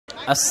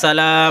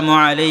আসসালামু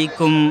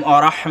আলাইকুম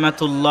ওয়া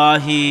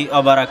রাহমাতুল্লাহি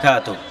ওয়া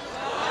বারাকাতুহু।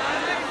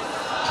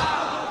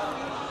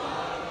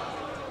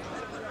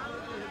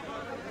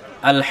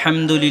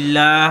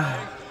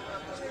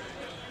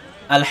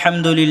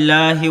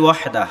 আলহামদুলিল্লাহি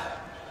ওয়াহদাহু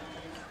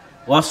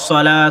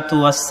ওয়াসসালাতু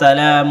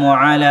ওয়াসসালামু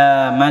আলা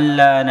মান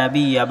লা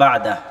নাবিয়্যা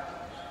বা'দাহু।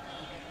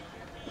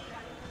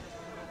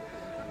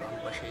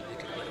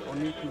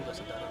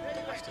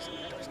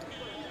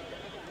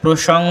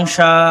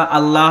 প্রশংসা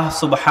আল্লাহ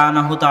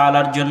সুবহানাহু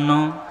তাআলার জন্য।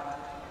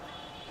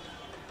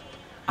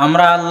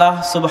 আমরা আল্লাহ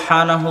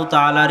সুবহানাহু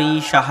তাআলারই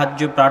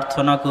সাহায্য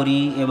প্রার্থনা করি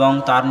এবং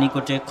তার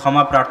নিকটে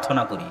ক্ষমা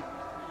প্রার্থনা করি।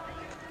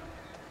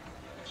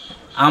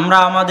 আমরা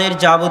আমাদের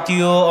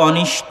যাবতীয়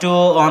অনিষ্ট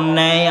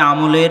অন্যায়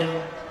আমলের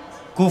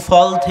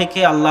কুফল থেকে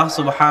আল্লাহ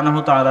সুবহানাহু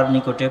তাআলার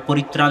নিকটে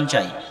পরিত্রাণ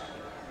চাই।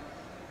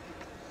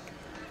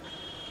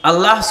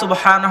 আল্লাহ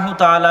সুবহানাহু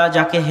তাআলা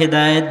যাকে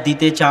হেদায়েত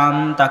দিতে চান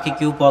তাকে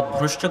কেউ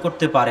পথভ্রষ্ট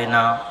করতে পারে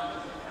না,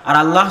 আর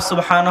আল্লাহ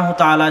সুবহানাহু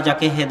তাআলা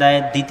যাকে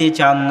হেদায়েত দিতে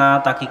চান না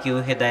তাকে কেউ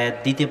হেদায়েত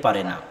দিতে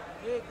পারে না।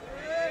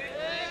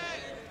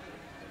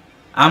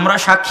 আমরা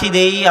সাক্ষী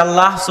দেই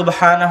আল্লাহ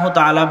সুবহানাহু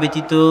তাআলা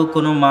ব্যতীত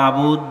কোনো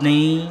মাবুদ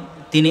নেই,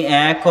 তিনি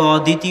এক ও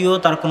অদ্বিতীয়,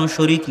 তার কোনো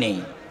শরীক নেই।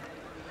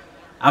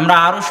 আমরা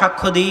আরও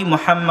সাক্ষ্য দিই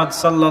মুহাম্মদ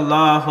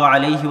সাল্লাল্লাহু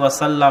আলাইহি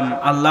ওয়াসাল্লাম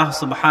আল্লাহ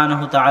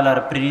সুবহানাহু তাআলার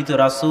প্রেরিত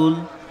রাসূল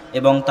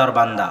এবং তার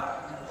বান্দা।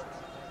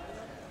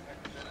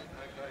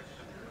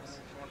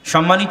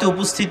 সম্মানিত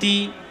উপস্থিতি,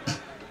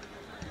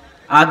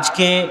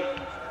 আজকে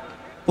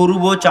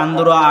পূর্ব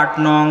চান্দরা ৮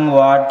 নং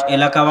ওয়ার্ড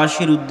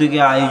এলাকাবাসীর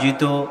উদ্যোগে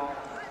আয়োজিত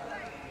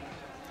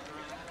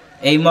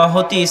এই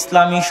মহতি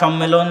ইসলামী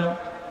সম্মেলন,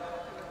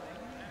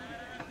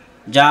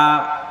 যা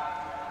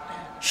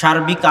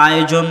সার্বিক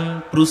আয়োজন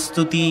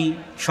প্রস্তুতি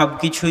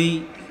সবকিছুই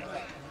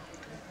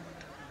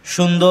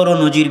সুন্দর ও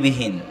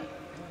নজিরবিহীন।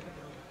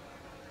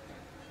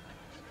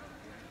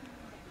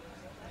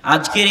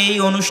 আজকের এই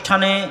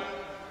অনুষ্ঠানে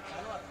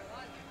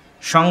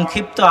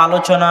সংক্ষিপ্ত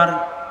আলোচনার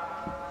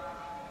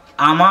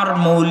আমার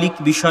মৌলিক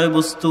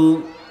বিষয়বস্তু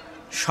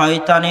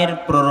শয়তানের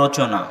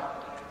প্ররোচনা।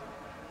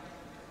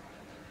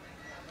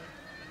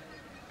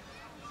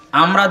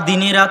 আমরা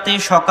দিনে রাতে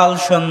সকাল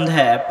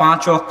সন্ধ্যা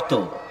 5 ওয়াক্ত,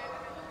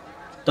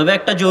 তবে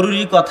একটা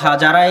জরুরি কথা,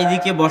 যারা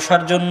এইদিকে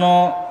বসার জন্য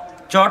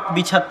চট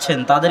বিছাচ্ছেন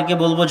তাদেরকে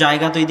বলবো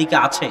জায়গা তো এইদিকে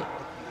আছে,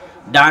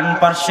 ডান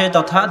পার্শ্বে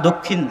তথা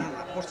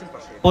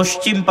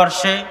পশ্চিম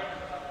পার্শ্বে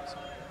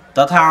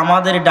তথা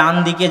আমাদের ডান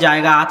দিকে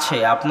জায়গা আছে।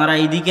 আপনারা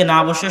এইদিকে না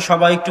বসে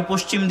সবাই একটু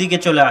পশ্চিম দিকে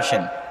চলে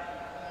আসেন,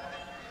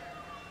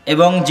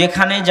 এবং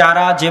যেখানে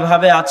যারা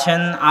যেভাবে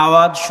আছেন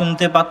আওয়াজ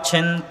শুনতে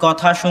পাচ্ছেন,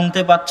 কথা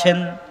শুনতে পাচ্ছেন,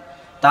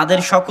 তাদের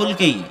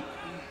সকলকেই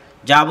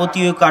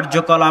যাবতীয়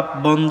কার্যকলাপ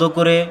বন্ধ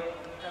করে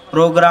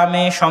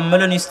প্রোগ্রামে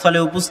সম্মেলন স্থলে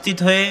উপস্থিত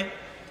হয়ে,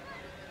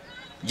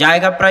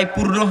 জায়গা প্রায়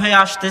পূর্ণ হয়ে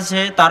আসতেছে,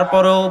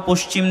 তারপরেও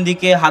পশ্চিম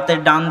দিকে হাতের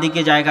ডান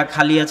দিকে জায়গা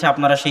খালি আছে,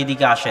 আপনারা সেই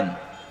দিকে আসেন।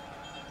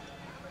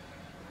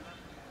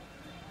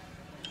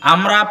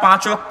 আমরা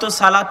 5 ওয়াক্ত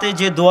সালাতে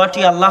যে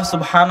দোয়াটি আল্লাহ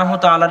সুবহানাহু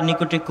তাআলার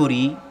নিকটে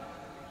করি,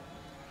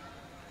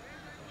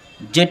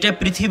 যেটা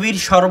পৃথিবীর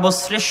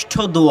সর্বশ্রেষ্ঠ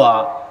দোয়া,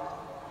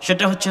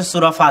 সেটা হচ্ছে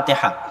সূরা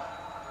ফাতিহা।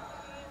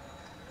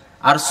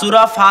 আর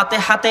সূরা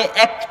ফাতিহাতে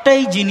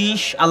একটাই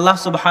জিনিস আল্লাহ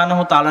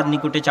সুবহানাহু তাআলার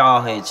নিকটে চাওয়া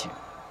হয়েছে,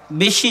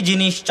 বেশি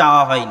জিনিস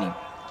চাওয়া হয়নি।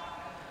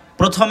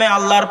 প্রথমে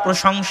আল্লাহর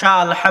প্রশংসা,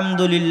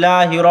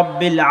 আলহামদুলিল্লাহি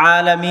রাব্বিল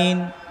আলামিন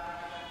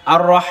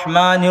আর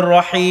রহমানির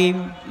রহিম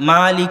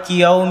মালিকি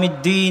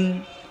ইয়াউমিদ্দিন।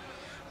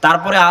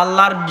 তারপরে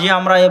আল্লাহর যে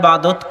আমরা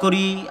ইবাদত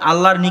করি,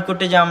 আল্লাহর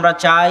নিকটে যে আমরা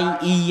চাই,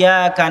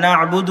 ইয়্যাকা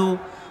না'বুদু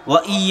ওয়া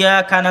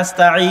ইয়্যাকা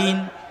নাস্তাঈন,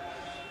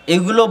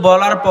 এগুলো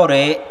বলার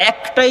পরে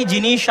একটাই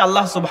জিনিস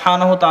আল্লাহ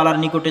সুবহানাহু তাআলার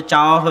নিকটে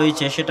চাওয়া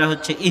হয়েছে, সেটা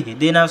হচ্ছে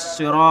ইহদিনাস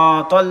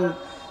সিরাতাল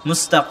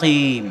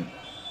মুস্তাকিম।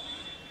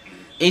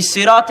 এই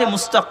সিরাতে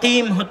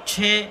মুস্তাকিম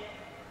হচ্ছে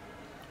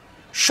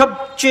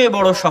সবচেয়ে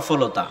বড়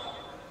সফলতা।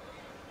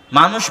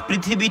 মানুষ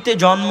পৃথিবীতে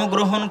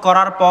জন্মগ্রহণ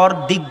করার পর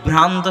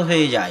দিগ্ভ্রান্ত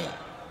হয়ে যায়।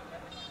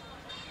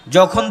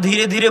 যখন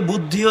ধীরে ধীরে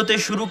বুদ্ধি হতে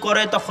শুরু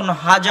করে, তখন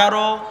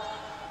হাজারো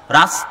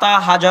রাস্তা,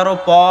 হাজারো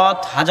পথ,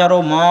 হাজারো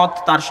মত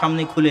তার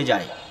সামনে খুলে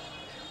যায়।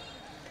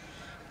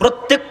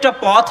 প্রত্যেকটা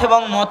পথ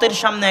এবং মতের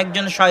সামনে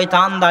একজন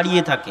শয়তান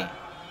দাঁড়িয়ে থাকে।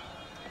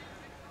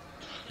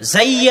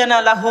 যায়্যানা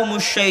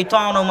লাহুমুশ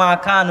শাইতানু মা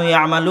কানু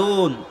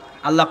ইয়ামালুন।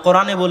 আল্লাহ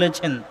কোরআনে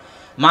বলেছেন,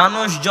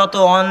 মানুষ যত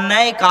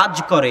অন্যায় কাজ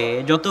করে,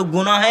 যত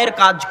গুনাহের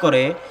কাজ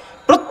করে,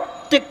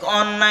 প্রত্যেক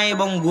অন্যায়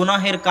এবং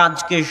গুনাহের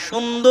কাজকে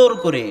সুন্দর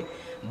করে,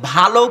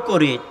 ভালো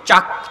করে,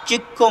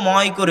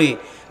 চাকচিক্যময় করে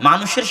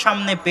মানুষের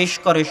সামনে পেশ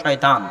করে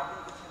শয়তান।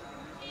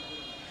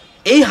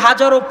 এই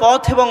হাজারো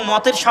পথ এবং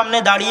মতের সামনে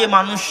দাঁড়িয়ে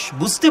মানুষ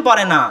বুঝতে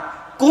পারে না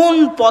কোন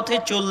পথে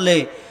চললে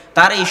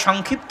তার এই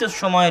সংক্ষিপ্ত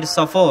সময়ের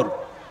সফর,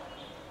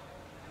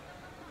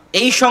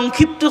 এই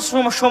সংক্ষিপ্ত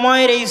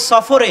সময়ের এই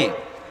সফরে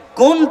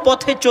কোন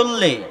পথে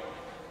চললে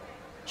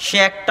সে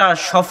একটা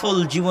সফল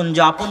জীবন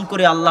যাপন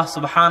করে আল্লাহ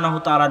সুবহানাহু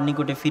তাআলার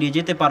নিকটে ফিরে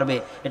যেতে পারবে,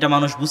 এটা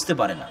মানুষ বুঝতে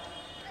পারে না।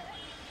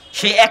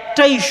 সে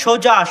একটাই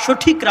সোজা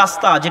সঠিক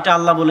রাস্তা, যেটা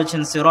আল্লাহ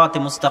বলেছেন সিরাতে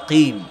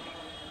মুস্তাকিম।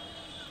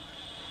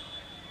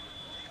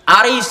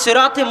 আর এই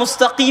সিরাতে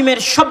মুস্তাকিমের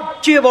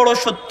সবচেয়ে বড়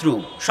শত্রু,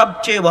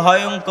 সবচেয়ে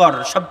ভয়ঙ্কর,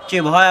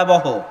 সবচেয়ে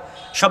ভয়াবহ,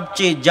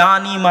 সবচেয়ে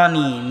জানি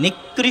মানি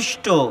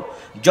নিকৃষ্ট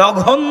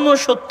জঘন্য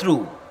শত্রু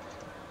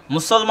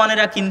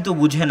মুসলমানেরা কিন্তু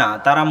বুঝে না।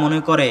 তারা মনে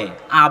করে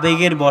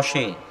আবেগের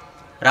বশে,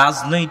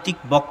 রাজনৈতিক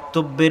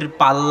বক্তব্যের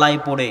পাল্লায়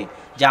পড়ে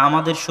যে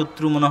আমাদের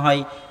শত্রু মনে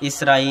হয়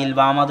ইসরায়েল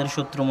বা আমাদের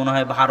শত্রু মনে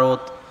হয়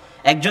ভারত।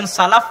 একজন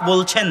সালাফ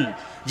বলছেন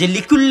যে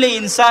লিকুল্লে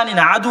ইনসানিন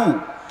আদু,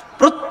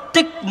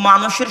 প্রত্যেক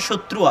মানুষের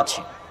শত্রু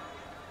আছে।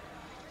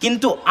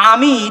 কিন্তু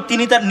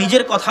তিনি তার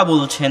নিজের কথা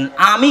বলছেন,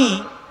 আমি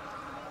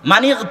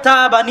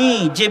মানিগতাবানি,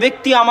 যে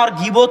ব্যক্তি আমার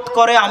গীবত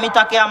করে আমি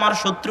তাকে আমার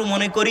শত্রু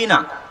মনে করি না।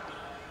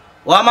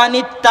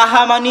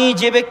 ওয়ামানিত্তাহামানি,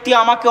 যে ব্যক্তি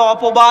আমাকে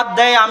অপবাদ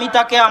দেয় আমি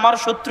তাকে আমার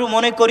শত্রু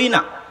মনে করি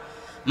না।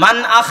 মান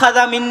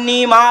আখাযা মিন্নি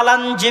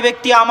মালান, যে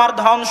ব্যক্তি আমার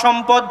ধন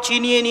সম্পদ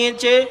ছিনিয়ে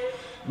নিয়েছে,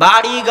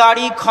 বাড়ি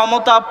গাড়ি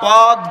ক্ষমতা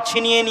পদ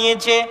ছিনিয়ে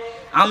নিয়েছে,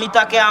 আমি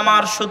তাকে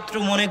আমার শত্রু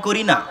মনে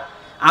করি না।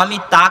 আমি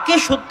তাকে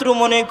শত্রু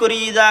মনে করি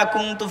ইযা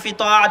কুনতু ফি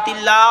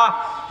তাআতিল্লাহ,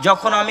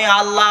 যখন আমি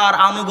আল্লাহর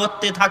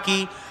আনুগত্যে থাকি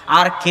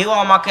আর কেউ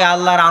আমাকে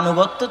আল্লাহর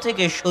আনুগত্য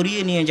থেকে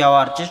সরিয়ে নিয়ে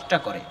যাওয়ার চেষ্টা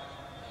করে।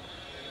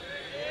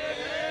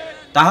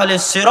 তাহলে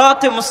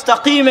সিরাতে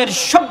মুস্তাকিমের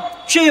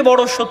সবচেয়ে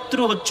বড়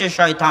শত্রু হচ্ছে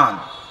শয়তান।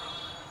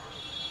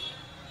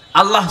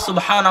 আল্লাহ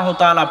সুবহানাহু ওয়া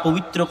তাআলা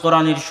পবিত্র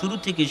কোরআনের শুরু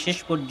থেকে শেষ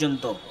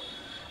পর্যন্ত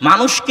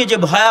মানুষকে যে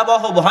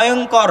ভয়াবহ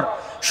ভয়ঙ্কর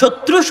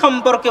শত্রু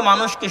সম্পর্কে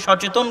মানুষকে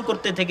সচেতন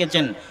করতে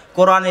থেকেছেন,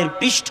 কোরআনের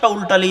পৃষ্ঠা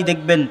উল্টালেই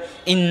দেখবেন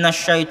ইন্নাশ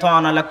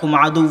শাইতানা লাকুম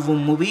আদুউম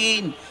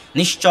মুবিন,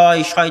 নিশ্চয়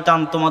শয়তান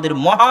তোমাদের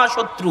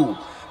মহাশত্রু,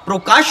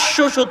 প্রকাশ্য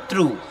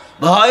শত্রু,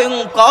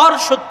 ভয়ঙ্কর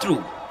শত্রু।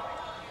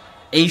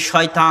 এই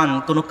শয়তান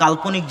কোনো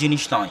কাল্পনিক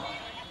জিনিস নয়,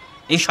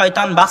 এই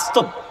শয়তান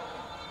বাস্তব।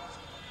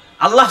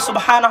 আল্লাহ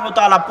সুবহানাহু ওয়া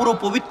তাআলা পুরো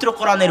পবিত্র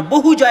কোরআনের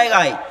বহু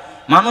জায়গায়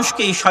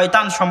মানুষকে এই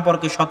শয়তান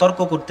সম্পর্কে সতর্ক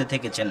করতে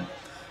থেকেছেন।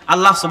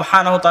 আল্লাহ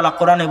সুবহানাহু ওয়া তাআলা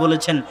কোরআনে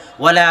বলেছেন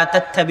ওয়ালা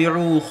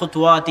তাত্তাবিউ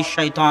খুতুওয়াতিশ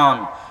শাইতান,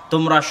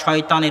 তোমরা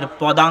শয়তানের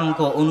পদাঙ্ক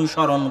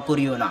অনুসরণ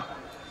করিও না।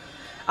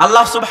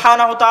 আল্লাহ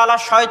সুবহানাহু ওয়া তাআলা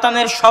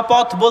শয়তানের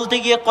শপথ বলতে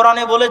গিয়ে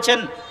কোরআনে বলেছেন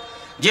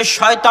যে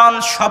শয়তান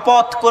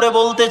শপথ করে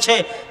বলতেছে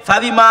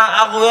ফাবিমা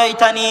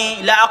আগওয়াইতানি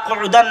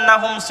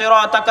লাআকউদান্নাহুম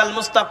সিরাতাকাল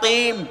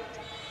মুস্তাকিম,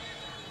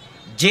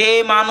 যে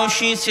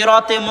মানুষই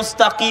সিরাতে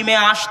মুস্তাকিমে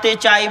আসতে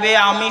চাইবে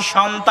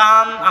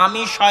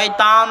আমি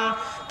শয়তান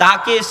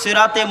তাকে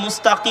সিরাতে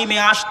মুস্তাকিমে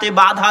আসতে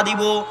বাধা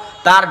দিব।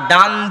 তার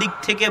ডান দিক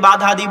থেকে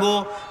বাধা দিব,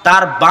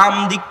 তার বাম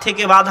দিক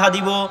থেকে বাধা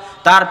দিব,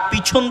 তার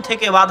পিছন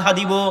থেকে বাধা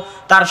দিব,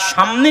 তার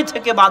সামনে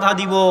থেকে বাধা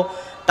দিব,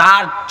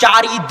 তার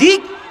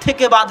চারিদিক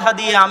থেকে বাধা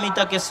দিয়ে আমি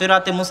তাকে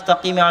সিরাতে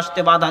মুস্তাকিমে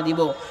আসতে বাধা দিব।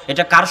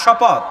 এটা কার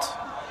শপথ?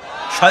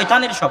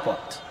 শয়তানের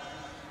শপথ।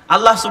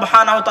 আল্লাহ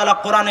সুবহানাহু ওয়া তাআলা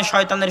কোরআনে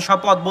শয়তানের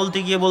শপথ বলতে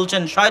গিয়ে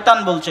বলছেন, শয়তান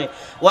বলছে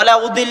ওয়ালা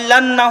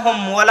উদিল্লান্নাহুম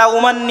ওয়ালা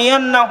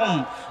উমান্নিয়ান্নাহুম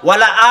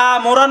ওয়ালা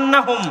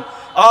আমুরান্নাহুম,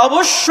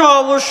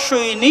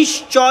 অবশ্যই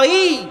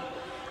নিশ্চয়ই,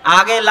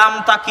 আগে লাম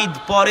তাকিদ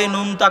পরে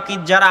নুন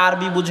তাকিদ, যারা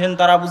আরবি বুঝেন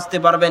তারা বুঝতে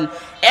পারবেন।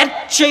 এর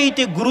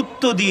চাইতে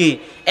গুরুত্ব দিয়ে,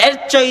 এর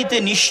চাইতে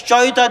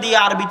নিশ্চয়তা দিয়ে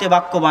আরবিতে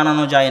বাক্য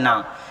বানানো যায় না,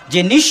 যে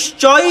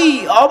নিশ্চয়ই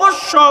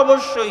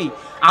অবশ্যই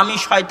আমি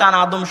শয়তান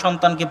আদম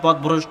সন্তানকে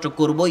পথভ্রষ্ট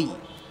করবই।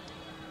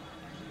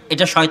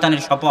 এটা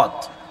শয়তানের শপথ।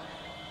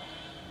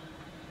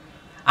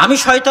 আমি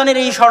শয়তানের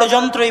এই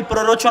ষড়যন্ত্র, এই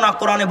প্ররোচনা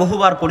কোরআনে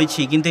বহুবার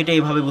পড়েছি, কিন্তু এটা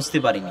এইভাবে বুঝতে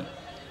পারিনি।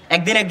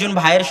 একদিন একজন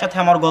ভাইয়ের সাথে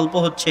আমার গল্প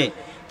হচ্ছে,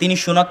 তিনি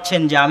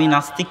শোনাচ্ছেন যে আমি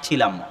নাস্তিক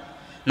ছিলাম।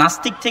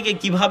 নাস্তিক থেকে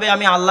কিভাবে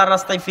আমি আল্লাহর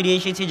রাস্তায় ফিরে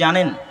এসেছি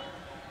জানেন?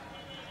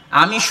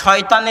 আমি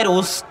শয়তানের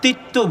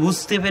অস্তিত্ব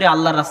বুঝতে পেরে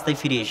আল্লাহর রাস্তায়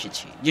ফিরে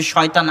এসেছি, যে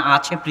শয়তান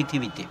আছে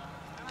পৃথিবীতে।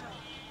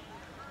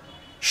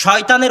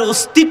 শয়তানের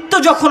অস্তিত্ব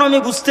যখন আমি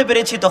বুঝতে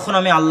পেরেছি তখন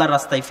আমি আল্লাহর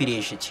রাস্তায় ফিরে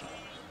এসেছি।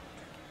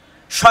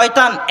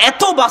 শয়তান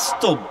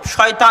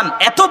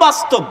এত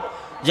বাস্তব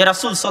যে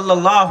রাসূল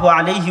সাল্লাল্লাহু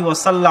আলাইহি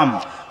ওয়াসাল্লাম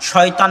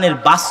শয়তানের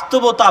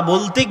বাস্তবতা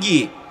বলতে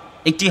গিয়ে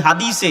একটি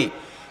হাদিসে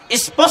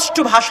স্পষ্ট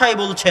ভাষায়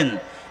বলছেন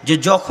যে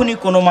যখনই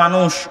কোনো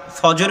মানুষ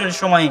ফজরের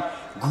সময়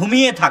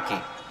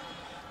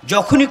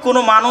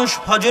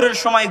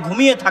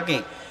ঘুমিয়ে থাকে,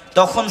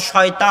 তখন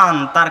শয়তান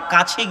তার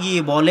কাছে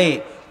গিয়ে বলে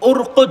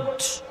উরকুদ,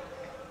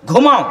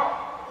 ঘুমাও,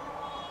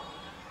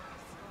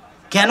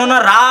 কেননা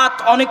রাত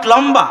অনেক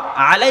লম্বা,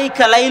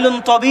 আলাইকা লাইলুন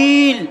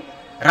তাবিল,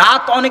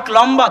 রাত অনেক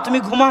লম্বা, তুমি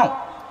ঘুমাও।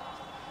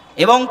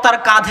 এবং তার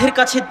কাঁধের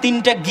কাছে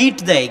 3টা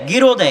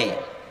গিরো দেয়।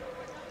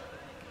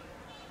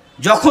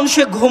 যখন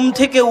সে ঘুম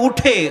থেকে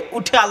উঠে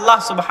আল্লাহ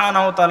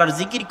সুবহানাহু ওয়া তাআলার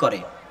জিকির করে।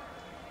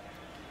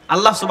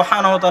 আল্লাহ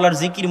সুবহানাহু ওয়া তাআলার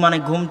জিকির মানে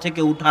ঘুম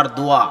থেকে উঠার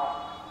দোয়া।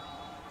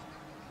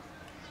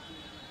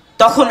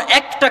 তখন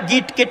একটা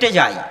গিট কেটে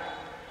যায়।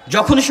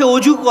 যখন সে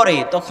ওযু করে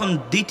তখন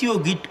 2য়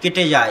গিট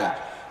কেটে যায়।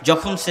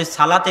 যখন সে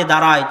সালাতে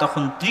দাঁড়ায়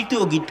তখন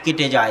 3য় গিট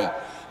কেটে যায়।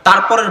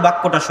 তারপরের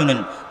বাক্যটা শুনেন।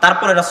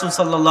 তারপরে রাসূল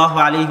সাল্লাল্লাহু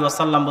আলাইহি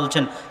ওয়াসাল্লাম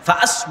বলছেন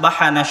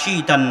ফাআসবাহা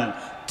নাশীতান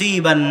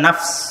তিবান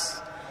নাফস।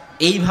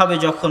 এইভাবে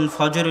যখন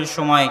ফজরের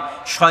সময়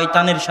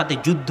শয়তানের সাথে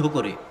যুদ্ধ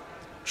করে,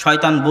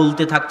 শয়তান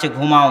বলতে থাকছে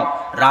ঘুমাও,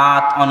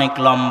 রাত অনেক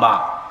লম্বা।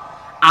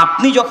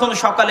 আপনি যখন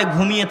সকালে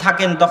ঘুমিয়ে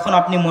থাকেন তখন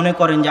আপনি মনে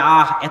করেন যে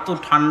এত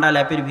ঠান্ডা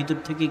ল্যাপের ভিতর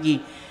থেকে কি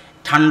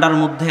ঠান্ডার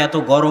মধ্যে এত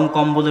গরম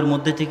কম্বলের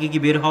মধ্যে থেকে কি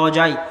বের হওয়া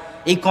যায়?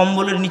 এই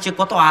কম্বলের নিচে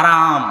কত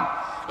আরাম।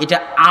 এটা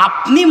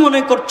আপনি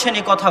মনে করছেন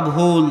এ কথা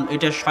ভুল,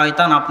 এটা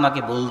শয়তান আপনাকে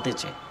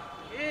বলতেছে।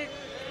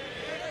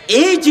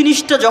 এই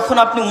জিনিসটা যখন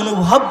আপনি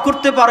অনুভব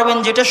করতে পারবেন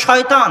যেটা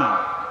শয়তান,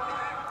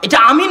 এটা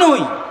আমি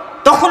নই,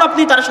 তখন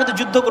আপনি তার সাথে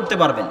যুদ্ধ করতে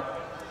পারবেন।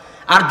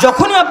 আর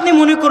যখনই আপনি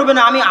মনে করবেন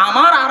আমি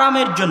আমার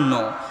আরামের জন্য,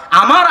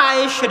 আমার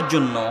আয়েশের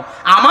জন্য,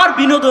 আমার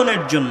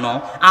বিনোদনের জন্য,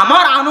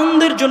 আমার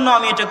আনন্দের জন্য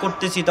আমি এটা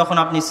করতেছি, তখন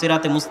আপনি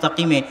সিরাতে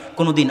মুস্তাকিমে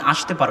কোনোদিন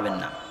আসতে পারবেন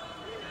না।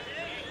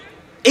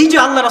 এই যে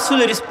আল্লাহ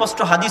রাসূলের স্পষ্ট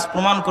হাদিস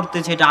প্রমাণ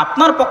করতেছে এটা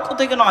আপনার পক্ষ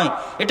থেকে নয়,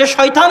 এটা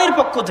শয়তানের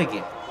পক্ষ থেকে।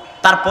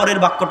 তারপরের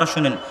বাক্যটা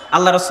শুনেন,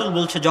 আল্লাহ রাসূল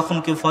বলছে যখন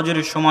কেউ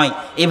ফজরের সময়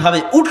এভাবে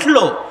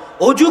উঠলো,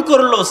 অজু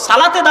করলো,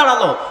 সালাতে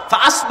দাঁড়ালো,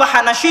 ফাসবাহা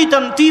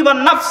নাশীতান তিবান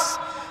নাফস,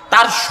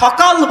 তার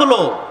সকাল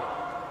হলো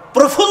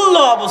প্রফুল্ল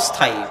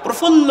অবস্থায়,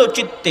 প্রফুল্ল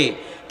চিত্তে,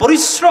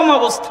 পরিশ্রম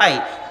অবস্থায়,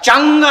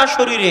 চাঙ্গা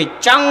শরীরে,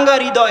 চাঙ্গা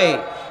হৃদয়ে,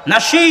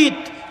 নাশীত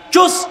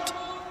চুস্ত,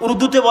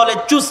 উর্দুতে বলে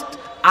চুস্ত,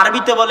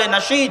 আরবিতে বলে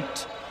নাশীত,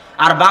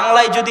 আর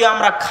বাংলায় যদি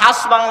আমরা খাস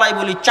বাংলায়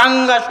বলি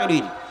চাঙ্গা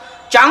শরীর,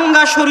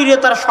 চাঙ্গা শরীরে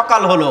তার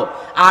সকাল হলো।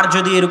 আর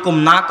যদি এরকম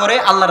না করে,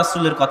 আল্লাহ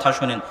রাসূলের কথা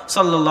শুনেন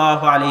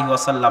সাল্লাল্লাহু আলাইহি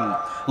ওয়াসাল্লাম,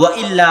 ওয়া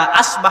ইল্লা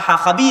আসবাহা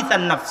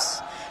খাবিথান নাফস,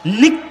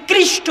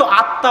 নিকৃষ্ট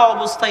আত্মা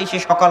অবস্থায় সে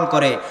সকাল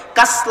করে,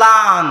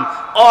 কাসলান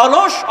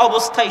অলস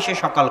অবস্থায় সে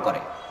সকাল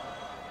করে।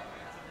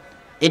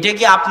 এটা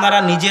কি আপনারা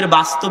নিজের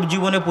বাস্তব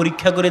জীবনে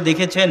পরীক্ষা করে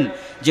দেখেছেন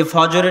যে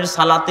ফজরের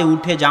সালাতে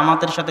উঠে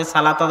জামাতের সাথে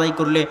সালাত আদায়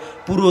করলে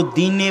পুরো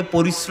দিনে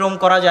পরিশ্রম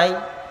করা যায়,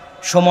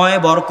 সময়ে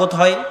বরকত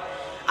হয়?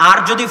 আর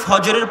যদি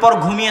ফজরের পর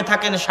ঘুমিয়ে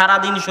থাকেন,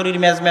 সারাদিন শরীর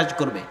ম্যাজ ম্যাজ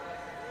করবে।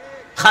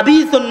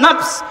 খাবিথুন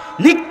নাফস,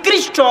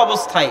 নিকৃষ্ট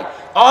অবস্থায়,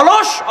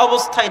 অলস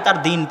অবস্থায় তার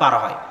দিন পার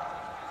হয়।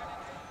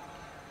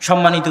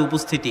 সম্মানিত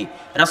উপস্থিতি,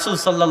 রাসূল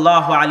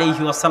সাল্লাল্লাহু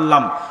আলাইহি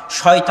ওয়াসাল্লাম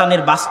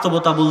শয়তানের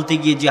বাস্তবতা বলতে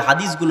গিয়ে যে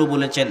হাদিসগুলো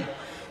বলেছেন,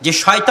 যে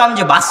শয়তান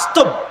যে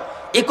বাস্তব,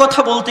 এ কথা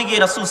বলতে গিয়ে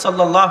রাসূল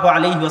সাল্লাল্লাহু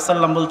আলাইহি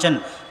ওয়াসাল্লাম বলছেন,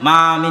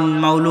 মা মিন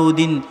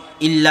মাউলুদিন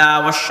ইল্লা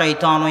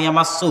ওয়াশ-শাইতানু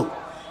ইয়ামাসসু,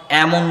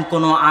 এমন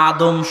কোনো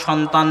আদম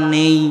সন্তান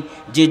নেই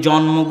যে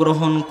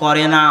জন্মগ্রহণ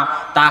করে না,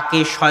 তাকে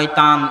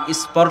শয়তান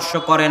স্পর্শ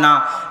করে না।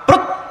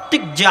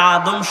 প্রত্যেক যে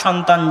আদম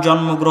সন্তান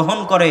জন্মগ্রহণ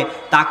করে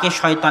তাকে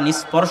শয়তান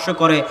স্পর্শ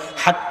করে।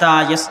 হাত্তা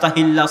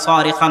ইস্তাহিল্লা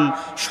সারিখান,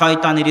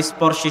 শয়তানের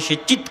স্পর্শে সে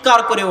চিৎকার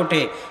করে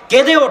ওঠে,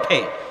 কেঁদে ওঠে।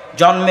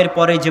 জন্মের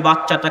পরে যে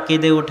বাচ্চাটা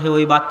কেঁদে ওঠে,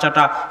 ওই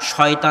বাচ্চাটা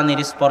শয়তানের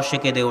স্পর্শে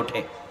কেঁদে ওঠে।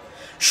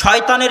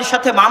 শয়তানের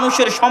সাথে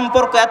মানুষের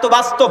সম্পর্ক এত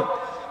বাস্তব,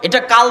 এটা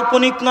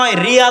কাল্পনিক নয়,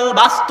 রিয়াল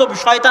বাস্তব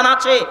শয়তান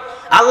আছে।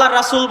 আল্লাহ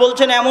রাসূল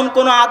বলছেন এমন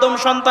কোন আদম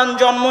সন্তান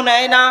জন্ম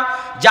নেয় না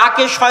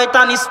যাকে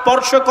শয়তান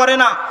স্পর্শ করে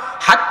না।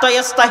 হাত্তা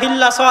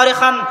ইস্তাহিল্লা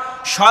সারিখান,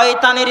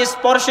 শয়তানের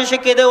স্পর্শে সে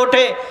কেঁদে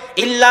ওঠে।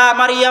 ইল্লা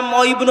মারিয়াম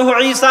ওয়া ইবনুহু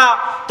ঈসা,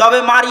 তবে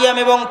মারিয়াম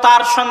এবং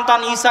তার সন্তান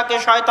ঈসাকে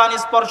শয়তান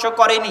স্পর্শ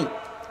করেনি।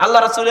 আল্লাহ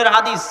রাসূলের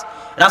হাদিস।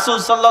 রাসূল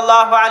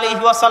সাল্লাল্লাহু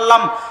আলাইহি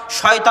ওয়াসাল্লাম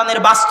শয়তানের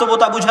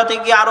বাস্তবতা বুঝাতে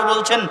গিয়ে আরো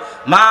বলছেন,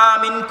 মা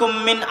মিনকুম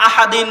মিন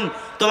আহাদিন,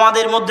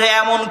 তোমাদের মধ্যে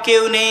এমন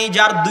কেউ নেই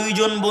যার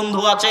দুইজন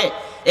বন্ধু আছে।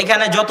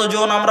 এখানে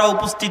যতজন আমরা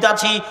উপস্থিত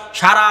আছি,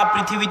 সারা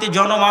পৃথিবীতে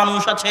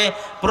জনমানুষ আছে,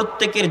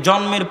 প্রত্যেকের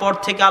জন্মের পর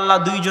থেকে আল্লাহ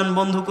দুইজন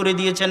বন্ধু করে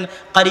দিয়েছেন।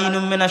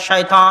 কারিনুম মিনাশ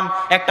শাইতান,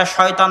 একটা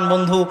শয়তান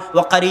বন্ধু,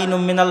 ওয়া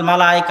কারিনুম মিনাল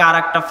মালায়েকা, আর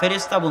একটা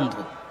ফেরেশতা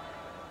বন্ধু।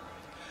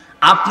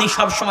 আপনি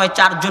সব সময়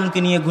চারজনকে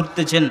নিয়ে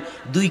ঘুরতেছেন,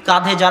 দুই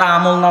কাঁধে যারা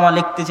আমলনামা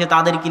লিখতেছে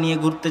তাদেরকে নিয়ে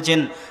ঘুরতেছেন,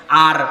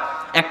 আর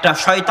একটা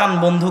শয়তান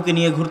বন্ধুকে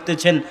নিয়ে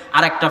ঘুরতেছেন,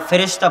 আর একটা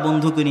ফেরেশতা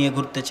বন্ধুকে নিয়ে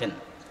ঘুরতেছেন।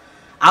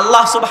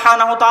 আল্লাহ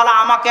সুবহানাহু ওয়া তাআলা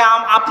আমাকে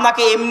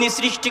আপনাকে এমনি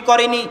সৃষ্টি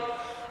করেনি।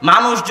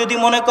 মানুষ যদি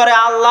মনে করে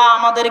আল্লাহ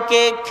আমাদেরকে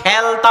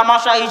খেল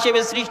তামাশা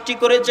হিসেবে সৃষ্টি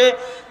করেছে,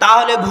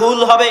 তাহলে ভুল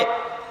হবে।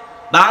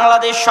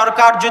 বাংলাদেশ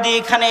সরকার যদি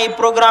এখানে এই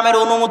প্রোগ্রামের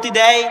অনুমতি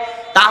দেয়,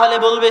 তাহলে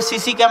বলবে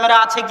সিসি ক্যামেরা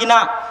আছে কিনা,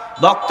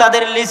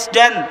 বক্তাদের লিস্ট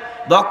দেন,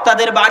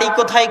 বক্তাদের বাড়ি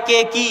কোথায়, কে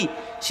কি,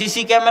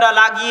 সিসি ক্যামেরা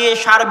লাগিয়ে,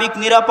 সার্বিক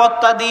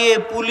নিরাপত্তা দিয়ে,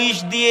 পুলিশ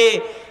দিয়ে,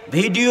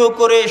 ভিডিও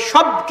করে,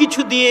 সব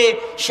কিছু দিয়ে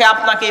সে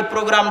আপনাকে এই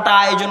প্রোগ্রামটা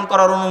আয়োজন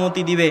করার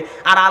অনুমতি দিবে।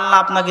 আর আল্লাহ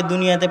আপনাকে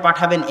দুনিয়াতে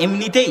পাঠাবেন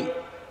এমনিতেই,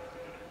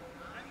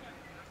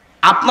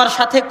 আপনার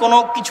সাথে কোনো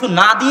কিছু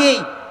না দিয়েই।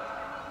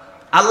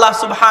 আল্লাহ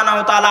সুবহানাহু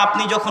ওয়া তাআলা,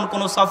 আপনি যখন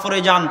কোনো সফরে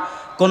যান,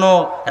 কোনো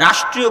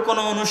রাষ্ট্রীয়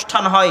কোনো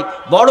অনুষ্ঠান হয়,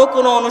 বড়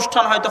কোনো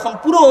অনুষ্ঠান হয়, তখন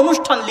পুরো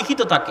অনুষ্ঠান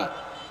লিখিত থাকে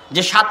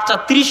যে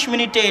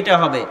 7:30 এটা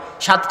হবে,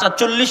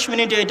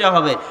 7:40 এটা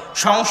হবে।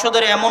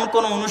 সংসদের এমন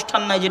কোনো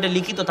অনুষ্ঠান নাই যেটা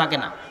লিখিত থাকে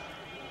না।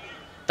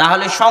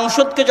 তাহলে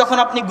সংসদকে যখন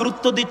আপনি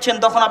গুরুত্ব দিচ্ছেন,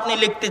 তখন আপনি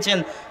লিখতেছেন,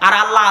 আর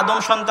আল্লাহ আদম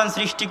সন্তান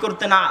সৃষ্টি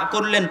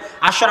করলেন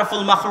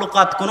আশরাফুল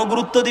মাখলুকাত, কোনো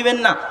গুরুত্ব দিবেন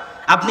না।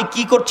 আপনি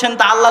কি করছেন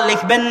তা আল্লাহ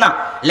লিখবেন না,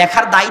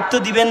 লেখার দায়িত্ব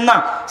দিবেন না।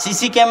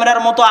 সিসি ক্যামেরার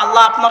মতো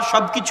আল্লাহ আপনার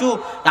সবকিছু।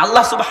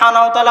 আল্লাহ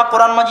সুবহানাহু ওয়া তাআলা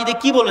কোরআন মাজিদে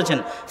কি বলেছেন,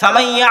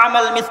 ফামান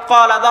ইয়ামাল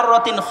মিসকালা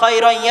যাররাতিন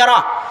খায়রান ইয়ারা,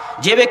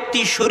 যে ব্যক্তি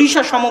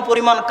সরিষা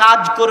সমপরিমাণ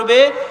কাজ করবে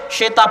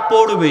সে তা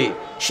পড়বে,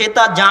 সে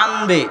তা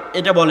জানবে।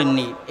 এটা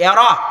বলেননি,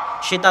 ইয়ারা,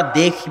 সে তা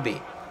দেখবে।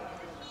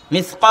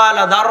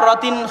 মিসকালা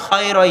যাররাতিন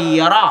খায়রান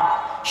ইয়ারা,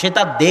 সে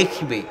তা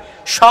দেখবে,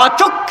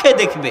 স্বচক্ষে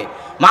দেখবে।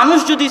 মানুষ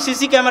যদি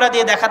সিসি ক্যামেরা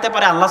দিয়ে দেখাতে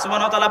পারে, আল্লাহ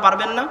সুবহানাহু ওয়া তাআলা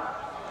পারবেন না?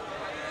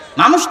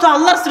 মানুষ তো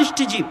আল্লাহর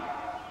সৃষ্টি জীব,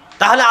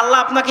 তাহলে আল্লাহ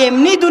আপনাকে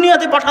এমনি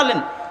দুনিয়াতে পাঠালেন,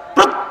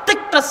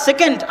 প্রত্যেকটা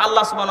সেকেন্ড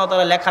আল্লাহ সুবহানাহু ওয়া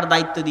তাআলা লেখার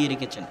দায়িত্ব দিয়ে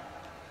রেখেছেন।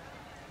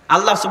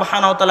 আল্লাহ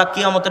সুবহানাহু ওয়া তাআলা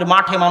কিয়ামতের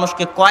মাঠে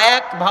মানুষকে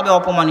কয়েকভাবে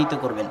অপমানিত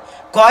করবেন,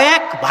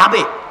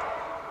 কয়েকভাবে।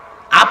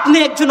 আপনি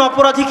একজন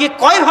অপরাধীকে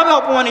কয়ভাবে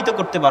অপমানিত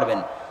করতে পারবেন?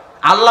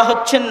 আল্লাহ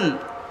হচ্ছেন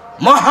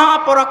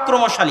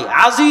মহাপরাক্রমশালী,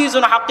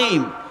 আজিজুন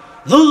হাকিম,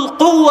 যুল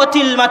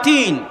কুওয়াতিল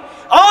মাতিন,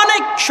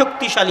 অনেক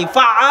শক্তিশালী,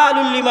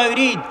 ফাআলুল লিমা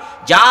ইউরিদ,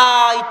 যা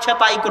ইচ্ছা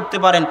তাই করতে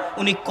পারেন।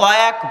 উনি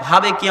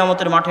কয়েকভাবে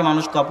কিয়ামতের মাঠে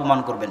মানুষকে অপমান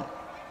করবেন।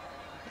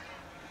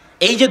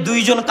 এই যে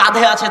দুইজন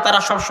কাঁধে আছে, তারা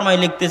সব সময়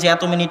লিখতেছে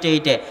এত মিনিটে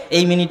এটা,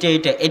 এই মিনিটে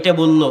এটা, এটা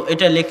বললো,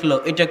 এটা লিখলো,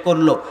 এটা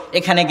করলো,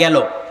 এখানে গেল।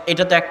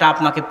 এটা তো একটা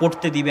আপনাকে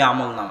পড়তে দিবে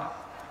আমলনামা,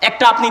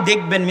 একটা আপনি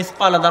দেখবেন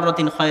মিসকাল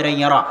যাররাতিন খায়রান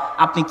ইয়ারা,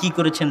 আপনি কি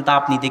করেছেন তা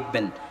আপনি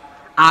দেখবেন।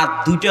 আর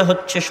দুইটা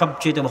হচ্ছে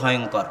সবচেয়ে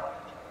ভয়ঙ্কর,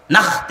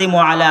 নাখতিমু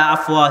আলা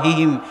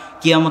আফওয়াহিহিম,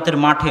 কিয়ামতের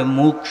মাঠে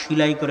মুখ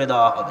সেলাই করে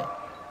দেওয়া হবে,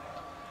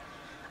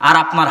 আর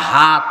আপনার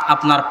হাত,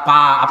 আপনার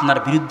পা আপনার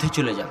বিরুদ্ধে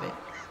চলে যাবে।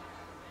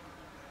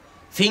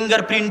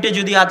 ফিঙ্গারপ্রিন্টে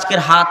যদি আজকের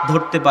হাত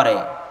ধরতে পারে,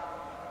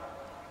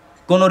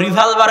 কোন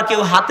রিভলভার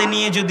কেউ হাতে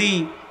নিয়ে যদি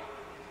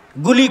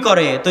গুলি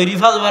করে, তো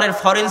রিভলভারের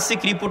ফরেনসিক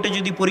রিপোর্টে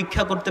যদি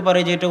পরীক্ষা করতে পারে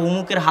যে এটা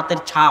অমুকের হাতের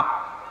ছাপ,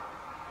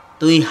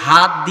 তো এই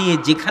হাত দিয়ে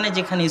যেখানে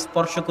যেখানে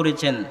স্পর্শ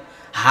করেছেন,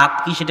 হাত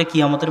কি সেটা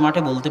কিয়ামতের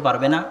মাঠে বলতে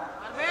পারবে না?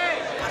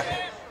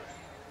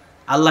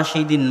 আল্লাহ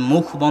সেই দিন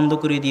মুখ বন্ধ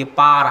করে দিয়ে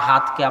পার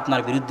হাতকে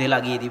আপনার বিরুদ্ধে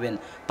লাগিয়ে দিবেন।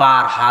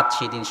 পার হাত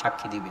সেই দিন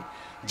সাক্ষী দিবে,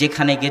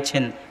 যেখানে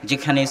গেছেন,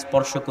 যেখানে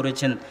স্পর্শ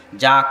করেছেন,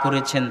 যা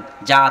করেছেন,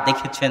 যা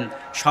দেখেছেন,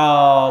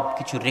 সব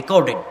কিছু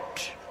রেকর্ডেড।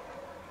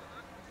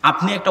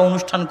 আপনি একটা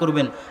অনুষ্ঠান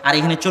করবেন, আর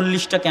এখানে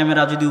 40টা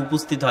ক্যামেরা যদি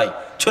উপস্থিত হয়,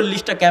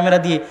 40টা ক্যামেরা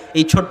দিয়ে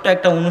এই ছোট্ট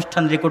একটা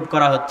অনুষ্ঠান রেকর্ড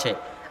করা হচ্ছে,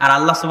 আর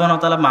আল্লাহ সুবহানাহু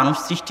ওয়া তাআলা মানুষ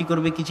সৃষ্টি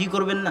করবে, কিছুই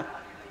করবেন না।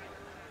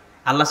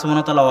 আল্লাহ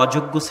সুবহানাহু ওয়া তাআলা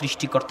অযোগ্য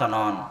সৃষ্টিকর্তা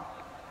নন,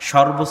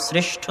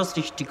 সর্বশ্রেষ্ঠ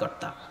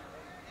সৃষ্টিকর্তা,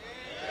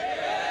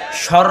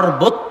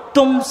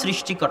 সর্বোত্তম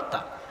সৃষ্টিকর্তা,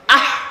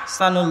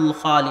 আহসানুল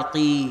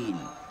খালিকিন,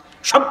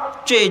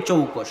 সবচেয়ে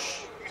চৌকস।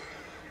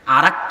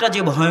 আর একটা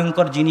যে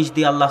ভয়ঙ্কর জিনিস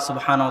দিয়ে আল্লাহ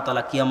সুবহানাহু ওয়া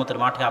তাআলা কিয়ামতের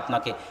মাঠে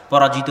আপনাকে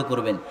পরাজিত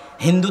করবেন,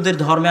 হিন্দুদের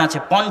ধর্মে আছে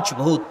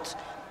পঞ্চভূত।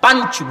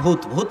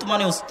 পঞ্চভূত, ভূত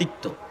মানে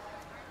অস্তিত্ব।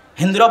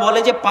 হিন্দুরা বলে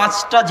যে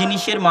 5টা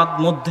জিনিসের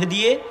মধ্যে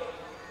দিয়ে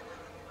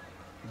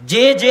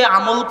যে যে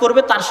আমল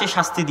করবে তার সে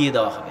শাস্তি দিয়ে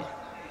দেওয়া হবে।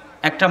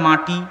 একটা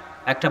মাটি,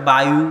 একটা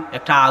বায়ু,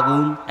 একটা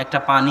আগুন, একটা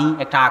পানি,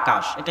 একটা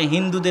আকাশ। এটা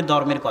হিন্দুদের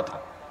ধর্মের কথা,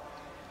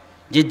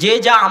 যে যে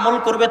যা আমল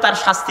করবে তার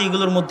শাস্তি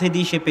এগুলোর মধ্যে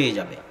দিয়ে সে পেয়ে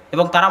যাবে।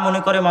 এবং তারা মনে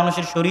করে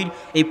মানুষের শরীর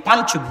এই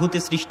পঞ্চভূতে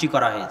সৃষ্টি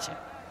করা হয়েছে,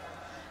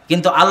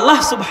 কিন্তু আল্লাহ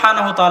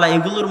সুবহানাহু ওয়া তাআলা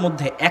এগুলোর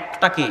মধ্যে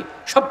একটাকে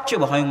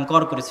সবচেয়ে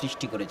ভয়ঙ্কর করে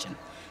সৃষ্টি করেছেন।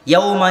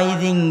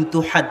 ইয়াউমাইযিন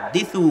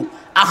তুহাদ্দিসু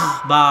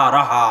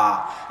আখবারাহা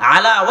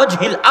আলা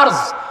ওয়াজহিল আরজ,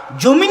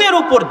 জমিনের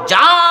উপর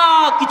যা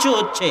কিছু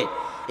হচ্ছে,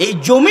 এই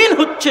জমিন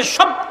হচ্ছে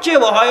সবচেয়ে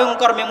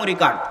ভয়ঙ্কর মেমোরি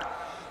কার্ড,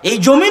 এই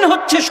জমিন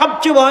হচ্ছে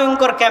সবচেয়ে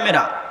ভয়ঙ্কর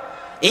ক্যামেরা,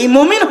 এই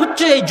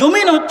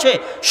জমিন হচ্ছে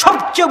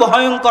সবচেয়ে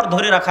ভয়ঙ্কর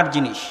ধরে রাখার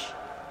জিনিস।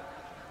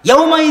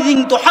 ইয়াউমাইযিন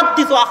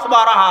তুহাদ্দিসু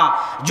আখবারাহা,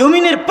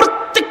 জমিনের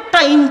প্রত্যেকটা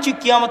ইঞ্চি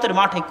কিয়ামতের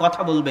মাঠে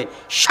কথা বলবে,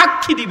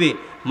 সাক্ষী দিবে।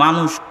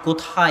 মানুষ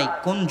কোথায়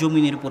কোন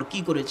জমিনের উপর কি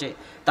করেছে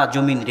তা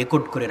জমিন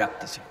রেকর্ড করে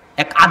রাখতেছে।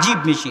 এক আজীব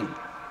মেশিন।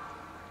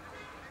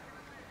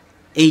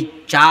 এই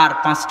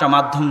 4-5টা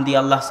মাধ্যম দিয়ে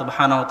আল্লাহ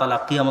সুবহানাহু ওয়া তাআলা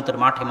কিয়ামতের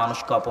মাঠে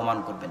মানুষকে অপমান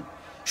করবেন।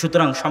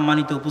 সুতরাং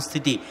সম্মানিত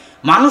উপস্থিতি,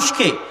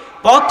 মানুষকে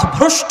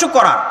পথভ্রষ্ট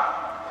করার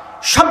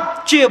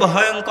সবচেয়ে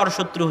ভয়ঙ্কর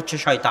শত্রু হচ্ছে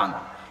শয়তান।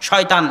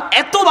 শয়তান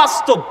এত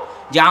বাস্তব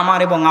যে আমার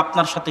এবং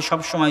আপনার সাথে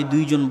সবসময়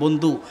 2 জন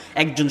বন্ধু,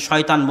 একজন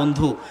শয়তান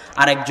বন্ধু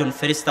আর একজন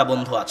ফেরেশতা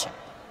বন্ধু আছে।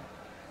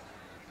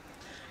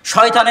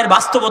 শয়তানের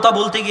বাস্তবতা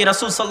বলতে গিয়ে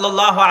রাসূল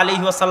সাল্লাল্লাহু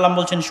আলাইহি ওয়াসাল্লাম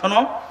বলছেন, শোনো,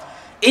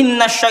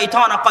 ইন্নাশ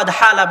শাইতানা ক্বাদ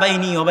হালা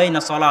বাইনি ওয়া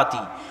বাইনা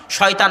সালাতি,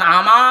 শয়তান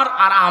আমার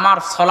আর আমার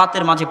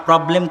সালাতের মাঝে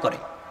প্রবলেম করে।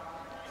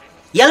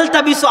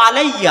 ইয়ালতাবিসু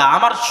আলাইয়া,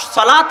 আমার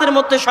সালাতের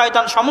মধ্যে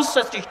শয়তান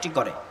সমস্যা সৃষ্টি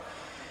করে।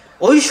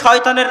 ওই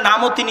শয়তানের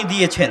নামও তিনি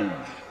দিয়েছেন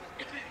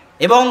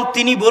এবং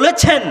তিনি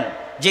বলেছেন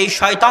যে এই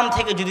শয়তান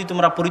থেকে যদি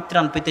তোমরা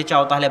পরিত্রাণ পেতে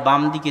চাও তাহলে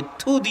বাম দিকে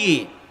থু দিয়ে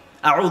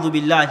আউযু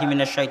বিল্লাহি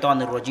মিনাশ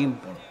শাইতানির রাজিম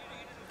পড়ো।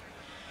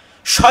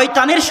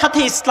 শয়তানের সাথে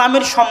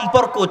ইসলামের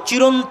সম্পর্ক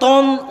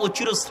চিরন্তন ও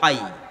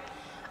চিরস্থায়ী।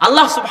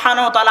 আল্লাহ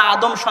সুবহানাহু ওয়া তাআলা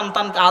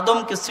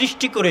আদমকে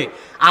সৃষ্টি করে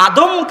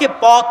আদমকে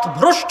পথ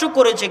ভ্রষ্ট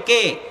করেছে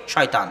কে?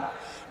 শয়তান।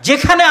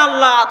 যেখানে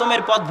আল্লাহ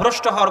আদমের পথ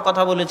ভ্রষ্ট হওয়ার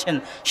কথা বলেছেন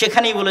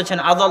সেখানেই বলেছেন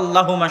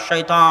আযাল্লাহুমা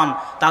শাইতান,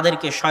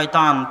 তাদেরকে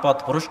শয়তান পথ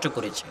ভ্রষ্ট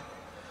করেছে।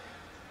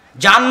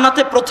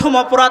 জান্নাতে প্রথম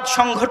অপরাধ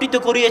সংঘটিত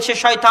করিয়েছে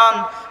শয়তান,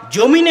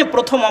 জমিনে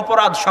প্রথম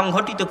অপরাধ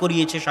সংঘটিত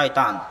করিয়েছে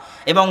শয়তান,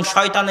 এবং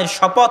শয়তানের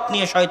শপথ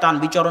নিয়ে শয়তান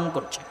বিচরণ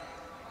করছে।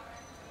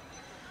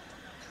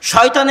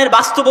 শয়তানের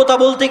বাস্তবতা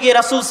বলতে গিয়ে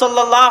রাসূল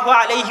সাল্লাল্লাহু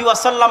আলাইহি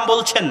ওয়াসাল্লাম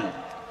বলছেন,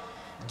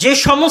 যে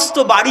সমস্ত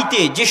বাড়িতে,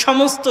 যে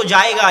সমস্ত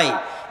জায়গায়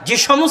যে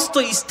সমস্ত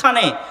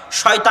স্থানে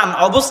শয়তান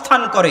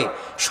অবস্থান করে,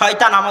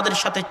 শয়তান আমাদের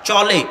সাথে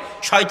চলে,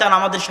 শয়তান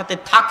আমাদের সাথে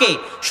থাকে,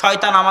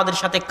 শয়তান আমাদের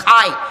সাথে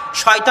খায়,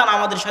 শয়তান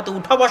আমাদের সাথে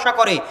উঠা বসা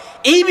করে,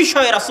 এই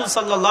বিষয়ে রাসূল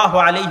সাল্লাল্লাহু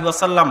আলাইহি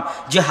ওয়াসাল্লাম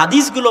যে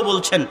হাদিসগুলো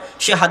বলছেন,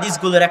 সে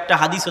হাদিসগুলোর একটা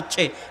হাদিস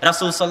হচ্ছে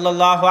রাসূল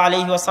সাল্লাল্লাহু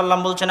আলাইহি ওয়াসাল্লাম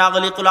বলছেন,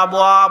 আগলিকুল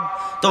আবওয়াব,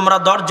 তোমরা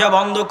দরজা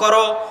বন্ধ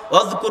করো,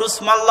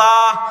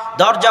 ওয়াজকুরুসমাল্লাহ,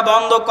 দরজা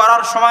বন্ধ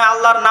করার সময়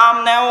আল্লাহর নাম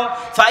নেও,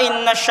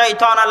 ফাইন্নাশ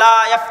শাইতানা লা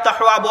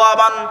ইফতাহু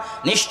আবওয়াবান,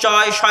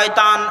 নিশ্চয়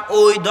শয়তান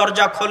ওই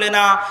দরজা খোলে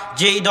না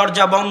যেই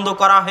দরজা বন্ধ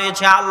করা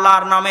হয়েছে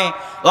আল্লাহর নামে।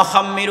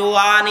 ওয়াখাম্মিরু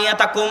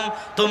আনিয়াতাকুম,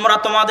 তোমরা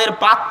তোমাদের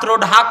পাত্র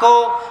ঢাকো,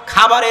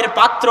 খাবারের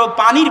পাত্র,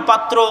 পানির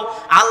পাত্র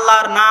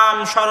আল্লাহর নাম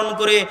স্মরণ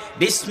করে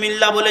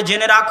বিসমিল্লাহ বলে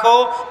জেনে রাখো।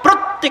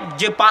 প্রত্যেক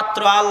যে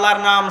পাত্র আল্লাহর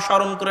নাম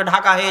স্মরণ করে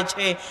ঢাকা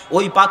হয়েছে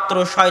ওই পাত্র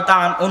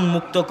শয়তান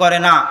উন্মুক্ত করে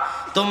না।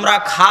 তোমরা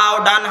খাও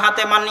ডান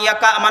হাতে,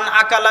 মান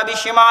আকালা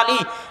বিশিমালি,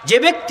 যে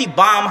ব্যক্তি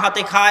বাম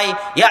হাতে খায়,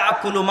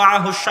 ইয়াকুলু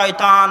মাহু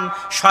শয়তান,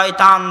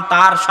 শয়তান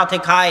তার সাথে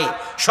খায়।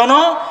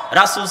 শোনো,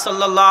 রাসূল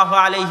সাল্লাল্লাহু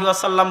আলাইহি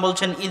ওয়াসাল্লাম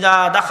বলছেন, ইদা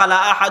দাখালা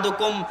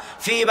আহাদুকুম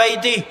ফি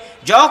বাইতিহি,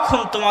 যখন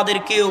তোমাদের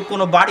কেউ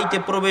কোনো বাড়িতে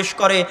প্রবেশ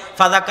করে,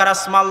 ফাযাকারা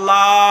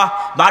ইসমাল্লাহ,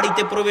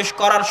 বাড়িতে প্রবেশ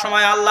করার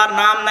সময় আল্লাহর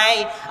নাম নেয়,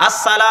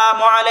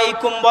 আসসালামু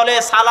আলাইকুম বলে,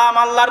 সালাম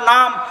আল্লাহর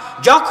নাম।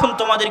 যখন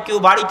তোমাদের কেউ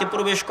বাড়িতে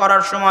প্রবেশ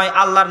করার সময়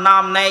আল্লাহর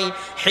নাম নেয়,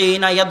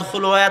 হিনা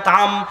ইয়াদখুলু ওয়া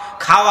ইয়াতআম,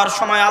 খাওয়ার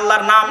সময়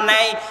আল্লাহর নাম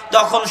নেয়,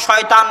 তখন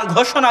শয়তান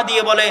ঘোষণা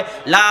দিয়ে বলে,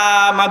 লা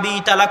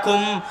মাবিতা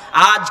লাকুম,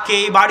 আজকে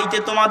এই বাড়িতে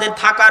তোমাদের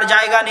থাকার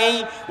জায়গা নেই,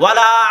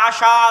 ওয়ালা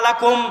আশা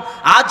লাকুম,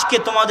 আজকে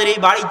তোমাদের এই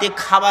বাড়িতে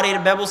খাবারের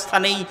ব্যবস্থা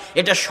নেই।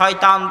 এটা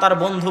শয়তান তার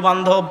বন্ধু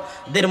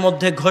বান্ধবদের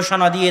মধ্যে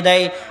ঘোষণা দিয়ে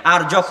দেয়।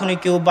 আর যখনই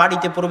কেউ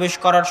বাড়িতে প্রবেশ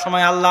করার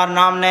সময় আল্লাহর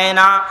নাম নেয়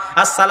না,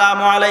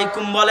 আসসালামু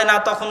আলাইকুম বলে না,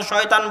 তখন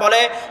শয়তান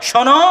বলে,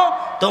 শোনো,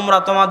 তোমরা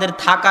তোমাদের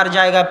থাকার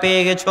জায়গা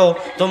পেয়ে গেছো,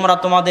 তোমরা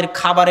তোমাদের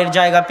খাবারের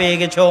জায়গা পেয়ে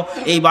গেছো,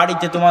 এই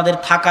বাড়িতে তোমাদের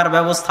থাকার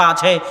ব্যবস্থা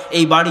আছে,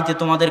 এই বাড়িতে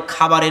তোমাদের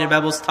খাবারের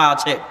ব্যবস্থা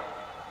আছে।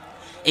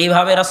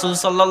 এইভাবে রাসূল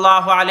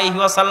সাল্লাল্লাহু আলাইহি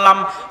ওয়াসাল্লাম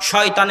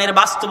শয়তানের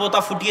বাস্তবতা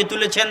ফুটিয়ে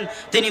তুলেছেন।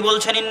 তিনি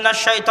বলছেন, ইন্নাশ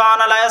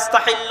শাইতানা লা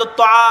ইস্তাহিল্লুত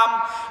তাআম,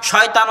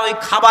 শয়তান ওই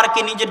খাবারকে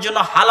নিজের জন্য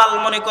হালাল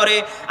মনে করে,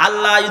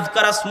 আল্লাহ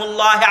ইযকারা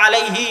ইসমুল্লাহি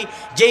আলাইহি,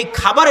 যেই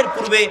খাবারের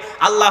পূর্বে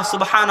আল্লাহ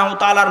সুবহানাহু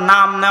তাআলার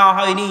নাম নেওয়া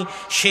হয়নি,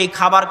 সেই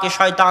খাবারকে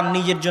শয়তান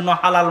নিজের জন্য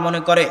হালাল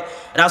মনে করে।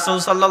 রাসূল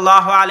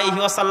সাল্লাল্লাহু আলাইহি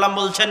ওয়াসাল্লাম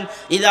বলছেন,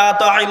 ইযা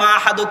তা'আমা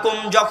আহাদুকুম,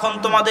 যখন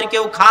তোমাদের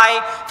কেউ খায়,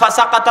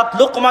 ফাসাকাতাত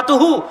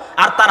লুকমাতুহু,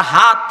 আর তার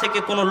হাত থেকে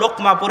কোনো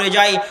লোকমা পড়ে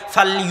যায়,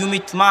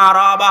 ফালইউমিত মা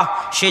রাবাহ,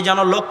 সে যেন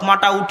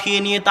লোকমাটা উঠিয়ে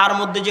নিয়ে তার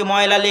মধ্যে যে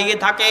ময়লা লেগে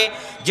থাকে,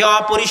 যে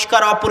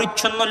অপরিষ্কার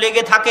অপরিচ্ছন্ন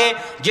লেগে থাকে,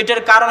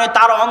 যেটার কারণে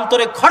তার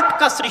অন্তরে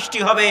খটকা সৃষ্টি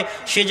হবে,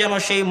 সে যেন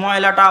সেই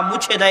ময়লাটা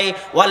মুছে দেয়,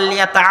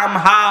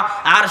 ওয়ালিয়াতামহা,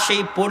 আর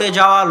সেই পড়ে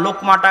যাওয়া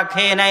লোকমাটা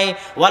খেয়ে নেয়,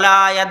 ওয়ালা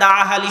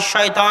ইয়াদাহা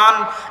লিশয়তান,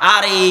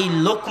 আর এই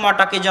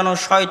লোকমাটাকে যেন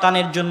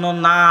শয়তানের জন্য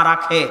না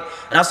রাখে।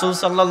 রাসূল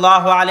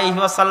সাল্লাল্লাহু আলাইহি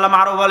ওয়াসাল্লাম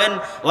আরো বলেন,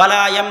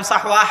 ওয়ালা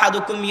ইয়ামসাহু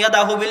আহাদুকুম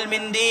ইয়াদাহু বিল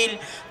মিনদিল,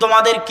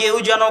 তোমাদের কেউ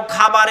যেন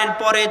খাবারের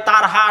পরে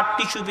তার হাত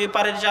টিস্যু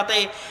পেপারের সাথে,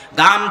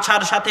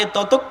 গামছার সাথে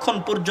ততক্ষণ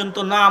পর্যন্ত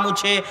না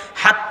মুছে,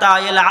 হাত্তা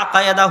ইয়ালআকা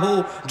ইয়াদাহু,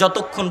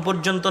 যতক্ষণ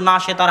পর্যন্ত না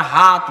সে তার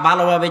হাত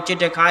ভালোভাবে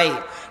চেটে খায়।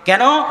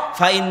 কেন?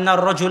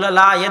 ফাইন্নার রাজুলা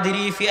লা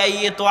ইয়াদরি ফি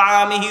আইয়ি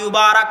তুআমিহি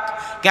ইউবারাক,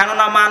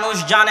 কেননা মানুষ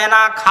জানে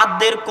না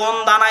খাদ্যের কোন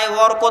দানায়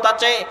বরকত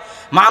আছে,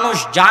 মানুষ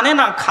জানে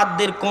না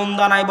খাদ্যের কোন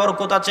দানায়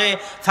বরকত আছে।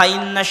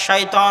 ফাইন্নাশ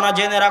শাইতানা,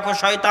 জেনে রাখো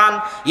শয়তান,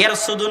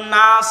 ইয়ারসুদুন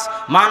নাস,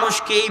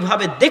 মানুষকে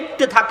এইভাবে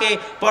দেখতে থাকে,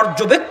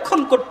 পর্যবেক্ষণ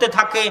করতে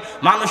থাকে,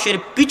 মানুষের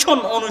পিছন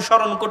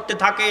অনুসরণ করতে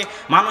থাকে,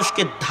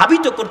 মানুষকে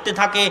ধাবিত করতে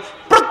থাকে,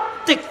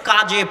 প্রত্যেক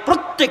কাজে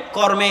প্রত্যেক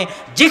কর্মে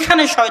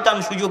যেখানে শয়তান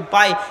সুযোগ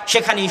পায়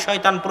সেখানেই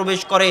শয়তান প্রবেশ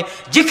করে,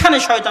 যেখানে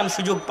শয়তান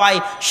সুযোগ পায়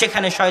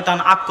সেখানে শয়তান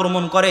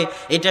আক্রমণ করে।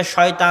 এটা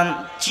শয়তান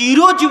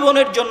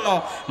চিরজীবনের জন্য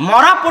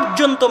মরা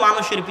পর্যন্ত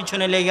মানুষের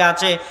পিছনে লেগে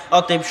আছে,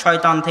 অতএব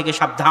শয়তান থেকে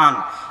সাবধান।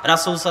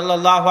 রাসূল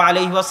সাল্লাল্লাহু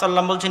আলাইহি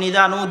ওয়াসাল্লাম বলছেন,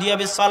 ইযা নুদিয়া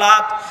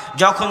বিস-সালাত,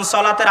 যখন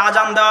সালাতের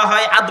আযান দেওয়া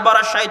হয়,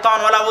 আদবারা শাইতান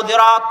ওয়ালা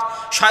উদিরাত,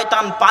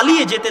 শয়তান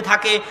পালিয়ে যেতে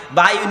থাকে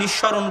বায়ু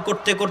নিঃসরণ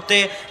করতে করতে,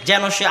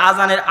 যেন সে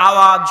আযানের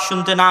আওয়াজ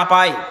শুনতে না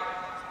পায়।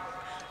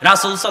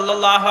 রাসূল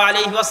সাল্লাল্লাহু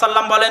আলাইহি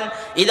ওয়াসাল্লাম বলেন,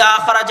 ইযা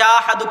খারাজা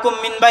আহাদুকুম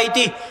মিন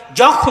বাইতি,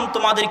 যখন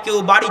তোমাদের কেউ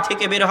বাড়ি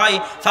থেকে বের হয়,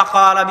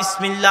 ফাকালা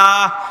বিসমিল্লাহ,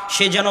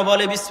 সে যেন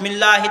বলে,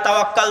 বিসমিল্লাহি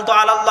তাওয়াক্কালতু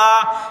আলাল্লাহ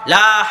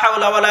লা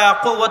হাওলা ওয়ালা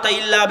কুওয়াতা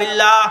ইল্লা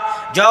বিল্লাহ,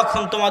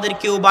 যখন তোমাদের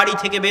কেউ বাড়ি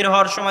থেকে বের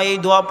হওয়ার সময় এই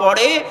দোয়া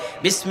পড়ে,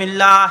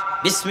 বিসমিল্লাহ,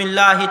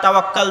 বিসমিল্লাহি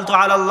তাওয়াক্কালতু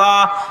আলাল্লাহ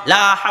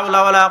লা হাওলা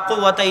ওয়ালা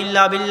কুওয়াতা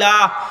ইল্লা বিল্লাহ,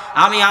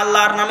 আমি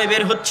আল্লাহর নামে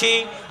বের হচ্ছি,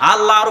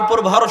 আল্লাহর উপর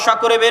ভরসা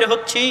করে বের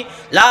হচ্ছি,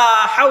 লা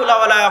হাওলা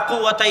ওয়ালা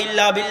কুওয়াতা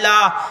ইল্লা বিল্লাহ,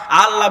 বিল্লাহ,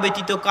 আল্লাহ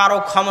ব্যতীত কারো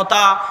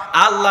ক্ষমতা,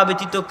 আল্লাহ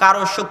ব্যতীত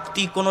কারো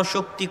শক্তি,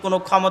 কোনো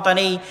ক্ষমতা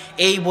নেই।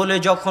 এই বলে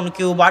যখন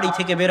কেউ বাড়ি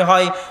থেকে বের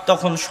হয়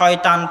তখন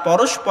শয়তান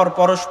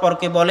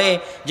পরস্পরকে বলে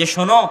যে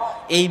শোনো,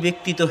 এই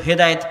ব্যক্তি তো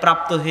হেদায়েত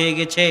প্রাপ্ত হয়ে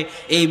গেছে,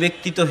 এই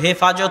ব্যক্তি তো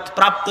হেফাজত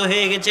প্রাপ্ত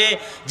হয়ে গেছে,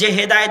 যে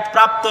হেদায়েত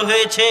প্রাপ্ত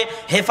হয়েছে,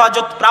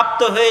 হেফাজত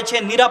প্রাপ্ত হয়েছে,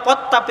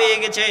 নিরাপত্তা পেয়ে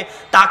গেছে,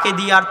 তাকে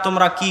দিয়ে আর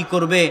তোমরা কি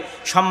করবে?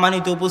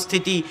 সম্মানিত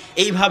উপস্থিতি,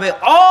 এইভাবে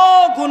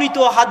অগণিত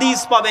হাদিস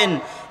পাবেন,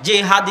 যে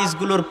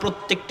হাদিসগুলোর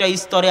প্রত্যেকটা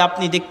স্তরে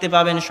আপনি দেখতে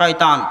পাবেন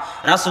শয়তান।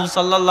 রাসূল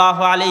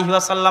সাল্লাল্লাহু আলাইহি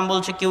ওয়াসাল্লাম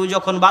বলছে, কেউ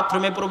যখন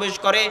বাথরুমে প্রবেশ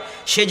করে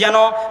সে যেন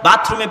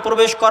বাথরুমে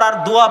প্রবেশ করার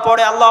দোয়া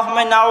পড়ে,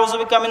 আল্লাহুম্মা নাউযু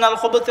বিকা মিনাল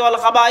খুবুসি ওয়াল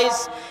খাবাইস,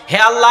 হে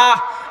আল্লাহ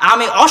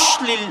আমি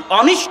অশ্লীল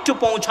অনিষ্ট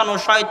পৌঁছানো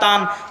শয়তান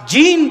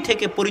জিন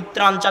থেকে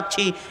পরিত্রাণ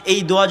চাচ্ছি, এই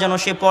দোয়া যেন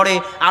সে পড়ে।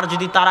 আর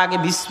যদি তার আগে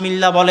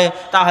বিসমিল্লাহ বলে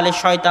তাহলে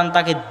শয়তান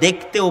তাকে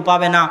দেখতেও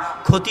পাবে না,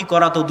 ক্ষতি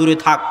করা তো দূরে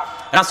থাক।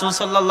 রাসূল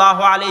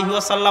সাল্লাল্লাহু আলাইহি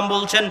ওয়াসাল্লাম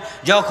বলছেন,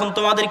 যখন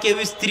তোমাদের কেউ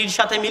স্ত্রীর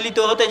সাথে মিলিত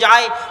হতে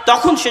যায়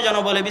তখন সে যেন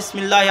বলে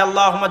বিসমিল্লাহ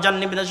আল্লাহুম্মা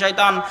জান্নিবিনা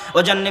শাইতান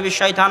ওয়া জান্নিবিশ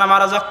শাইতানা মা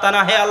রাযাকতানা,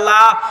 হে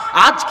আল্লাহ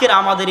আজকের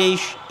আমাদের এই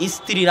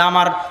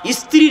আমার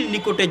স্ত্রীর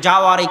নিকটে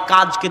যাওয়ার এই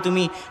কাজকে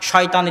তুমি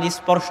শয়তানের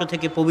স্পর্শ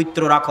থেকে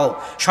পবিত্র রাখো।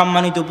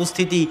 সম্মানিত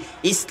উপস্থিতি,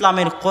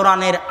 ইসলামের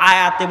কোরআনের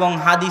আয়াত এবং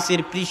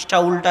হাদিসের পৃষ্ঠা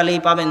উল্টালেই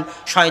পাবেন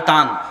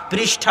শয়তান,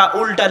 পৃষ্ঠা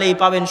উল্টালেই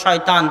পাবেন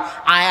শয়তান,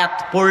 আয়াত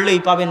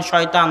পড়লেই পাবেন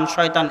শয়তান।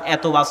 শয়তান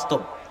এত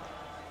বাস্তব।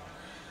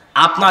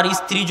 আপনার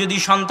স্ত্রী যদি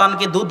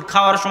সন্তানকে দুধ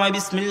খাওয়ার সময়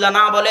বিসমিল্লাহ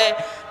না বলে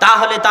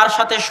তাহলে তার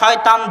সাথে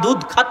শয়তান দুধ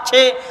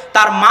খাচ্ছে,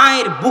 তার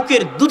মায়ের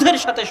বুকের দুধের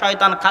সাথে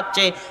শয়তান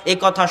খাচ্ছে, এ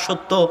কথা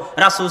সত্য।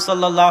 রাসূল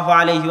সাল্লাল্লাহু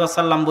আলাইহি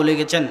ওয়াসাল্লাম বলে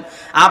গেছেন,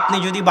 আপনি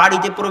যদি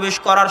বাড়িতে প্রবেশ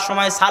করার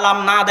সময় সালাম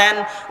না দেন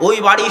ওই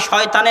বাড়ি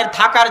শয়তানের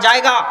থাকার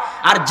জায়গা।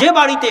 আর যে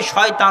বাড়িতে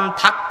শয়তান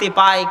থাকতে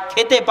পায়,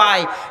 খেতে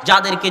পায়,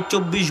 যাদেরকে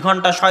 24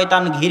 ঘন্টা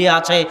শয়তান ঘিরে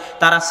আছে,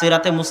 তারা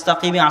সিরাতে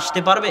মুস্তাকিমে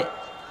আসতে পারবে?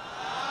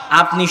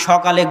 আপনি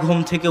সকালে ঘুম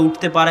থেকে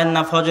উঠতে পারেন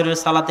না ফজরের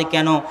সালাতে,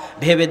 কেন?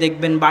 ভেবে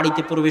দেখবেন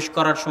বাড়িতে প্রবেশ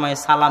করার সময়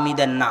সালামি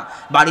দেন না,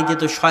 বাড়িতে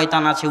তো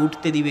শয়তান আছে,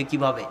 উঠতে দিবে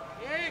কিভাবে?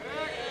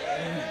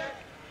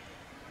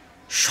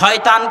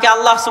 শয়তানকে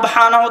আল্লাহ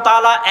সুবহানাহু ওয়া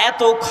তাআলা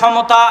এত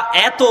ক্ষমতা,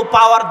 এত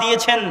পাওয়ার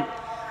দিয়েছেন,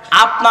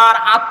 আপনার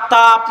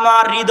আত্মা,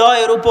 আপনার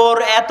হৃদয়ের উপর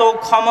এত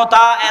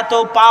ক্ষমতা, এত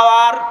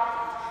পাওয়ার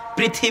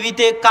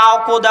পৃথিবীতে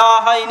কাউকে দেওয়া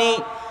হয়নি।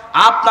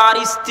 আপনার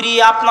স্ত্রী,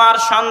 আপনার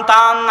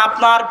সন্তান,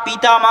 আপনার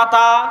পিতা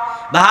মাতা,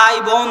 ভাই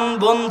বোন,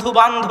 বন্ধু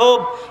বান্ধব,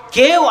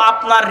 কেউ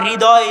আপনার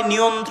হৃদয়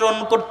নিয়ন্ত্রণ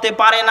করতে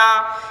পারে না।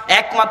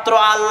 একমাত্র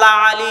আল্লাহ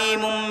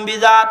আলিমুম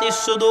বিযাতিস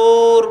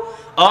সুদূর,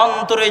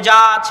 অন্তরে যা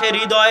আছে,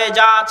 হৃদয়ে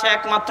যা আছে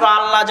একমাত্র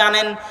আল্লাহ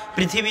জানেন,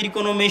 পৃথিবীর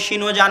কোনো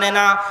মেশিনও জানে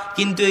না।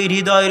 কিন্তু এই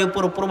হৃদয়ের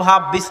উপর প্রভাব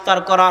বিস্তার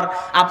করার,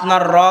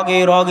 আপনার রগে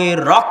রগে,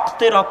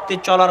 রক্তে রক্তে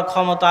চলার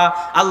ক্ষমতা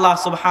আল্লাহ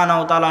সুবহানাহু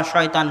ওয়া তাআলা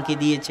শয়তানকে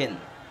দিয়েছেন।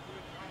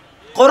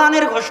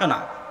 কোরআনের ঘোষণা,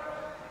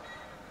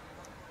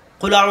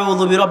 কুল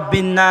আউযু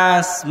বিরাব্বিন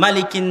নাস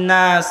মালিকিন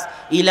নাস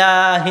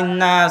ইলাহিন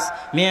নাস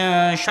মিন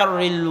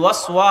শাররিল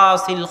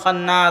ওয়াসওয়াসিল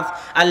খান্নাস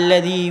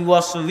আল্লাযী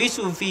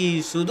ইউওয়াসওয়িসু ফি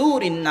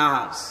সুদুরিন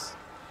নাস।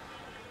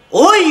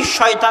 ওই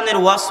শয়তানের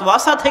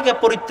ওয়াসওয়াসা থেকে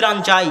পরিত্রাণ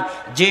চাই,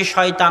 যে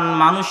শয়তান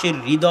মানুষের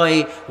হৃদয়ে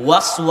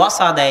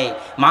ওয়াসওয়াসা দেয়,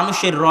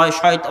 মানুষের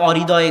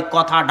হৃদয়ে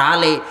কথা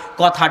ঢালে,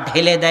 কথা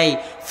ঢেলে দেয়,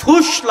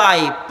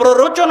 ফুসলায়,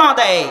 প্ররোচনা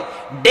দেয়,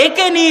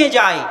 ডেকে নিয়ে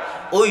যায়,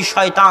 ওই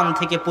শয়তান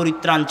থেকে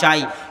পরিত্রাণ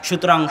চাই।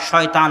 সুতরাং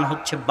শয়তান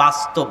হচ্ছে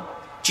বাস্তব,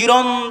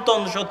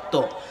 চিরন্তন সত্য।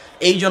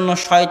 এই জন্য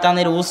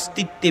শয়তানের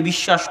অস্তিত্বে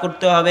বিশ্বাস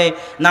করতে হবে,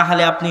 না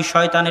হলে আপনি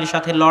শয়তানের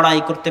সাথে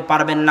লড়াই করতে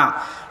পারবেন না।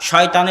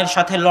 শয়তানের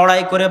সাথে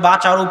লড়াই করে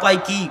বাঁচার উপায়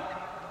কি?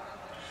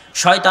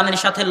 শয়তানের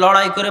সাথে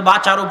লড়াই করে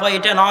বাঁচার উপায়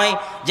এটা নয়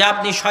যে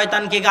আপনি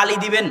শয়তানকে গালি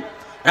দিবেন।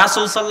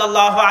 রাসূল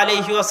সাল্লাল্লাহু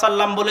আলাইহি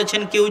ওয়াসাল্লাম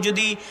বলেছেন, কেউ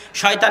যদি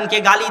শয়তানকে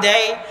গালি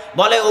দেয়,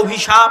 বলে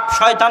অভিশাপ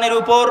শয়তানের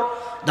উপর,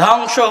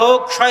 ধ্বংস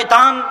হোক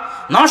শয়তান,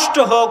 নষ্ট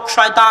হোক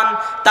শয়তান,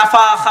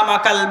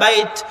 তাফাখামাকাল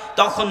বাইত,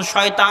 তখন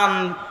শয়তান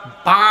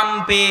পাম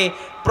পেয়ে,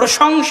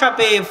 প্রশংসা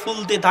পেয়ে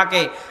ফুলতে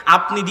থাকে।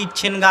 আপনি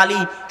দিচ্ছেন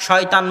গালি,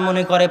 শয়তান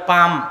মনে করে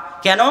পাম।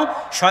 কেন?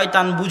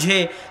 শয়তান বুঝে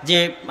যে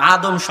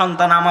আদম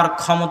সন্তান আমার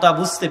ক্ষমতা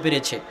বুঝতে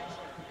পেরেছে।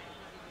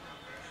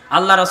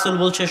 আল্লাহ রাসূল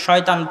বলছে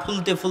শয়তান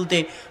ফুলতে ফুলতে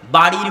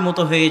বাড়ির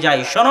মতো হয়ে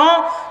যায়। শোনো,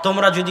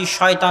 তোমরা যদি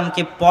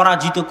শয়তানকে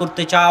পরাজিত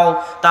করতে চাও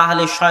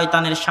তাহলে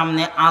শয়তানের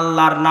সামনে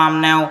আল্লাহর নাম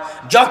নাও।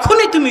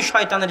 যখনই তুমি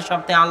শয়তানের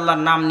সামনে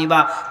আল্লাহর নাম নিবা,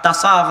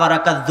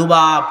 তাসাগারাকা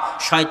যুবাব,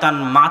 শয়তান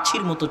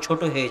মাছির মতো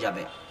ছোট হয়ে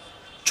যাবে,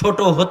 ছোট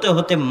হতে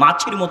হতে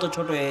মাছির মতো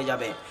ছোট হয়ে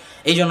যাবে।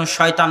 এই জন্য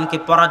শয়তানকে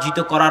পরাজিত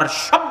করার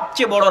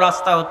সবচেয়ে বড়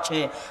রাস্তা হচ্ছে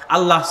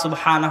আল্লাহ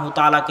সুবহানাহু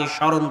তাআলাকে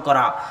স্মরণ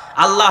করা,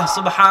 আল্লাহ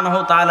সুবহানাহু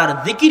তাআলার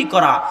জিকির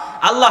করা।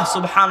 আল্লাহ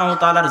সুবহানাহু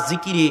তাআলার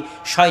জিকিরে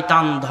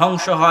শয়তান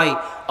ধ্বংস হয়,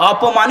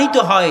 অপমানিত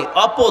হয়,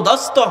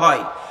 অপদস্থ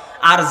হয়।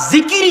 আর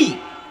জিকিরই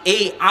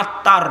এই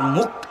আত্মার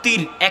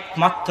মুক্তির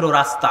একমাত্র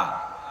রাস্তা,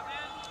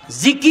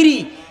 জিকিরই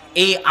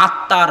এই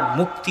আত্মার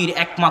মুক্তির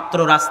একমাত্র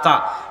রাস্তা।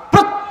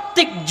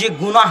 প্রত্যেক যে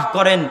গুনাহ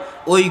করেন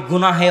ওই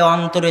গুনাহে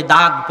অন্তরে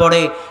দাগ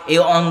পড়ে,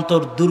 এই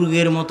অন্তর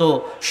দুর্গের মতো।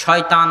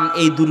 শয়তান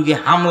এই দুর্গে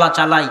হামলা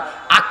চালায়,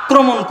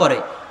 আক্রমণ করে।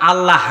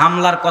 আল্লাহ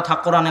হামলার কথা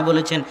কোরআনে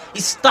বলেছেন,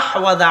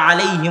 ইস্তাহওয়াযা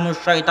আলাইহিমুশ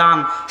শয়তান,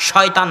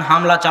 শয়তান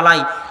হামলা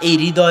চালায়। এই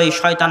হৃদয়ে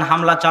শয়তান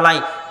হামলা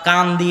চালায়,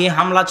 কান দিয়ে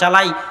হামলা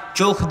চালায়,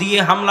 চোখ দিয়ে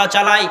হামলা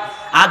চালায়।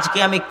 আজকে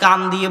আমি কান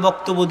দিয়ে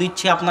বক্তব্য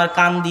দিচ্ছি, আপনার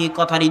কান দিয়ে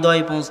কথা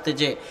হৃদয়ে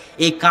পৌঁছতেছে।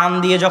 এই কান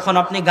দিয়ে যখন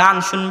আপনি গান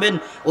শুনবেন,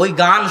 ওই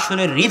গান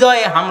শুনে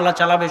হৃদয়ে হামলা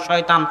চালাবে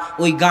শয়তান,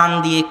 ওই গান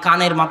দিয়ে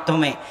কানের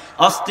মাধ্যমে।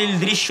 অশ্লীল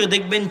দৃশ্য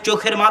দেখবেন,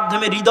 চোখের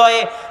মাধ্যমে হৃদয়ে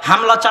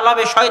হামলা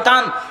চালাবে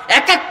শয়তান।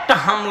 এক একটা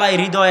হামলায়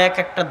হৃদয়ে এক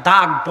একটা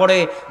দাগ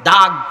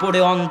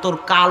পড়ে অন্তর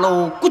কালো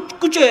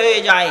কুচকুচে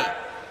হয়ে যায়,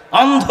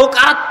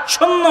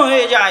 অন্ধকারাচ্ছন্ন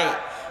হয়ে যায়।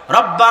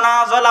 রব্বানা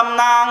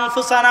যালামনা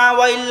আনফুসানা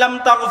ওয়া ইল্লাম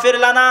তাগফির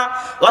লানা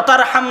ওয়া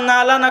তারহামনা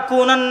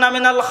লানাকুনান্না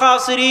মিনাল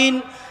খাসিরিন।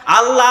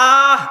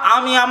 আল্লাহ,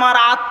 আমি আমার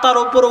আত্মার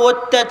উপর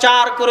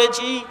অত্যাচার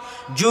করেছি,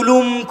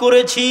 জুলুম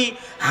করেছি,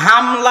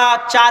 হামলা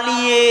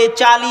চালিয়ে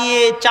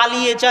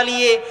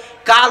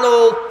কালো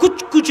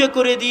কুচকুচে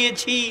করে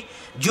দিয়েছি,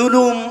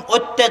 জুলুম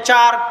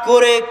অত্যাচার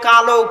করে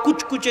কালো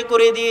কুচকুচে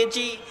করে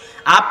দিয়েছি।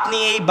 আপনি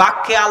এই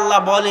বাক্যে আল্লাহ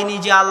বলেনি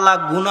যে আল্লাহ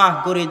গুনাহ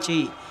করেছি,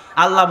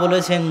 আল্লাহ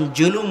বলেছেন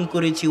জুলুম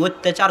করেছি,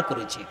 অত্যাচার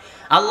করেছি।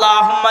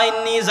 আল্লাহুম্মা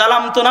ইন্নী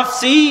যালামতু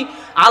নাফসি,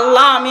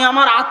 আল্লাহ আমি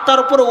আমার আত্মার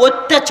উপর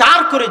অত্যাচার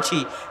করেছি।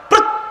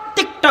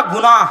 প্রত্যেকটা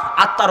গুনাহ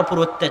আত্মার উপর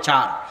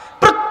অত্যাচার,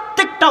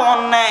 প্রত্যেকটা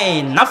অন্যায়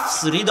নফস,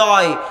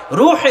 হৃদয়,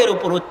 রূহের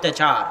উপর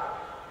অত্যাচার।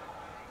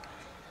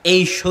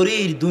 এই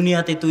শরীর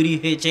দুনিয়াতে তৈরি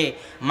হয়েছে,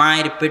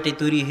 মায়ের পেটে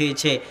তৈরি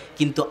হয়েছে,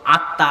 কিন্তু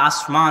আত্মা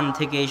আসমান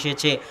থেকে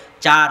এসেছে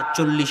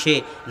 440-এ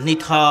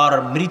নিথর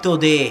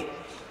মৃতদেহ।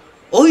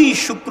 ওই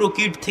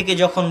শুক্রকীট থেকে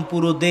যখন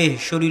পুরো দেহ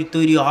শরীর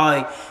তৈরি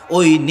হয়,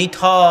 ওই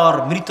নিথর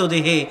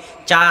মৃতদেহে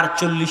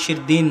 440-এর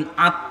দিন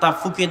আত্মা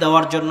ফুঁকে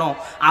দেওয়ার জন্য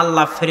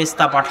আল্লাহ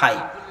ফেরেশতা পাঠায়।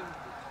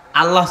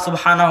 আল্লাহ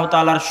সুবহানাহু ওয়া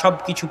তাআলার সব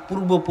কিছু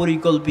পূর্ব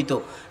পরিকল্পিত,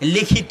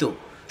 লিখিত,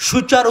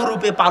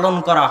 সুচারুরূপে পালন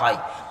করা হয়।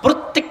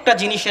 প্রত্যেকটা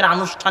জিনিসের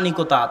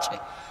আনুষ্ঠানিকতা আছে।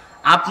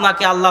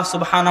 আপনাকে আল্লাহ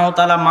সুবহানাহু ওয়া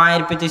তাআলা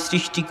মায়ের পেটে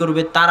সৃষ্টি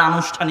করবে, তার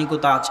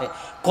আনুষ্ঠানিকতা আছে।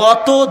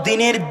 কত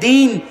দিনের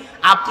দিন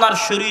আপনার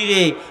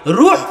শরীরে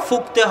রূহ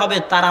ফুঁকতে হবে,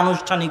 তার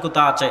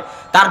আনুষ্ঠানিকতা আছে।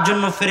 তার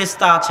জন্য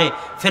ফেরেশতা আছে,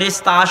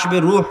 ফেরেশতা আসবে,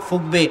 রূহ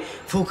ফুঁকবে।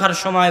 ফুঁকার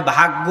সময়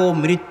ভাগ্য,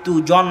 মৃত্যু,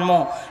 জন্ম,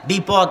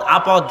 বিপদ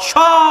আপদ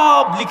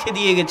সব লিখে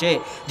দিয়ে গেছে।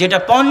 যেটা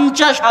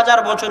 50,000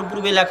 বছর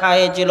পূর্বে লেখা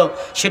হয়েছিল,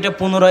 সেটা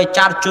পুনরায়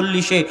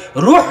 440-এ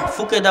রূহ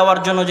ফুঁকে দেওয়ার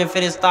জন্য যে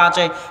ফেরেশতা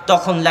আছে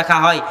তখন লেখা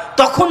হয়।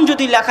 তখন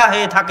যদি লেখা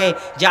হয়ে থাকে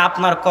যে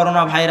আপনার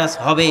করোনা ভাইরাস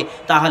হবে,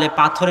 তাহলে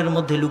পাথরের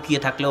মধ্যে লুকিয়ে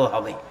থাকলেও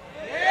হবে।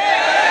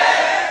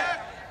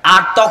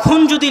 আর তখন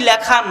যদি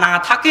লেখা না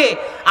থাকে,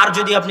 আর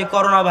যদি আপনি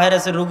করোনা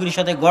ভাইরাসের রোগীর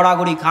সাথে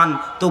গড়াগড়ি খান,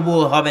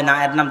 তবুও হবে না,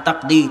 এর নাম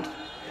তাকদীর।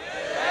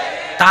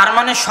 তার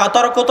মানে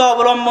সতর্কতা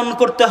অবলম্বন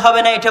করতে হবে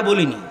না, এটা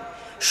বলিনি।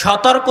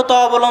 সতর্কতা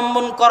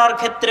অবলম্বন করার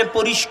ক্ষেত্রে,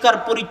 পরিষ্কার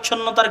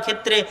পরিচ্ছন্নতার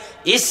ক্ষেত্রে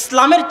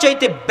ইসলামের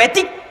চাইতে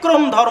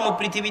ব্যতিক্রম ধর্ম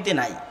পৃথিবীতে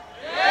নাই।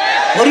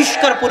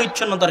 পরিষ্কার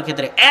পরিচ্ছন্নতার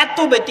ক্ষেত্রে এত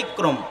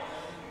ব্যতিক্রম,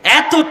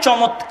 এত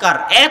চমৎকার,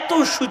 এত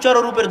সুচারু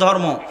রূপের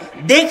ধর্ম,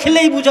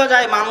 দেখলেই বোঝা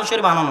যায়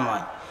মানুষের বানানো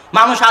নয়।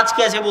 মানুষ আজকে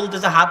এসে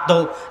বলতেছে হাত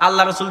ধোও।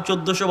 আল্লাহ রাসূল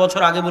 1400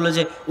 বছর আগে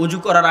বলেছে উজু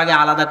করার আগে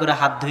আলাদা করে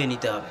হাত ধুয়ে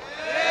নিতে হবে।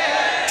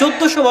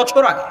 1400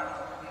 বছর আগে।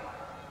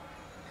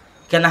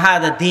 কেন?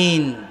 হাদা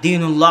দিন,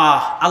 দিনুল্লাহ,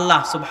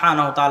 আল্লাহ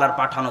সুবহানাহু ওয়া তাআলার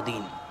পাঠানো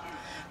দিন।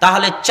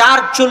 তাহলে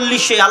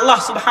 440-এ আল্লাহ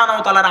সুবহানাহু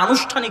ওয়া তাআলার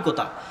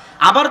আনুষ্ঠানিকতা।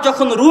 আবার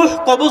যখন রূহ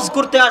কবজ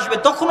করতে আসবে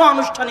তখনও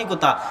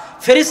আনুষ্ঠানিকতা।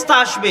 ফেরেশতা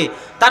আসবে,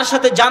 তার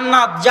সাথে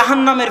জান্নাত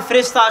জাহান্নামের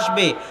ফেরেশতা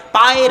আসবে,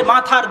 পায়ের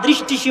মাথার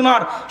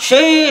দৃষ্টিসীমার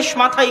শেষ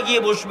মাথায়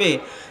গিয়ে বসবে,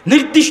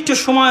 নির্দিষ্ট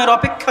সময়ের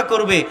অপেক্ষা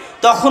করবে।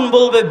 তখন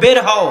বলবে বের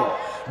হও।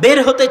 বের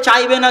হতে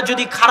চাইবে না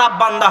যদি খারাপ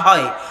বান্দা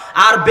হয়,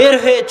 আর বের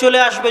হয়ে চলে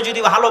আসবে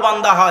যদি ভালো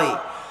বান্দা হয়।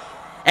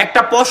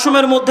 একটা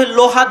পশমের মধ্যে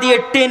লোহা দিয়ে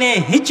টেনে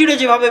হিঁচড়ে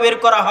যেভাবে বের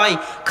করা হয়,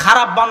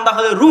 খারাপ বান্দা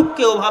হলে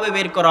রূহকে ওভাবে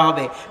বের করা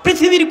হবে।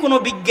 পৃথিবীর কোনো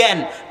বিজ্ঞান,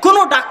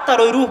 কোনো ডাক্তার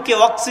ওই রূহকে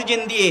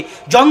অক্সিজেন দিয়ে,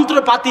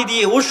 যন্ত্রপাতি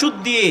দিয়ে, ওষুধ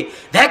দিয়ে,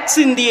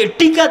 ভ্যাকসিন দিয়ে,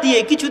 টিকা দিয়ে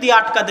কিছু দিয়ে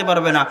আটকাতে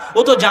পারবে না। ও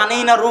তো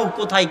জানেই না রূহ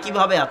কোথায়,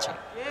 কিভাবে আছে।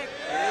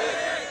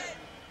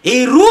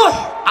 এই রূহ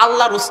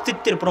আল্লাহর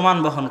অস্তিত্বের প্রমাণ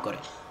বহন করে।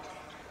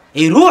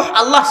 এই রূহ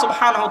আল্লাহ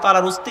সুবহানাহু ওয়া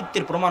তাআলার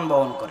অস্তিত্বের প্রমাণ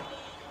বহন করে।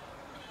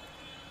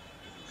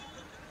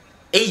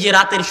 এই যে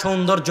রাতের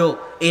সৌন্দর্য,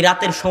 এই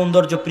রাতের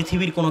সৌন্দর্য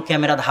পৃথিবীর কোনো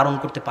ক্যামেরা ধারণ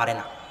করতে পারে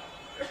না।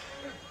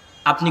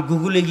 আপনি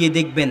গুগলে গিয়ে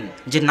দেখবেন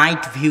যে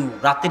নাইট ভিউ,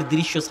 রাতের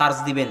দৃশ্য সার্চ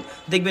দিবেন,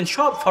 দেখবেন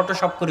সব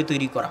ফটোশপ করে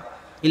তৈরি করা,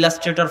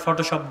 ইলাস্ট্রেটর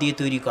ফটোশপ দিয়ে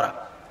তৈরি করা।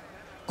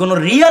 কোনো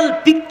রিয়েল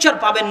পিকচার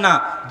পাবেন না,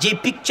 যে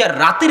পিকচার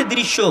রাতের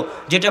দৃশ্য,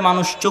 যেটা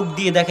মানুষ চোখ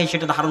দিয়ে দেখে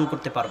সেটা ধারণ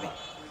করতে পারবে।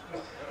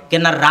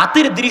 কেন?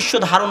 রাতের দৃশ্য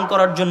ধারণ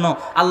করার জন্য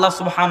আল্লাহ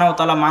সুবহানাহু ওয়া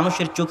তাআলা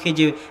মানুষের চোখে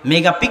যে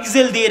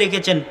মেগাপিক্সেল দিয়ে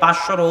রেখেছেন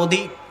 500-এরও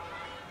অধিক।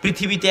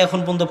 পৃথিবীতে এখন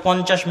পর্যন্ত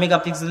 50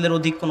 মেগাপিক্সেলের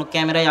অধিক কোনো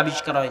ক্যামেরায়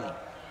আবিষ্কার হয়নি,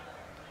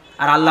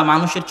 আর আল্লাহ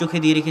মানুষের চোখে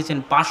দিয়ে রেখেছেন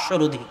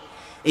 500-এর অধিক।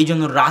 এই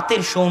জন্য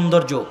রাতের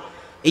সৌন্দর্য।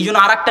 এই জন্য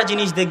আর একটা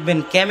জিনিস দেখবেন,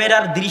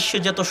 ক্যামেরার দৃশ্য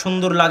যত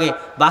সুন্দর লাগে,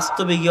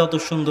 বাস্তবে গিয়ে অত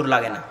সুন্দর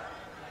লাগে না।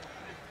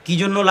 কি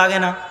জন্য লাগে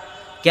না?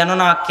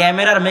 কেননা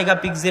ক্যামেরার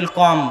মেগাপিক্সেল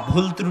কম,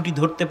 ভুল ত্রুটি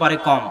ধরতে পারে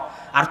কম,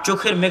 আর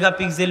চোখের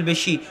মেগাপিক্সেল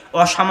বেশি,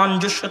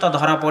 অসামঞ্জস্যতা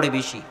ধরা পড়ে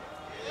বেশি।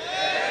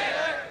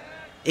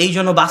 এই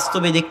জন্য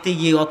বাস্তবে দেখতে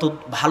গিয়ে অত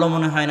ভালো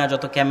মনে হয় না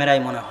যত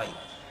ক্যামেরায় মনে হয়।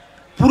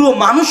 পুরো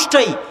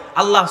মানুষটাই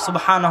আল্লাহ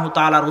সুবহানাহু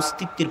তাআলার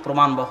অস্তিত্বের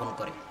প্রমাণ বহন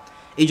করে।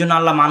 এই জন্য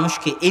আল্লাহ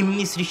মানুষকে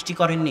এমনি সৃষ্টি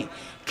করেননি,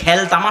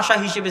 খেল তামাশা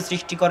হিসেবে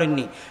সৃষ্টি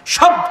করেননি।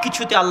 সব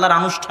কিছুতে আল্লাহর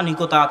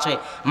আনুষ্ঠানিকতা আছে।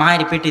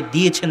 মায়ের পেটে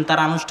দিয়েছেন, তার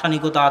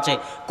আনুষ্ঠানিকতা আছে।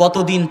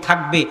 কতদিন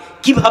থাকবে,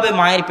 কিভাবে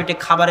মায়ের পেটে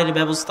খাবারের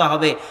ব্যবস্থা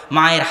হবে,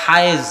 মায়ের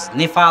হায়েজ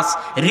নেফাস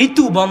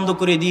ঋতু বন্ধ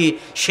করে দিয়ে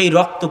সেই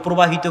রক্ত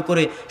প্রবাহিত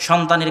করে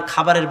সন্তানের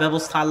খাবারের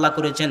ব্যবস্থা আল্লাহ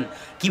করেছেন।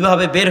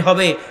 কিভাবে বের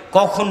হবে,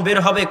 কখন বের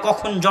হবে,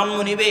 কখন জন্ম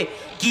নেবে,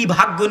 কি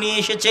ভাগ্য নিয়ে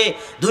এসেছে,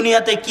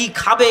 দুনিয়াতে কি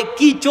খাবে,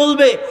 কি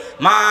চলবে।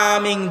 মা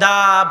মিন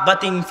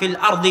দাব্বাতিন ফিল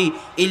আরদি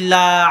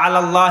ইল্লা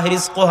আলাল্লাহি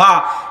রিজকুহা।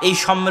 এই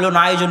সম্মেলন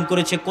আয়োজন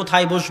করেছে,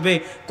 কোথায় বসবে,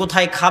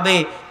 কোথায় খাবে,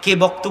 কে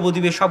বক্তব্য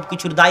দিবে, সব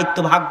কিছুর দায়িত্ব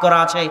ভাগ করা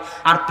আছে।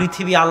 আর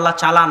পৃথিবী আল্লাহ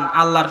চালান,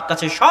 আল্লাহর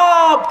কাছে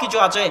সব কিছু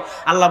আছে।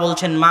 আল্লাহ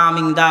বলছেন মা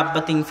মিন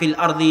দাব্বাতিন ফিল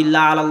আরদি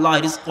ইল্লা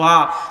আলাল্লাহি রিজকুহা।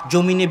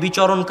 জমিনে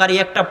বিচরণকারী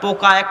একটা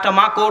পোকা, একটা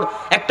মাকড়,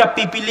 একটা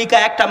পিপিলিকা,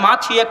 একটা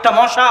মাছি, একটা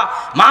মশা,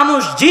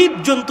 মানুষ, জীব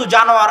জন্তু,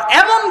 জানোয়ার,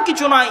 এমন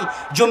কিছু নাই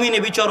জমিনে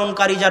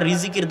বিচরণকারী যার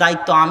রিজিকের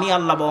দায়িত্ব আমি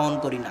আল্লাহ বহন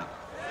করি না।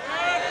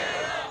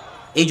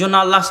 এই জন্য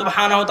আল্লাহ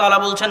সুবহানাহু ওয়া তাআলা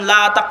বলছেন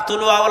লা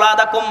তাকতুলু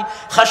আওলাদাকুম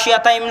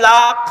খাশিয়াতা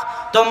ইমলাক।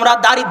 তোমরা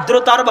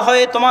দারিদ্রতার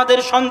ভয়ে তোমাদের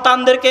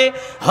সন্তানদেরকে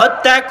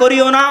হত্যা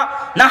করিও না।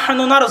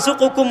 নাহনু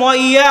নারযুকুকুম ওয়া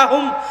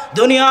ইয়াহুম।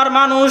 দুনিয়ার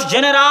মানুষ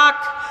জেনে রাখ,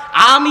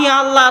 আমি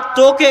আল্লাহ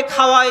তোকে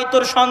খাওয়াই,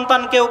 তোর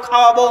সন্তানকেও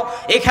খাওয়াবো।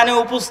 এখানে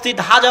উপস্থিত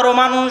হাজারো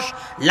মানুষ,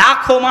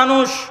 লাখো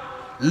মানুষ,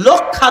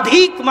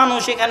 লক্ষাধিক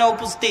মানুষ এখানে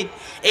উপস্থিত।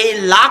 এই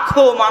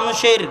লাখো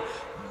মানুষের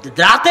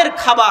রাতের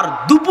খাবার,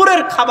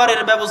 দুপুরের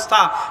খাবারের ব্যবস্থা,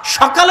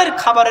 সকালের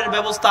খাবারের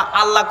ব্যবস্থা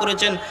আল্লাহ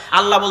করেছেন।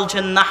 আল্লাহ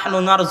বলছেন নাহনু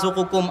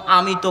নারযুকুকুম,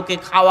 আমি তোকে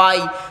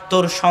খাওয়াই,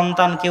 তোর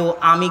সন্তানকেও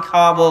আমি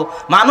খাওয়াবো।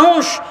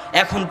 মানুষ,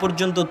 এখন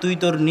পর্যন্ত তুই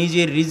তোর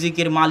নিজের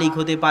রিজিকের মালিক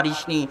হতে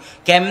পারিসনি,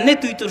 কেমনে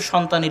তুই তোর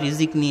সন্তানের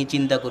রিজিক নিয়ে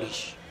চিন্তা করিস?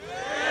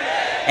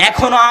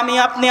 এখনো আমি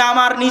আপনি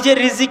আমার নিজের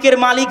রিজিকের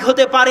মালিক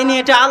হতে পারিনি,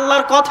 এটা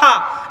আল্লাহর কথা।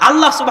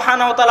 আল্লাহ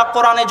সুবহানাহু ওয়া তাআলা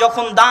কোরআনে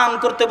যখন দান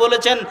করতে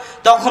বলেছেন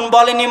তখন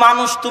বলেনি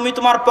মানুষ তুমি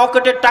তোমার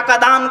পকেটের টাকা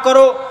দান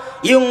করো।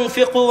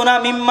 ইউনফিকুনা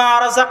মিম্মা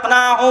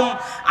রাযাকনাহুম,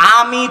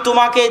 আমি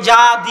তোমাকে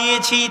যা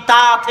দিয়েছি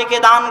তা থেকে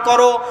দান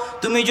করো।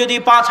 তুমি যদি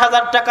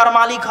 ৫,০০০ টাকার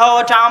মালিক হও,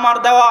 এটা আমার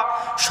দেওয়া।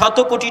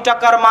 ১০০ কোটি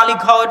টাকার মালিক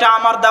হও, এটা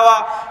আমার দেওয়া।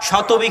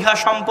 ১০০ বিঘা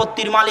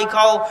সম্পত্তির মালিক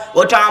হও,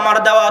 ওটা আমার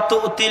দেওয়া।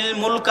 তুতিল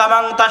মুলকা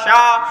মান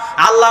তাশা,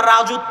 আল্লাহর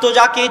রাজত্ব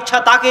যাকে ইচ্ছা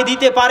তাকে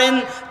দিতে পারেন।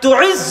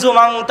 তুইজ্জু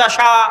মান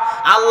তাশা,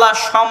 আল্লাহ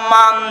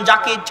সম্মান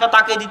যাকে ইচ্ছা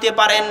তাকে দিতে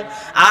পারেন।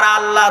 আর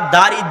আল্লাহ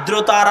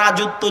দারিদ্রতা,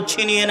 রাজত্ব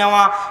ছিনিয়ে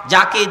নেওয়া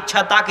যাকে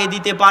ইচ্ছা তাকে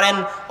দিতে পারেন।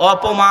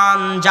 অপমান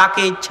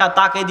যাকে ইচ্ছা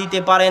তাকে দিতে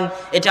পারেন।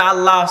 এটা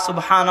আল্লাহ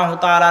সুবহানাহু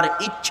তাআলার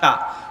ইচ্ছা।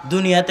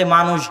 দুনিয়াতে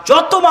মানুষ,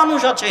 যত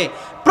মানুষ আছে,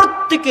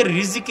 প্রত্যেকের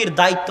রিজিকের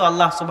দায়িত্ব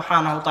আল্লাহ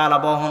সুবহানাহু তাআলা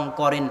বহন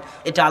করেন।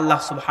 এটা আল্লাহ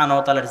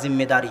সুবহানাহু তাআলার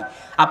জিম্মেদারি।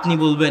 আপনি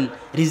বলবেন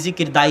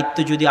রিজিকের দায়িত্ব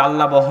যদি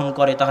আল্লাহ বহন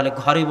করে তাহলে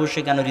ঘরে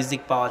বসে কেন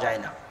রিজিক পাওয়া যায়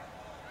না?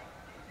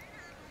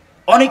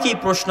 অনেকেই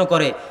প্রশ্ন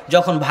করে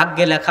যখন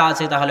ভাগ্যে লেখা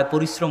আছে তাহলে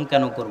পরিশ্রম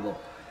কেন করব?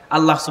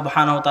 আল্লাহ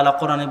সুবহানাহু ওয়া তাআলা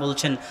কোরআনে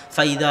বলছেন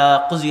ফাইদা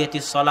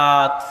কুজিয়াতিস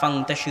সালাত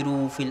ফান্তাশিরু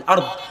ফিল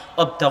আরদ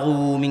ওয়াবতাগু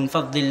মিন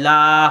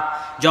ফাদলিল্লাহ।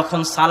 যখন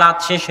সালাত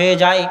শেষ হয়ে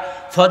যায়,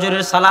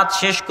 ফজরের সালাত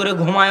শেষ করে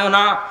ঘুমায়ও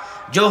না,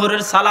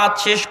 জোহরের সালাত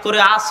শেষ করে,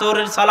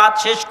 আসরের সালাত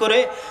শেষ করে,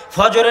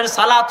 ফজরের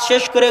সালাত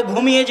শেষ করে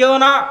ঘুমিয়ে যেও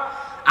না।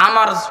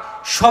 আমার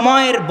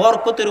সময়ের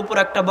বরকতের উপর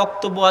একটা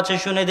বক্তব্য আছে,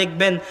 শুনে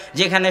দেখবেন,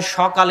 যেখানে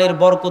সকালের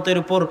বরকতের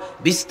উপর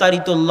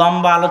বিস্তারিত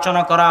লম্বা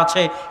আলোচনা করা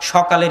আছে,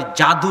 সকালের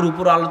জাদুর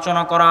উপর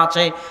আলোচনা করা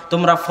আছে।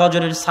 তোমরা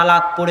ফজরের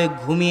সালাত পড়ে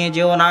ঘুমিয়ে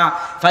যেও না।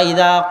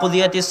 ফাইদা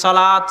কুদিয়াতিস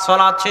সালাত,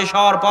 সালাত শেষ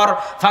হওয়ার পর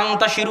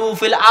ফান্তাশিরু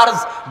ফিল আরজ,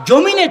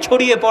 জমিনে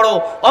ছড়িয়ে পড়ো।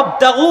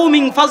 ওয়াবতাগু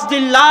মিন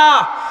ফাজলিল্লাহ,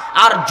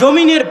 আর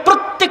জমিনের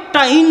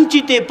প্রত্যেকটা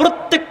ইঞ্চিতে,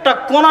 প্রত্যেকটা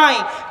কোণায়,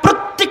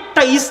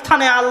 প্রত্যেকটা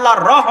স্থানে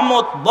আল্লাহর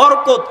রহমত,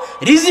 বরকত,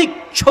 রিজিক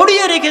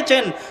ছড়িয়ে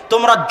রেখেছেন।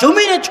 তোমরা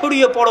জমিনে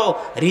ছড়িয়ে পড়ো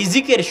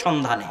রিজিকের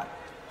সন্ধানে।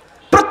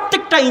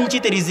 প্রত্যেকটা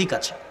ইঞ্চিতে রিজিক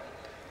আছে।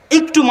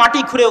 একটু মাটি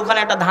খুঁড়ে ওখানে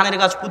একটা ধানের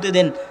গাছ পুঁতে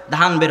দেন,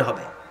 ধান বের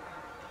হবে,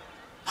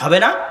 হবে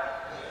না?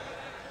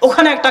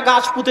 ওখানে একটা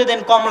গাছ পুঁতে দেন,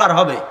 কমলার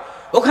হবে।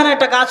 ওখানে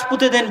একটা গাছ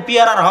পুঁতে দেন,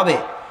 পেয়ারার হবে।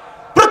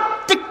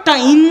 প্রত্যেকটা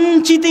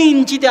ইঞ্চিতে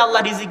ইঞ্চিতে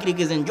আল্লাহ রিজিক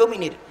রেখেছেন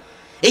জমিনের।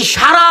 এই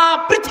সারা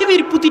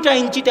পৃথিবীর প্রতিটা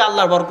ইঞ্চিতে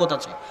আল্লাহর বরকত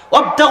আছে।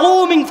 ওয়াবতাগু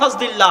মিন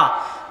ফাজলিল্লাহ,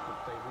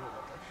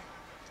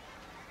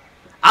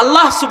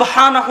 আল্লাহ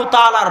সুবহানাহু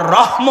তাআলার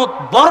রহমত,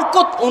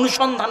 বরকত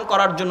অনুসন্ধান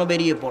করার জন্য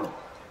বেরিয়ে পড়ো।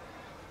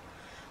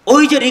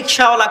 ওই যে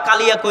রিকশাওয়ালা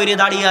কালিয়া কইরে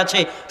দাঁড়িয়ে আছে,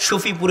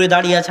 শফিপুরে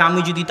দাঁড়িয়ে আছে,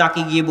 আমি যদি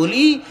তাকে গিয়ে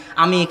বলি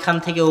আমি এখান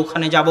থেকে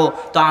ওখানে যাব,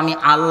 তো আমি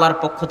আল্লাহর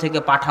পক্ষ থেকে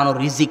পাঠানো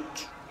রিজিক।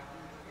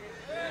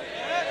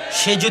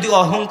 সে যদি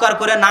অহংকার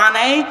করে না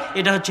নেয়,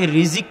 এটা হচ্ছে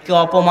রিজিককে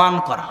অপমান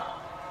করা,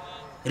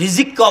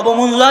 রিজিককে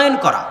অবমূল্যায়ন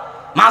করা।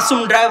 মাসুম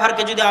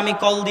ড্রাইভারকে যদি আমি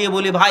কল দিয়ে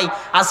বলি ভাই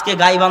আজকে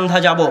গাইবান্ধা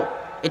যাব,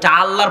 এটা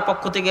আল্লাহর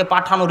পক্ষ থেকে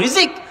পাঠানো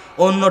রিজিক।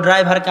 অন্য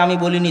ড্রাইভারকে আমি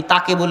বলিনি,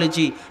 তাকে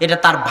বলেছি, এটা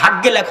তার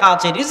ভাগ্যে লেখা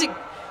আছে রিজিক।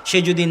 সে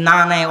যদি না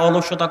নেয়,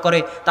 অলসতা করে,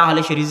 তাহলে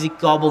সে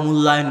রিজিককে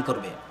অবমূল্যায়ন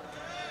করবে।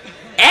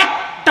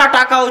 একটা একটা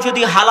টাকাও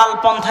যদি হালাল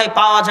পন্থায়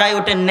পাওয়া যায়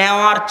ওটা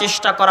নেওয়ার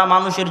চেষ্টা করা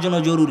মানুষের জন্য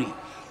জরুরি।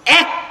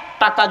 এক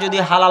টাকা যদি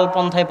হালাল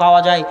পন্থায়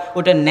পাওয়া যায়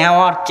ওটা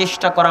নেওয়ার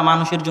চেষ্টা করা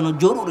মানুষের জন্য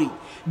জরুরি।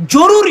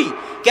 জরুরি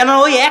কেন?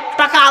 ওই এক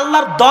টাকা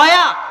আল্লাহর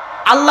দয়া,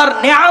 আল্লাহর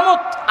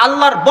নেয়ামত,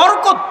 আল্লাহর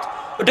বরকত,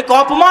 ওটাকে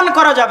অপমান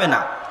করা যাবে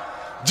না।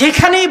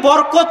 যেখানেই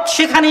বরকত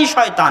সেখানেই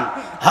শয়তান,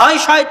 হয়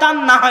শয়তান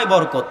না হয়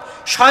বরকত।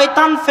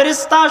 শয়তান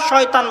ফেরেশতা,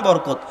 শয়তান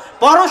বরকত,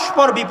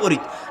 পরস্পর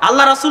বিপরীত।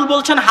 আল্লাহ রাসূল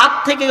বলছেন হাত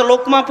থেকে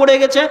লোকমা পড়ে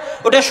গেছে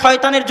ওটা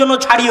শয়তানের জন্য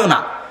ছাড়িও না,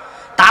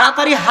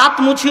 তাড়াতাড়ি হাত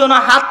মুছিও না,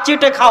 হাত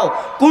চেটে খাও,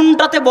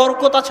 কোনটাতে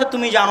বরকত আছে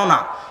তুমি জানো না।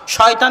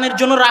 শয়তানের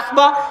জন্য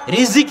রাখবা,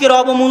 রিজিকের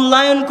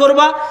অবমূল্যায়ন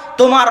করবা,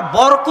 তোমার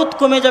বরকত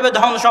কমে যাবে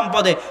ধন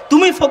সম্পদে।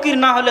 তুমি ফকির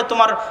না হলে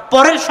তোমার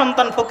পরের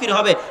সন্তান ফকির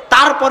হবে,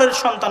 তার পরের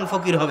সন্তান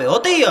ফকির হবে,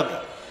 হতেই হবে।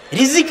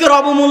 রিজিকের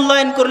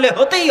অবমূল্যায়ন করলে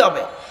হতেই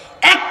হবে।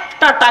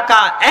 একটা টাকা,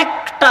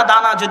 একটা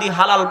দানা যদি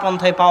হালাল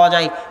পন্থায় পাওয়া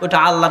যায় ওটা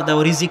আল্লাহর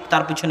দেওয়া রিজিক।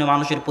 তার পিছনে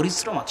মানুষের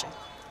পরিশ্রম আছে,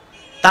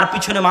 তার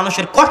পিছনে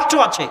মানুষের কষ্ট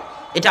আছে।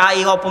 এটা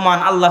এই অপমান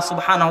আল্লাহ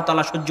সুবহানাহু ওয়া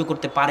তাআলা সহ্য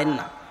করতে পারেন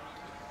না।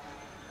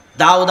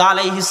 দাউদ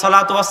আলাইহিস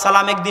সালাতু ওয়াস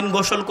সালাম একদিন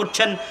গোসল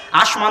করছেন,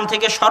 আসমান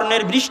থেকে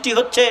স্বর্ণের বৃষ্টি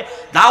হচ্ছে।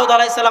 দাউদ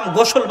আলাইহিস সালাম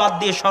গোসল বাদ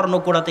দিয়ে স্বর্ণ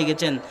কুড়াতে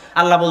গেছেন।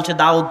 আল্লাহ বলছে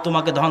দাউদ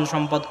তোমাকে ধন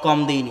সম্পদ কম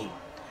দেইনি,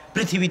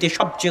 পৃথিবীতে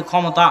সবচেয়ে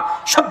ক্ষমতা,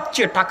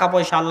 সবচেয়ে টাকা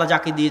পয়সা আল্লাহ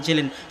যাকে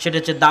দিয়েছিলেন সেটা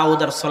হচ্ছে দাউদ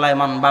আর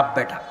সুলাইমান, বাপ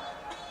বেটা।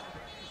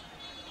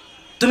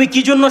 তুমি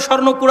কি জন্য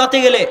স্বর্ণ কুড়াতে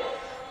গেলে?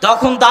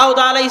 তখন দাউদ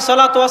আলাইহিস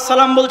সালাতু ওয়াস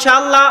সালাম বলছে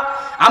আল্লাহ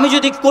আমি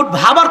যদি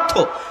ভাবার্থ,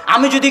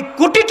 আমি যদি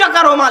কোটি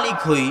টাকারও মালিক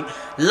হই,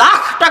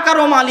 লাখ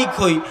টাকারও মালিক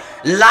হই,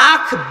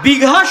 লাখ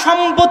বিঘা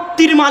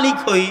সম্পত্তির মালিক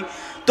হই,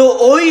 তো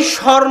ওই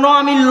স্বর্ণ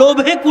আমি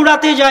লোভে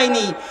কুড়াতে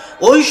যাইনি।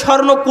 ওই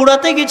স্বর্ণ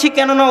কুড়াতে গেছি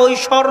কেননা ওই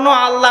স্বর্ণ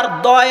আল্লাহর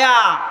দয়া।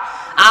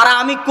 আর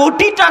আমি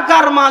কোটি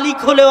টাকার মালিক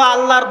হলেও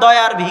আল্লাহর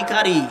দয়ার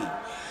ভিখারি।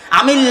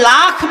 আমি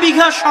লাখ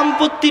বিঘা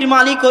সম্পত্তির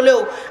মালিক হলেও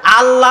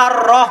আল্লাহর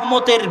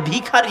রহমতের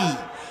ভিখারি,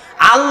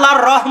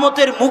 আল্লাহর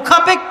রহমতের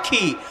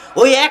মুখাপেক্ষী।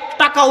 ওই এক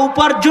টাকা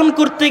উপার্জন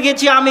করতে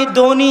গেছি আমি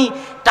ধনী,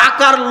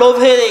 টাকার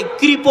লোভে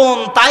কৃপণ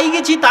তাই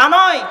গেছি তা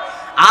নয়।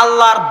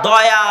 আল্লাহর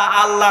দয়া,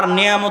 আল্লাহর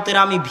নেয়ামতের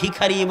আমি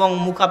ভিখারি এবং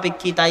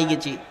মুখাপেক্ষী তাই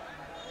গেছি।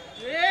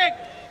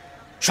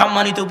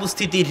 সম্মানিত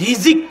উপস্থিতি,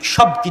 রিজিক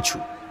সবকিছু।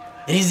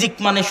 রিজিক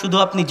মানে শুধু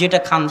আপনি যেটা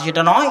খান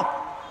সেটা নয়।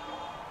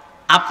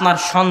 আপনার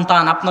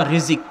সন্তান আপনার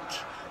রিজিক,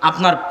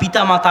 আপনার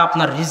পিতামাতা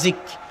আপনার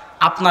রিজিক,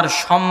 আপনার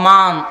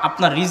সম্মান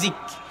আপনার রিজিক।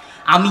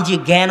 আমি যে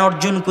জ্ঞান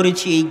অর্জন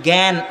করেছি এই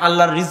জ্ঞান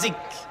আল্লাহর রিজিক।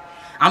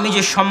 আমি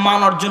যে সম্মান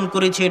অর্জন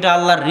করেছি এটা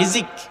আল্লাহর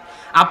রিজিক।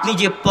 আপনি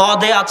যে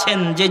পদে আছেন,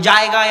 যে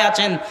জায়গায়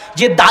আছেন,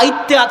 যে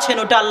দায়িত্বে আছেন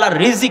ওটা আল্লাহর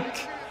রিজিক।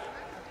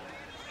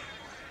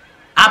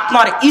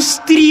 আপনার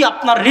স্ত্রী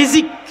আপনার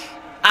রিজিক,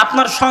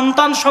 আপনার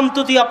সন্তান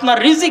সন্ততি আপনার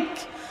রিজিক,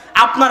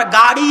 আপনার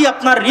গাড়ি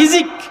আপনার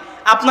রিজিক,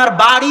 আপনার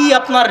বাড়ি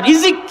আপনার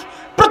রিজিক।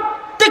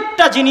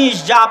 প্রত্যেকটা জিনিস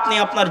যা আপনি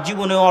আপনার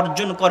জীবনে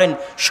অর্জন করেন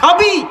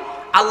সবই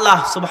আল্লাহ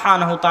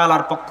সুবহানাহু ওয়া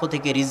তাআলার পক্ষ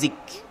থেকে রিজিক।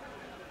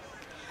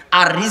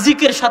 আর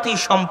রিজিকের সাথেই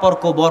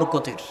সম্পর্ক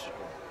বরকতের,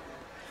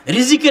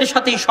 রিজিকের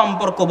সাথেই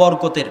সম্পর্ক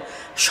বরকতের।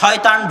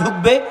 শয়তান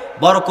ঢুকবে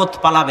বরকত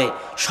পালাবে,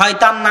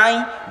 শয়তান নাই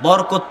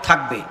বরকত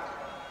থাকবে।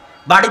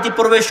 বাড়িতে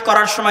প্রবেশ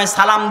করার সময়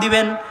সালাম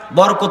দিবেন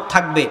বরকত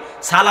থাকবে,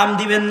 সালাম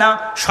দিবেন না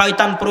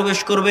শয়তান প্রবেশ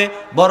করবে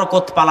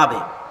বরকত পালাবে।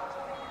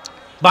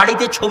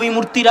 বাড়িতে ছবি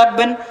মূর্তি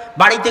রাখবেন,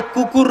 বাড়িতে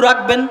কুকুর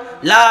রাখবেন,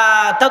 লা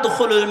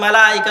তাদখুলুল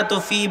মালাইকাতু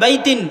ফি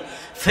বাইতিন,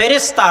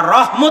 ফেরেশতা,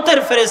 রহমতের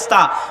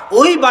ফেরেশতা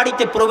ওই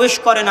বাড়িতে প্রবেশ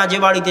করে না যে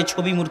বাড়িতে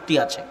ছবি মূর্তি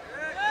আছে।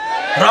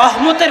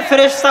 রহমতের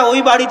ফেরেশতা ওই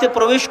বাড়িতে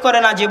প্রবেশ করে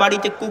না যে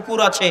বাড়িতে কুকুর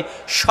আছে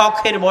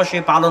শখের বশে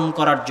পালন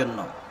করার জন্য।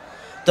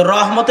 তো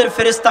রহমতের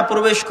ফেরেশতা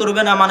প্রবেশ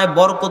করবে না মানে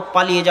বরকত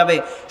পালিয়ে যাবে।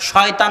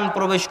 শয়তান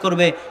প্রবেশ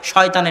করবে,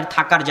 শয়তানের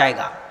থাকার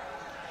জায়গা।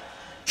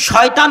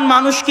 শয়তান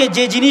মানুষকে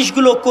যে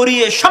জিনিসগুলো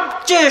করিয়ে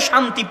সবচেয়ে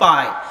শান্তি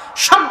পায়,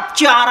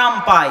 সবচেয়ে আরাম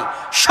পায়,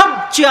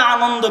 সবচেয়ে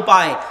আনন্দ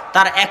পায়,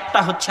 তার একটা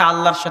হচ্ছে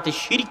আল্লাহর সাথে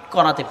শিরিক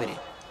করাতে পেরে।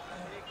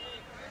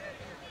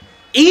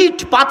 ইট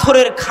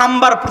পাথরের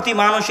খাম্বার প্রতি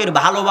মানুষের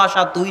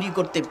ভালোবাসা তৈরি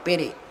করতে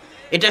পেরে,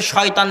 এটা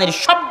শয়তানের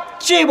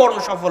সবচেয়ে বড়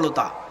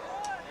সফলতা।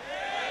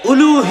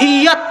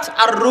 উলুহিয়াত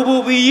আর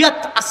রুবুবিয়াত,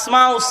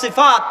 আসমা ও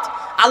সিফাত,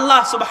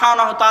 আল্লাহ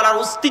সুবহানাহু ওয়া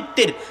তাআলার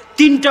অস্তিত্বের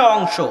তিনটা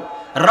অংশ।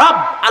 রব,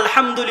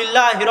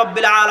 আলহামদুলিল্লাহ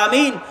রব্বিল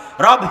আলামিন,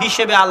 রব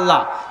হিসেবে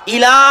আল্লাহ।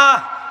 ইলাহ,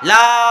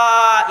 লা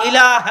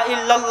ইলাহা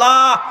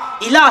ইল্লাল্লাহ,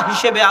 ইলাহ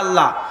হিসেবে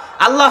আল্লাহ।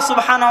 আল্লাহ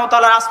সুবহানাহু ওয়া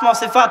তাআলার আসমা ও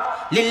সিফাত,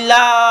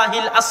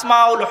 লিল্লাহিল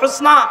আসমাউল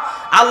হুসনা,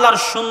 আল্লাহর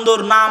সুন্দর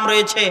নাম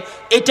রয়েছে,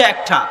 এটা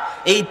একটা।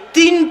 এই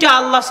তিনটা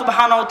আল্লাহ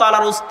সুবহানাহু ওয়া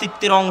তাআলার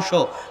অস্তিত্বের অংশ।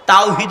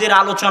 তাওহীদের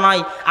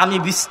আলোচনায় আমি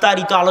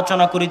বিস্তারিত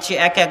আলোচনা করেছি,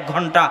 এক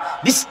ঘন্টা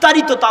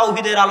বিস্তারিত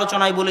তাওহীদের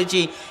আলোচনায়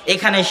বলেছি।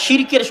 এখানে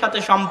শিরকের সাথে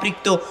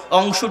সম্পৃক্ত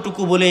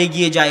অংশটুকু বলে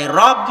এগিয়ে যায়।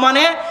 রব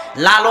মানে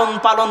লালন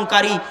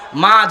পালনকারী।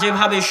 মা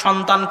যেভাবে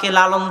সন্তানকে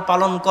লালন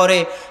পালন করে,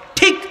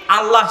 ঠিক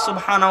আল্লাহ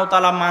সুবহানাহু ওয়া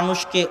তাআলা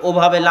মানুষকে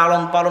ওভাবে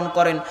লালন পালন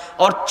করেন।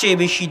 ওর চেয়ে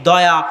বেশি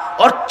দয়া,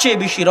 ওর চেয়ে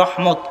বেশি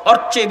রহমত, ওর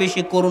চেয়ে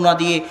বেশি করুণা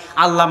দিয়ে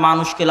আল্লাহ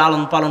মানুষকে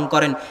লালন পালন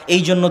করেন।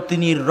 এই জন্য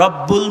তিনি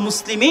রব্বুল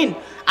মুসলিমিন।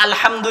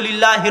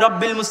 আলহামদুলিল্লাহি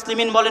রব্বিল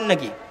মুসলিমিন বলেন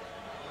নাকি?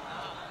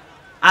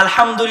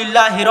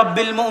 আলহামদুলিল্লাহি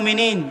রব্বিল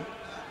মুমিনিন,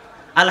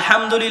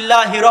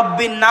 আলহামদুলিল্লাহি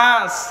রব্বিন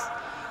নাস,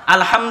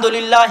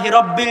 আলহামদুলিল্লাহি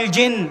রব্বিল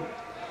জিন।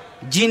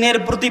 জিনের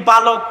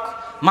প্রতিপালক,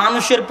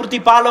 মানুষের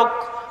প্রতিপালক,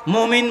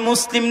 মুমিন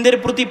মুসলিমদের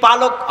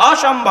প্রতিপালক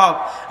অসম্ভব।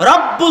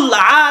 রব্বুল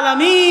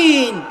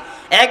আলামিন,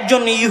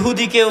 একজন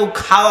ইহুদিকেও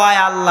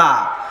খাওয়ায় আল্লাহ।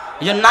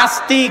 এই যে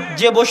নাস্তিক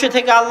যে বসে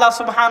থেকে আল্লাহ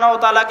সুবহানাহু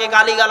ওয়া তাআলাকে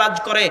গালিগালাজ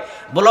করে,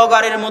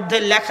 ব্লগের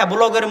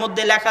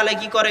মধ্যে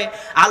লেখালেখি করে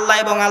আল্লাহ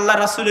এবং আল্লাহ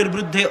রাসূলের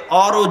বিরুদ্ধে,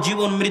 অরো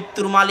জীবন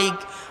মৃত্যুর মালিক,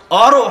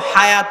 অরো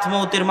হায়াত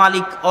মৌতের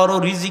মালিক, অরো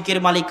রিজিকের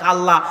মালিক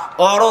আল্লাহ,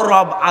 অরো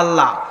রব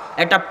আল্লাহ।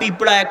 একটা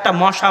পিঁপড়া একটা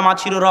মশা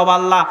মাছির রব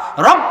আল্লাহ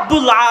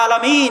রব্বুল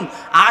আলামিন।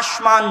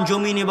 আসমান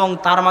জমিন এবং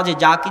তার মাঝে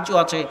যা কিছু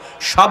আছে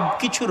সব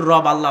কিছুর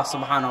রব আল্লাহ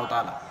সুবহানাহু ওয়া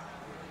তাআলা।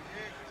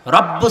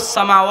 রব্বুস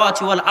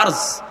সামাওয়াতি ওয়াল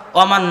আরজ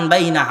ওয়া মান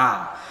বাইনাহা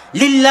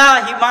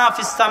লিল্লাহি মা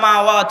ফিস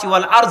সামাওয়াতি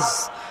ওয়াল আরজ।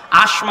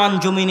 আসমান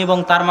জমিন এবং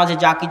তার মাঝে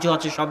যা কিছু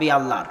আছে সবই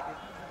আল্লাহর।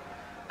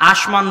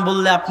 আসমান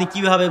বললে আপনি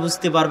কিভাবে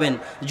বুঝতে পারবেন?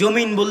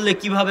 জমিন বললে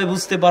কিভাবে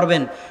বুঝতে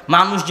পারবেন?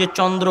 মানুষ যে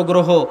চন্দ্র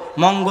গ্রহ,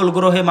 মঙ্গল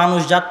গ্রহে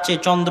মানুষ যাচ্ছে,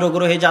 চন্দ্র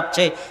গ্রহে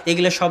যাচ্ছে,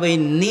 এগুলো সবই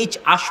নিচ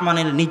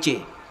আসমানের নিচে।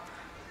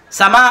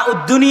 সামাউদ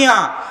দুনিয়া,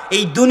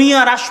 এই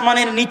দুনিয়ার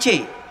আসমানের নিচে।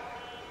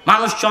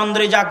 মানুষ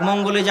চন্দ্রে যাক,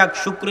 মঙ্গলে যাক,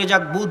 শুক্রে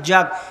যাক, বুধ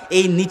যাক,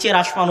 এই নিচের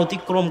আসমান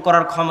অতিক্রম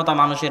করার ক্ষমতা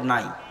মানুষের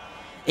নাই।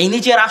 এই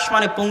নিচের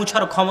আসমানে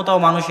পৌঁছার ক্ষমতাও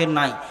মানুষের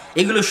নাই।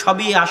 এগুলো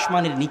সবই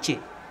আসমানের নিচে।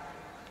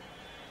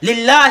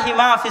 লিল্লাহি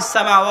মা ফিস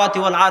সামাওয়াতি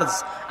ওয়াল আরজ,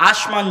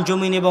 আসমান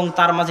জমিন এবং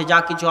তার মাঝে যা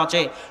কিছু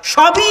আছে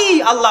সবই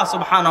আল্লাহ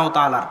সুবহানাহু ওয়া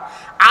তাআলার।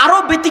 আরো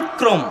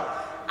ব্যতিক্রম,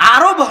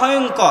 আরো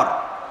ভয়ঙ্কর,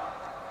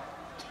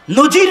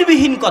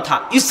 নজিরবিহীন কথা,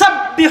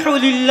 ইউসাব্বিহু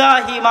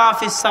লিল্লাহি মা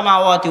ফিস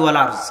সামাওয়াতি ওয়াল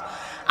আরজ।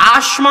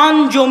 আসমান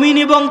জমিন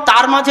এবং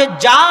তার মাঝে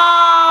যা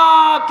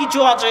কিছু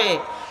আছে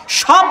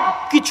সব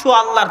কিছু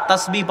আল্লাহর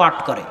তাসবিহ পাঠ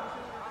করে।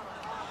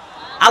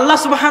 আল্লাহ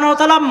সুবহানাহু ওয়া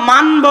তাআলা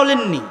মান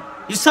বলেননি,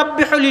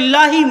 ইউসাব্বিহু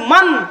লিল্লাহি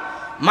মান।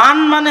 মান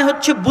মানে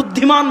হচ্ছে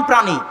বুদ্ধিমান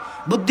প্রাণী।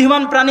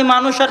 বুদ্ধিমান প্রাণী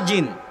মানুষ আর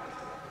জিন।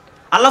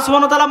 আল্লাহ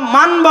সুবহানাহু ওয়া তাআলা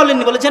মান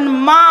বলেননি, বলেছেন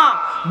মা,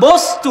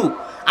 বস্তু।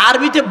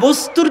 আরবিতে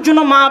বস্তুর জন্য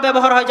মা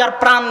ব্যবহার হয় যার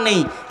প্রাণ নেই।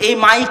 এই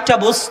মাইকটা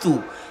বস্তু,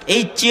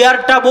 এই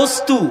চেয়ারটা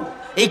বস্তু,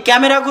 এই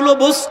ক্যামেরাগুলো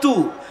বস্তু,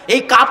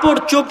 এই কাপড়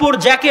চোপড়,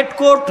 জ্যাকেট,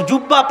 কোট,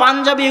 জুব্বা,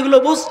 পাঞ্জাবি, এগুলো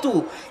বস্তু।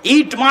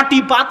 ইট মাটি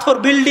পাথর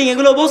বিল্ডিং,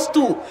 এগুলো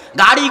বস্তু।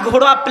 গাড়ি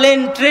ঘোড়া প্লেন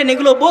ট্রেন,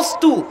 এগুলো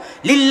বস্তু।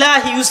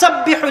 লিল্লাহি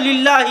ইউসাব্বিহু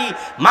লিল্লাহি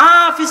মা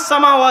ফিস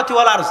সামাওয়াতি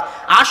ওয়াল আরজ।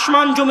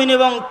 আসমান জমিন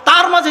এবং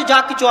তার মাঝে যা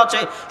কিছু আছে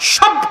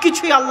সব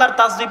কিছুই আল্লাহর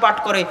তাসবিহ পাঠ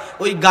করে।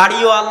 ওই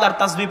গাড়িও আল্লাহর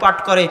তাসবিহ পাঠ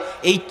করে,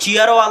 এই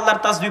চেয়ারও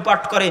আল্লাহর তাসবিহ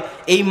পাঠ করে,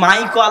 এই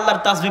মাইকও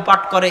আল্লাহর তাসবিহ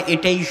পাঠ করে।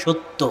 এটাই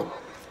সত্য।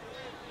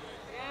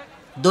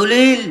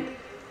 দলিল,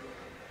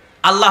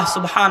 আল্লাহ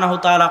সুবহানাহু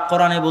ওয়া তাআলা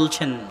কোরআনে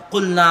বলছেন,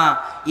 কুলনা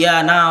ইয়া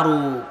নারু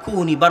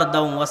কুনি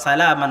বারদাও ওয়া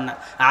সালামান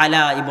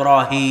আলা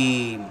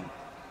ইব্রাহিম।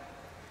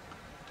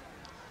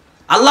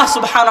 আল্লাহ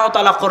সুবহানাহু ওয়া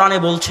তাআলা কোরআনে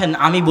বলছেন,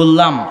 আমি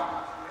বললাম,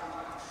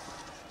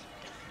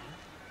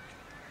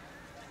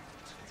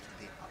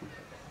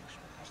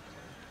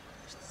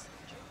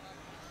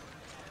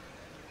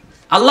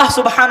 আল্লাহ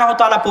সুবহানাহু ওয়া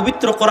তাআলা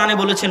পবিত্র কোরআনে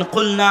বলেছেন,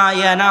 কুলনা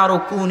ইয়া নারু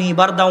কুনি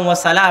বারদাও ওয়া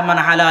সালামান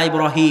আলা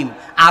ইব্রাহিম।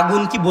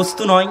 আগুন কি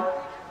বস্তু নয়?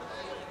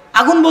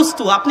 আগুন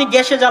বস্তু। আপনি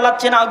গ্যাসে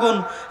জ্বালাচ্ছেন আগুন,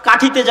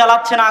 কাঠিতে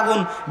জ্বালাচ্ছেন আগুন,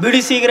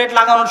 বিড়ি সিগারেট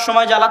লাগানোর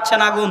সময়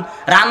জ্বালাচ্ছেন আগুন,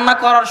 রান্না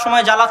করার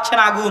সময় জ্বালাচ্ছেন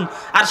আগুন।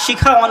 আর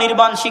শিখা,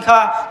 অনির্বাণ শিখা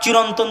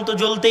চিরন্তন তো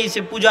জ্বলতেই,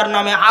 সে পূজার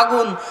নামে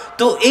আগুন।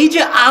 তো এই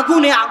যে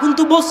আগুন, এই আগুন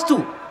তো বস্তু,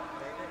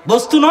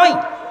 বস্তু নয়?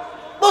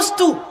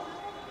 বস্তু।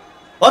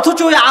 অথচ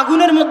ওই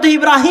আগুনের মধ্যে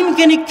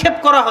ইব্রাহিমকে নিক্ষেপ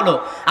করা হলো।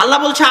 আল্লাহ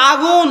বলছে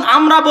আগুন,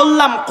 আমরা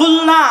বললাম,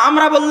 কুলনা,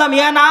 আমরা বললাম,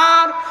 ইয়া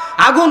নার,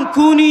 আগুন,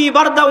 কুনি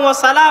বারদাও ওয়া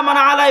সালামান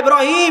আলা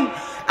ইব্রাহিম।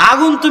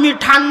 আগুন তুমি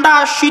ঠান্ডা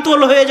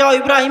শীতল হয়ে যাও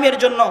ইব্রাহিমের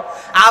জন্য।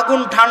 আগুন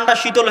ঠান্ডা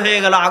শীতল হয়ে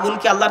গেল। আগুন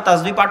কি আল্লাহর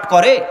তাসবিহ পাঠ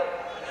করে?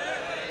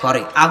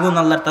 করে। আগুন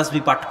আল্লাহর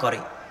তাসবিহ পাঠ করে।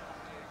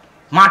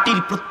 মাটির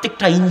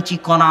প্রত্যেকটা ইঞ্চি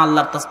কণা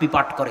আল্লাহর তাসবিহ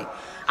পাঠ করে।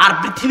 আর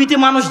পৃথিবীতে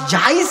মানুষ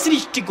যাই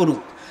সৃষ্টি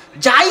করুক,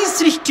 যাই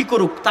সৃষ্টি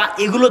করুক, তা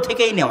এগুলো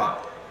থেকেই নেওয়া।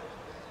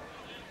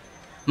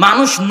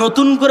 মানুষ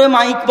নতুন করে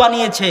মাইক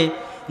বানিয়েছে,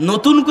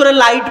 নতুন করে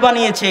লাইট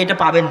বানিয়েছে, এটা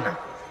পাবেন না,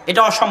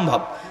 এটা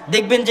অসম্ভব।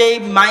 দেখবেন যে এই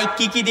মাইক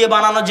কি কি দিয়ে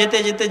বানানো, যেতে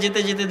যেতে যেতে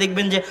যেতে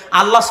দেখবেন যে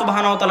আল্লাহ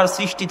সুবহানাহু ওয়া তাআলার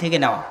সৃষ্টি থেকে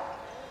নেওয়া।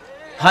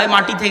 হয়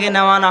মাটি থেকে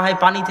নেওয়া, না হয়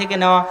পানি থেকে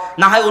নেওয়া,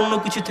 না হয় অন্য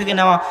কিছু থেকে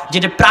নেওয়া।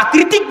 যেটা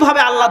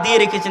প্রাকৃতিকভাবে আল্লাহ দিয়ে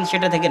রেখেছেন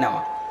সেটা থেকে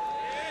নেওয়া।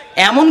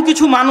 এমন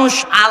কিছু মানুষ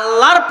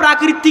আল্লাহর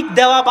প্রাকৃতিক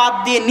দেওয়া বাদ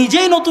দিয়ে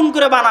নিজেই নতুন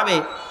করে বানাবে,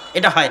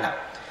 এটা হয় না।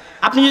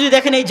 আপনি যদি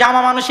দেখেন এই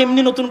জামা মানুষ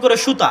এমনি নতুন করে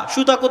সুতা,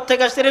 সুতা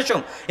কোত্থেকে আসছে?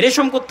 রেশম,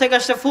 রেশম কোত্থেকে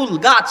আসছে? ফুল,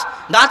 গাছ,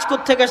 গাছ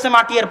কোত্থেকে আসছে?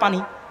 মাটি আর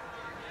পানি।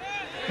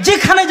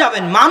 যেখানে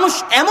যাবেন মানুষ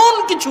এমন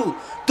কিছু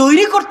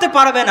তৈরি করতে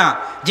পারবে না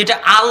যেটা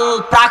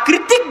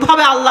প্রাকৃতিক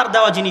ভাবে আল্লাহর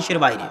দেওয়া জিনিসের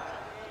বাইরে।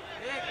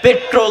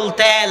 পেট্রোল,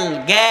 তেল,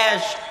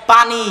 গ্যাস,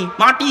 পানি,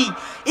 মাটি,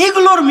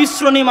 এগুলোর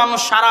মিশ্রণে মানুষ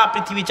সারা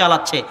পৃথিবী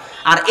চালাচ্ছে।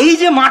 আর এই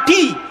যে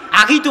মাটি,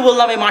 আগেই তো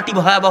বললাম এই মাটি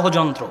ভয়াবহ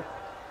যন্ত্র।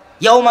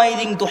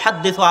 ইয়াউমাইদিন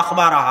তুহাদ্দিসু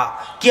আখবারাহা,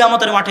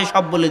 কিয়ামতের মাঠে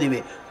সব বলে দিবে,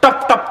 টপ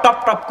টপ টপ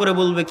টপ করে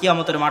বলবে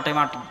কিয়ামতের মাঠে।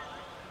 মাটি,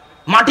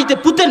 মাটিতে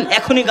পুঁতেন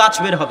এখনই গাছ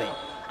বের হবে।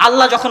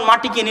 আল্লাহ যখন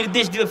মাটিকে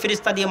নির্দেশ দিবে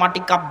ফেরেশতা দিয়ে মাটি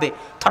কাঁপবে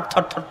থর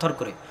থর থর থর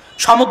করে।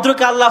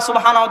 সমুদ্রকে আল্লাহ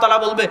সুবহানাহু ওয়া তাআলা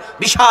বলবে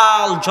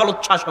বিশাল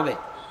জলোচ্ছ্বাস হবে।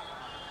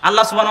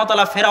 আল্লাহ সুবহানাহু ওয়া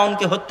তাআলা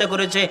ফেরাউনকে হত্যা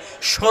করেছে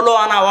 16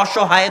 আনা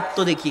অসহায়ত্ব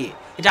দেখিয়ে।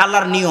 এটা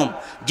আল্লাহর নিয়ম,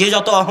 যে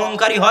যত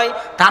অহংকারী হয়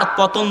তার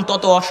পতন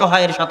তত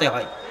অসহায়ের সাথে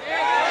হয়।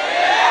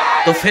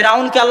 তো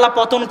ফেরাউনকে আল্লাহ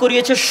পতন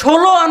করিয়েছে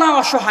 16 আনা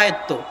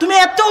অসহায়ত্ব। তুমি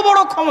এত বড়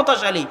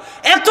ক্ষমতাশালী,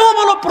 এত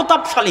বড়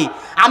প্রতাপশালী।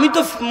 আমি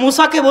তো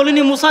মুসাকে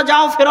বলিনি মুসা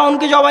যাও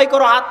ফেরাউনকে জবাই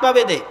করো হাত পা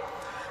বেঁধে।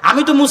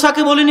 আমি তো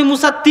মুসাকে বলিনি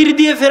মুসা তীর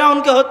দিয়ে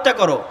ফেরাউনকে হত্যা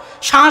করো,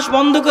 শ্বাস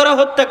বন্ধ করে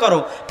হত্যা করো,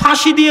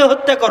 ফাঁসি দিয়ে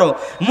হত্যা করো।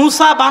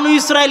 মুসা বানু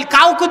ইসরায়েল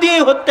কাউকে দিয়ে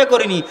হত্যা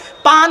করিনি,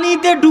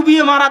 পানিতে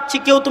ডুবিয়ে মারাচ্ছি,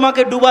 কেউ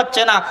তোমাকে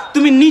ডুবাচ্ছে না,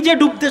 তুমি নিজে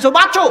ডুবতেছো,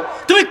 বাঁচো।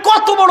 তুমি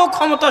কত বড়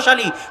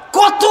ক্ষমতাশালী,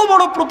 কত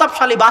বড়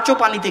প্রতাপশালী, বাঁচো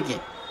পানি থেকে।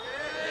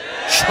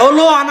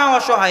 16 আনা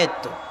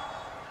অসহায়ত্ব,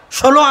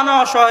 16 আনা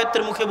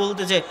অসহায়ত্বের মুখে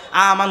বলতেছে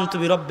আমানতু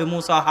বিরব্বি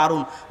মুসা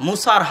হারুন,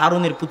 মুসার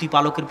হারুনের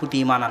প্রতিপালকের প্রতি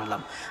ঈমান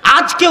আনলাম।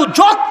 আজকেও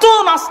যত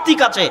নাস্তিক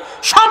আছে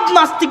সব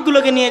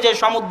নাস্তিকগুলোকে নিয়ে যায়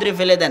সমুদ্রে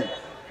ফেলে দেন,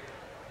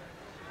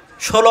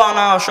 16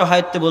 আনা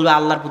অসহায়ত্বে বলবে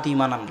আল্লাহর প্রতি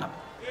ঈমান আনলাম।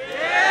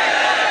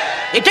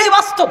 এটাই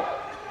বাস্তব।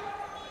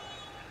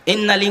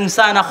 ইন্নাল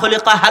ইনসানা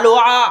খুলিকা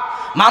হালুআ,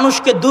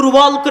 মানুষকে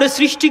দুর্বল করে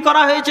সৃষ্টি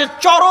করা হয়েছে,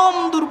 চরম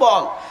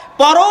দুর্বল,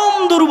 পরম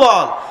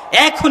দুর্বল।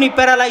 এখনই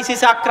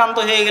প্যারালাইসিসে আক্রান্ত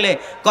হয়ে গেলে,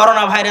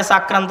 করোনা ভাইরাসে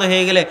আক্রান্ত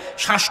হয়ে গেলে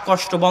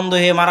শ্বাসকষ্ট বন্ধ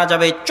হয়ে মারা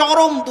যাবে,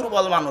 চরম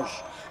দুর্বল মানুষ।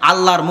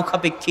 আল্লাহর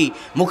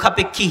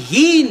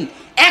মুখাপেক্ষীহীন,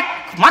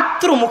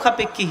 একমাত্র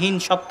মুখাপেক্ষীহীন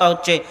সত্তা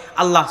হচ্ছে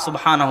আল্লাহ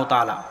সুবহানাহু ওয়া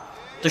তাআলা।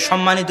 তো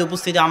সম্মানিত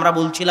উপস্থিতি, আমরা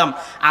বলছিলাম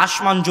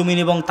আসমান জমিন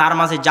এবং তার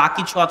মাঝে যা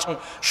কিছু আছে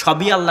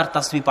সবই আল্লাহর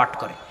তাসবিহ পাঠ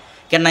করে।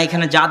 কেননা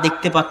এখানে যা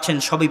দেখতে পাচ্ছেন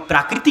সবই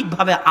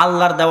প্রাকৃতিকভাবে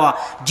আল্লাহর দেওয়া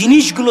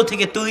জিনিসগুলো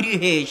থেকে তৈরি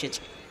হয়ে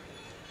এসেছে।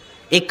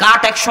 এই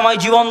কাঠ এক সময়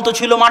জীবন্ত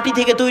ছিল, মাটি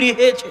থেকে তৈরি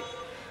হয়েছে।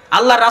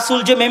 আল্লাহ রাসূল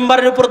যে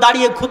মেম্বারের উপর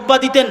দাঁড়িয়ে খুতবা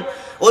দিতেন,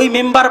 ওই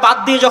মেম্বার বাদ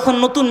দিয়ে যখন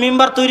নতুন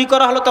মেম্বার তৈরি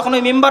করা হলো তখন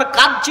ওই মেম্বার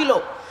কাঠ ছিল।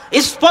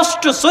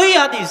 স্পষ্ট সহিহ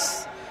হাদিস,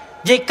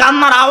 যে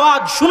কান্নার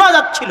আওয়াজ শোনা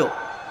যাচ্ছিল।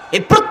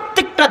 এই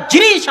প্রত্যেকটা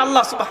জিনিস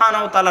আল্লাহ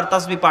সুবহানাহু ওয়া তাআলার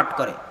তাসবিহ পাঠ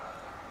করে।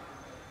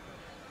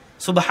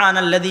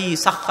 সুবহানাল্লাযী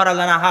সাখখারা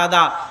লানা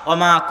হাদা ওয়া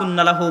মা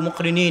কুন্না লাহু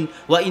মুকরিনিন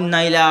ওয়া ইন্না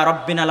ইলা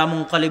রাব্বিনা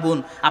লামুনকালিবুন।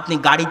 আপনি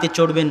গাড়িতে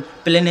চড়বেন,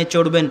 প্লেনে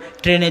চড়বেন,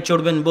 ট্রেনে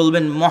চড়বেন,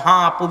 বলবেন মহা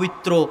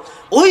পবিত্র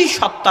ওই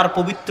সত্তার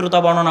পবিত্রতা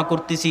বর্ণনা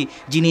করতেছি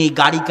যিনি এই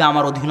গাড়িকে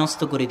আমার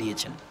অধীনস্থ করে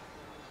দিয়েছেন।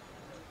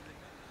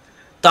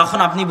 তখন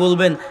আপনি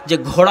বলবেন যে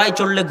ঘোড়ায়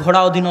চড়লে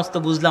ঘোড়া অধীনস্থ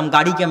বুঝলাম,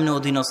 গাড়ি কেমনে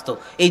অধীনস্থ?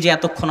 এই যে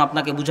এতক্ষণ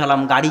আপনাকে বুঝালাম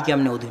গাড়ি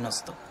কেমনে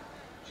অধীনস্থ।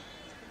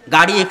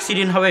 গাড়ি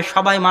অ্যাক্সিডেন্ট হবে,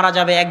 সবাই মারা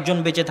যাবে, একজন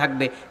বেঁচে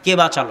থাকবে, কে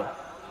বাঁচালো?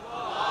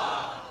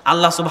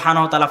 আল্লাহ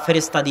সুবহানাহু ওয়া তাআলা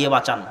ফেরেশতা দিয়ে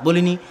বাঁচান।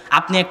 বলিনি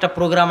আপনি একটা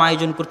প্রোগ্রাম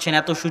আয়োজন করছেন,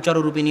 এত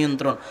সুচারুরূপে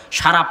নিয়ন্ত্রণ,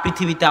 সারা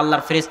পৃথিবীতে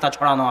আল্লাহর ফেরেশতা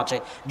ছড়ানো আছে।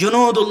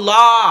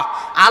 জুনুদুল্লাহ,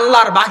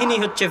 আল্লাহর বাহিনী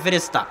হচ্ছে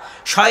ফেরেশতা।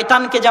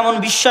 শয়তানকে যেমন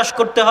বিশ্বাস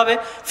করতে হবে,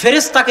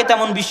 ফেরেশতাকে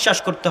তেমন বিশ্বাস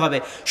করতে হবে।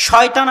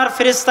 শয়তান আর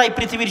ফেরেশতাই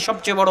পৃথিবীর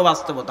সবচেয়ে বড়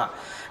বাস্তবতা।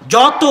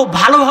 যত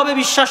ভালোভাবে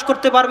বিশ্বাস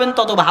করতে পারবেন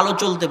তত ভালো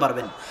চলতে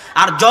পারবেন,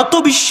 আর যত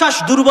বিশ্বাস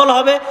দুর্বল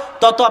হবে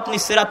তত আপনি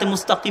সিরাতে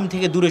মুস্তাকিম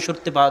থেকে দূরে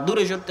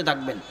সরতে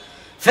থাকবেন।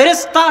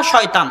 ফেরেশতা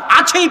শয়তান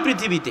আছেই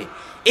পৃথিবীতে,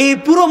 এই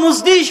পুরো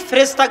মজলিস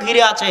ফেরেশতা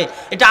ঘিরে আছে।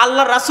 এটা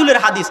আল্লাহর রাসূলের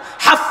হাদিস,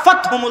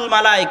 হাফফাতহুমুল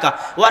মালায়েকা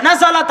ওয়া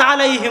নাযালাত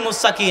আলাইহিমুস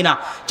সাকিনা।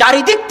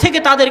 চারিদিক থেকে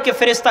তাদেরকে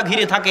ফেরেশতা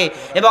ঘিরে থাকে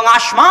এবং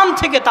আসমান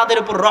থেকে তাদের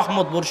উপর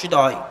রহমত বর্ষিত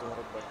হয়।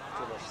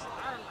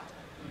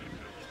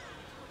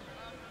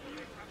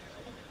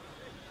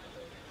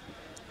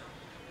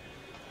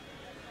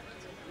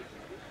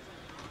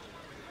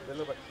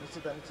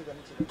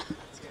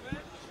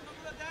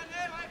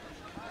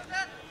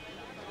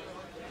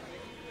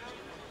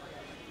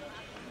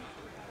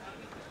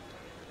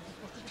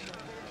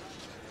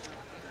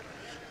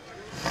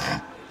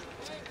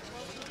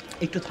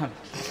 একটু থাম,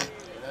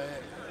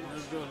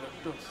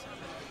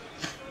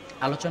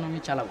 আলোচনা আমি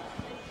চালাবো,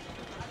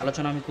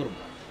 আলোচনা আমি করব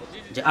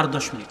যে আর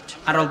 10 মিনিট,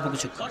 আর অল্প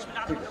কিছু।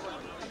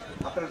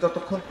 আপনারা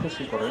যতক্ষণ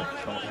খুশি করেন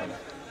সমস্যা নেই।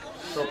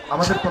 তো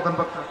আমাদের প্রধান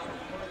বক্তা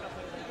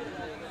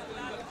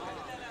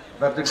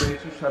রাজ্জাক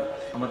স্যার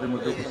আমাদের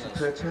মধ্যে উপস্থিত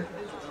হয়েছে।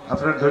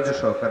 আপনারা ধৈর্য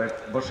সহকারে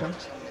বসেন,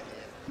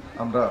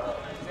 আমরা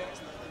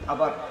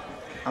আবার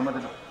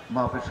আমাদের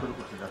মাহফিল শুরু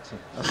করতে যাচ্ছি।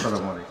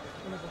 আসসালামু আলাইকুম।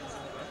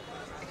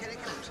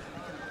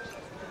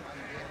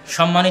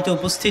 সম্মানিত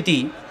উপস্থিতি,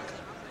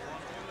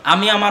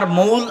 আমি আমার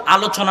মূল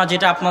আলোচনা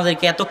যেটা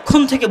আপনাদেরকে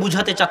এতক্ষণ থেকে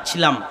বুঝাতে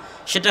চাচ্ছিলাম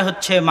সেটা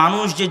হচ্ছে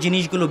মানুষ যে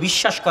জিনিসগুলো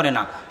বিশ্বাস করে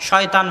না,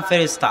 শয়তান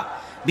ফেরেশতা,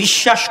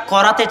 বিশ্বাস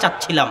করাতে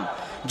চাচ্ছিলাম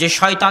যে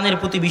শয়তানের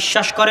প্রতি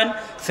বিশ্বাস করেন,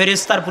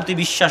 ফেরেশতার প্রতি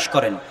বিশ্বাস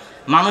করেন।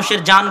 মানুষের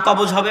জান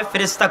কবজ হবে,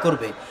 ফেরেশতা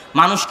করবে।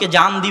 মানুষকে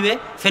জান দিবে,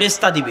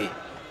 ফেরেশতা দিবে।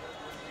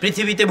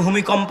 পৃথিবীতে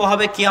ভূমিকম্প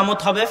হবে, কিয়ামত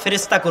হবে,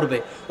 ফেরেশতা করবে।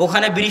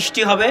 ওখানে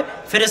বৃষ্টি হবে,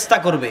 ফেরেশতা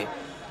করবে।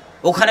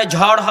 ওখানে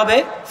ঝড় হবে,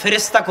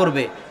 ফেরেশতা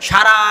করবে।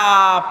 সারা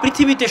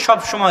পৃথিবীতে সব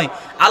সময়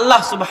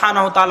আল্লাহ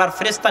সুবহানাহু ওয়া তাআলার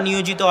ফেরেশতা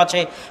নিয়োজিত আছে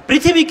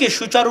পৃথিবীকে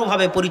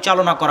সুচারুভাবে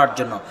পরিচালনা করার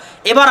জন্য।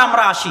 এবার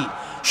আমরা আসি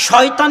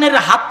শয়তানের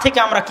হাত থেকে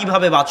আমরা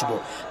কিভাবে বাঁচব।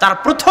 তার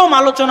প্রথম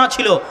আলোচনা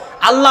ছিল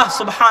আল্লাহ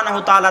সুবহানাহু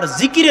তাআলার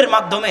জিকিরের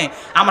মাধ্যমে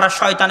আমরা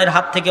শয়তানের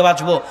হাত থেকে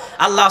বাঁচব।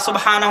 আল্লাহ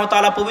সুবহানাহু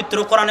তাআলা পবিত্র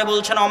কোরআনে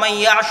বলছেন,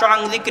 ওমাইয়াশু আন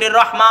যিকরির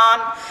রহমান,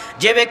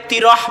 যে ব্যক্তি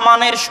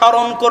রহমানের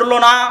স্মরণ করলো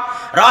না,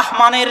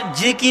 রহমানের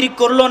জিকির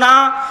করলো না,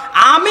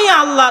 আমি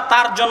আল্লাহ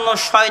তার জন্য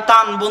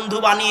শয়তান বন্ধু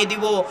বানিয়ে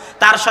দিব,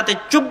 তার সাথে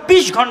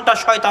 24 ঘন্টা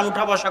শয়তান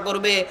উঠা বসা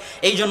করবে।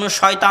 এই জন্য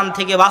শয়তান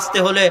থেকে বাঁচতে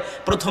হলে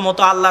প্রথমত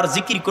আল্লাহর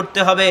জিকির করতে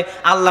হবে,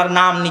 আল্লাহর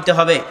নাম নিতে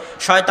হবে।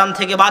 শয়তান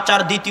থেকে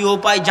বাঁচার দ্বিতীয়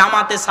উপায়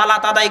জামাতে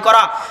সালাত আদায়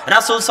করা।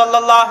 রাসূল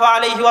সাল্লাল্লাহু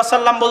আলাইহি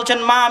ওয়াসাল্লাম বলছেন,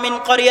 মা মিন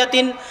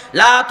ক্বরিয়াতিন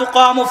লা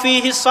তুকামু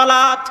ফীহি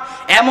সালাত,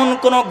 এমন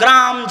কোন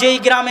গ্রাম যেই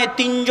গ্রামে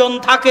 3 জন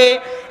থাকে,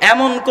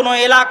 এমন কোন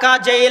এলাকা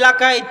যে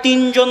এলাকায়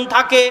 3 জন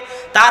থাকে,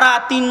 তারা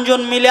 3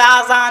 জন মিলে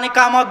আযান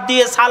ইকামত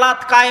দিয়ে সালাত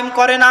কায়েম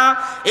করে না,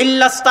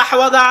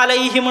 ইল্লাস্তাহওয়াযা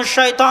আলাইহিমুশ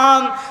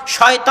শাইতান,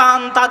 শয়তান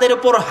তাদের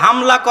উপর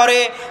হামলা করে,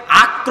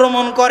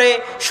 আক্রমণ করে,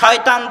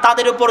 শয়তান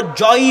তাদের উপর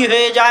জয়ী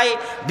হয়ে যায়,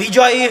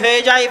 বিজয়ী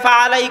হয়ে যায়।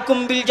 ফাআলাইকুম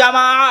বিল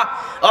জামাআহ,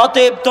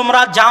 অতএব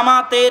তোমরা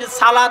জামাতের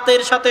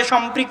সালাতের সাথে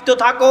সম্পৃক্ত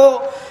থাকো।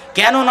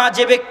 কেননা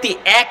যে ব্যক্তি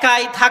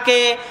একাই থাকে,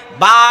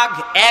 বাঘ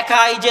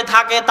একাই যে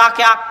থাকে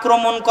তাকে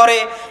আক্রমণ করে।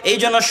 এই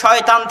জন্য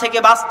শয়তান থেকে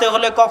বাঁচতে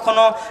হলে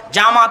কখনো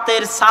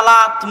জামাতের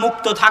সালাত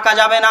মুক্ত থাকা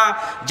যাবে না,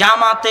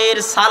 জামাতের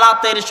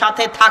সালাতের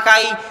সাথে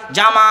থাকাই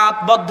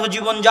জামাতবদ্ধ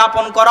জীবন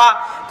যাপন করা।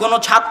 কোনো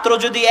ছাত্র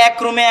যদি এক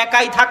রুমে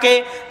একাই থাকে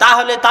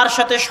তাহলে তার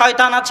সাথে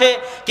শয়তান আছে,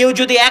 কেউ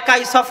যদি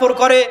একাই সফর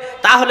করে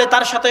তাহলে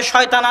তার সাথে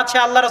শয়তান আছে।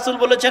 আল্লাহ রাসূল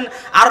বলেছেন,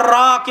 আর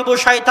রাকিবু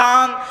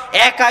শয়তান,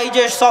 একাই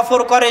যে সফর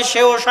করে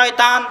সেও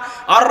শয়তান,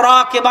 আর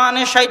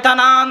রাকিবানে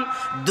শয়তানান,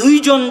 2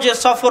 জন যে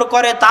সফর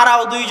করে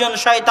তারাও 2 জন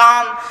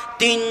শয়তান।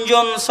 3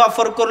 জন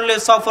সফর করলে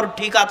সফর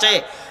ঠিক আছে।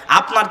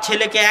 আপনার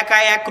ছেলেকে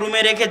একাই এক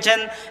রুমে রেখেছেন,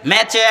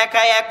 ম্যাচে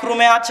একাই এক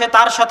রুমে আছে,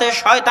 তার সাথে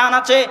শয়তান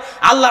আছে।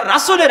 আল্লাহর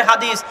রাসূলের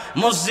হাদিস,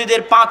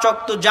 মসজিদের 5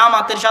 ওয়াক্ত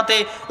জামাতের সাথে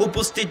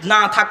উপস্থিত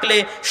না থাকলে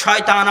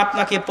শয়তান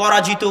আপনাকে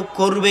পরাজিত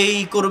করবেই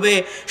করবে,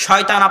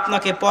 শয়তান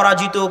আপনাকে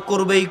পরাজিত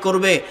করবেই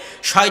করবে।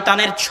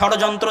 শয়তানের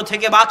ষড়যন্ত্র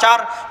থেকে বাঁচার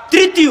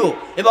তৃতীয়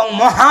এবং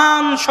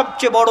মহান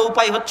সবচেয়ে বড়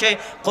উপায় হচ্ছে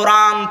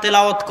কোরআন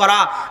তেলাওয়াত করা।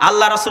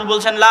 আল্লাহ রাসূল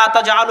বলছেন, লা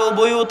তাজআলু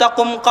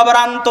বুয়ুতাকুম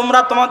কবরান, তোমরা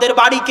তোমাদের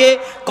বাড়িকে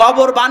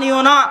কবর বানিও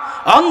না,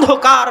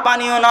 অন্ধকার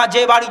বানিও না।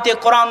 যে বাড়িতে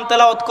কোরআন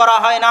তেলাওয়াত করা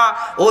হয় না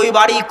ওই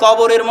বাড়ি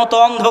কবরের মতো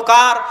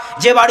অন্ধকার,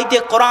 যে বাড়িতে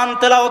কোরআন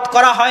তেলাওয়াত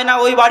করা হয় না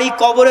ওই বাড়ি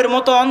কবরের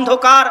মতো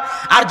অন্ধকার।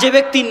 আর যে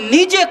ব্যক্তি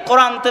নিজে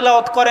কোরআন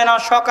তেলাওয়াত করে না,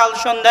 সকাল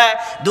সন্ধ্যায়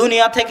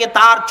দুনিয়া থেকে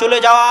তার চলে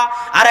যাওয়া,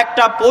 আর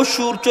একটা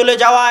পশুর চলে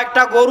যাওয়া,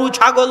 একটা গরু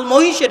ছাগল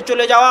মহিষের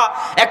চলে যাওয়া,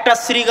 একটা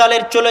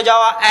শৃগালের চলে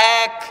যাওয়া,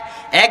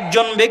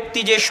 একজন ব্যক্তি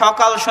যে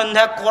সকাল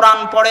সন্ধ্যা কোরআন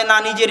পড়ে না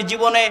নিজের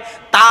জীবনে,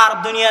 তার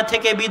দুনিয়া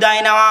থেকে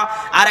বিদায় নেওয়া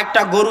আর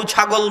একটা গরু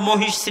ছাগল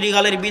মহিষ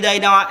শৃগালের বিদায়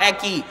নেওয়া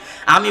একই।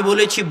 আমি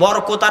বলেছি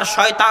বরকত আর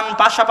শয়তান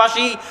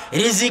পাশাপাশি,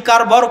 রিজিক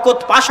আর বরকত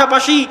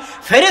পাশাপাশি,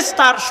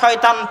 ফেরেশতা আর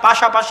শয়তান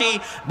পাশাপাশি।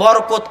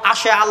 বরকত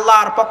আসে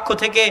আল্লাহর পক্ষ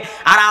থেকে,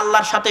 আর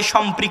আল্লাহর সাথে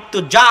সম্পৃক্ত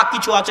যা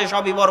কিছু আছে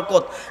সবই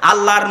বরকত।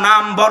 আল্লাহর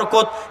নাম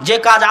বরকত, যে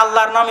কাজ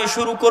আল্লাহর নামে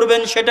শুরু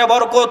করবেন সেটা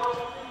বরকত।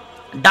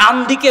 ডান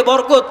দিকে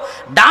বরকত,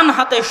 ডান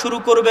হাতে শুরু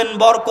করবেন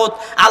বরকত,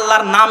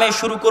 আল্লাহর নামে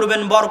শুরু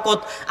করবেন বরকত।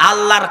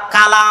 আল্লাহর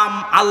কালাম,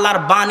 আল্লাহর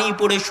বাণী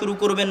পড়ে শুরু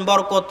করবেন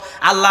বরকত।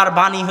 আল্লাহর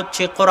বাণী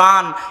হচ্ছে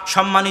কোরআন।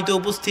 সম্মানিত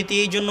উপস্থিতি,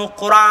 এই জন্য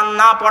কোরআন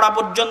না পড়া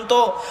পর্যন্ত,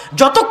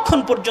 যতক্ষণ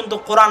পর্যন্ত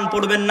কোরআন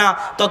পড়বেন না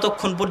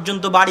ততক্ষণ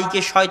পর্যন্ত বাড়িকে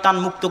শয়তান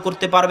মুক্ত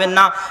করতে পারবেন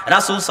না।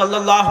 রাসূল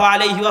সাল্লাল্লাহু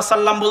আলাইহি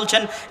ওয়াসাল্লাম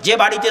বলছেন, যে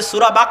বাড়িতে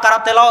সূরা বাকারা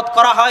তেলাওয়াত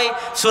করা হয়,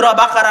 সূরা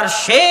বাকারার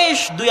শেষ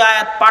 2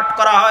 আয়াত পাঠ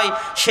করা হয়,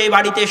 সেই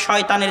বাড়িতে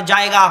শয়তানের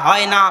জায়গা হয়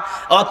না।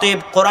 অতএব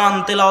কোরআন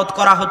তেলাওয়াত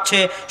করা হচ্ছে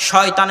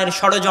শয়তানের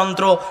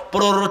ষড়যন্ত্র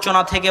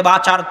প্ররোচনা থেকে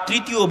বাঁচার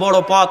তৃতীয় বড়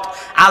পথ।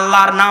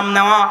 আল্লাহর নাম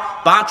নেওয়া,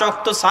 5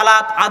 ওয়াক্ত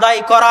সালাত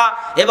আদায় করা,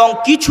 এবং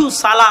কিছু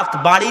সালাত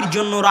বাড়ির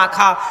জন্য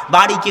রাখা।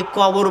 বাড়িকে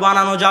কবর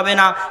বানানো যাবে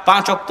না।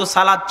 5 ওয়াক্ত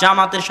সালাত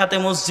জামাতের সাথে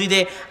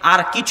মসজিদে, আর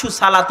কিছু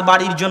সালাত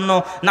বাড়ির জন্য,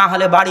 না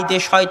হলে বাড়িতে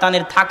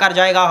শয়তানের থাকার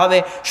জায়গা হবে,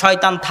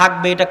 শয়তান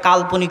থাকবে। এটা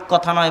কাল্পনিক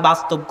কথা নয়,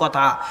 বাস্তব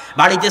কথা।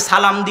 বাড়িতে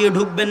সালাম দিয়ে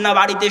ঢুকবেন না,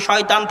 বাড়িতে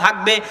শয়তান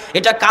থাকবে,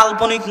 এটা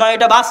কাল্পনিক নয়,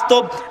 এটা বাস্তব।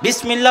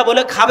 বিসমিল্লাহ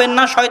বলে খাবেন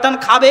না, শয়তান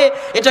খাবে,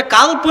 এটা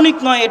কাল্পনিক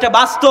নয়, এটা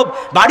বাস্তব।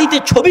 বাড়িতে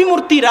ছবি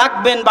মূর্তি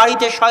রাখবেন,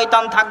 বাড়িতে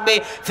শয়তান থাকবে,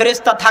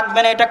 ফেরেশতা থাকবে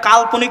না, এটা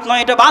কাল্পনিক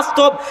নয়, এটা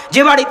বাস্তব।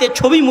 যে বাড়িতে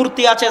ছবি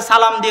মূর্তি আছে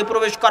সালাম দিয়ে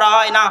প্রবেশ করা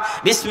হয় না,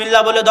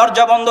 বিসমিল্লাহ বলে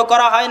দরজা বন্ধ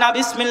করা হয় না,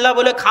 বিসমিল্লাহ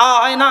বলে খাওয়া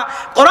হয় না,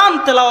 কোরআন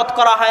তেলাওয়াত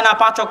করা হয় না,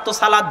 5 ওয়াক্ত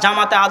সালাত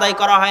জামাতে আদায়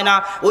করা হয় না,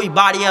 ওই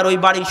বাড়ি আর ওই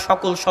বাড়ির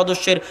সকল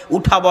সদস্যের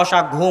উঠা বসা,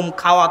 ঘুম,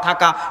 খাওয়া,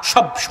 থাকা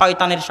সব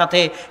শয়তানের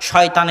সাথে,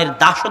 শয়তানের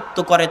দাসত্ব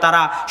করে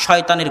তারা,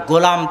 শয়তানের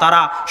গোলাম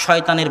তারা,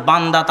 শয়তানের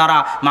বান্দা তারা।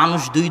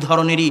 মানুষ 2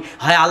 ধরনেরই,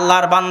 হয়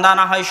আল্লাহর বান্দা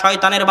না হয়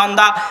শয়তানের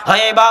বান্দা,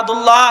 হয়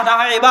ইবাদুল্লাহ না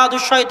হয়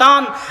ইবাদুশ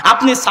শয়তান।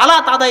 আপনি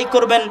সালাত আদায়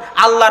করবেন,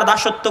 আল্লাহর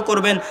দাসত্ব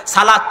করবেন,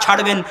 সালাত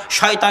ছাড়বেন,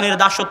 শয়তানের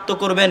দাসত্ব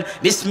করবেন।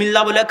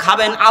 বিসমিল্লাহ বলে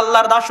খাবেন,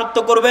 আল্লাহর দাসত্ব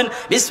করবেন,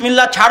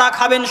 বিসমিল্লাহ ছাড়া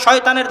খাবেন,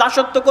 শয়তানের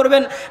দাসত্ব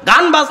করবেন।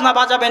 গান বাজনা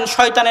বাজাবেন,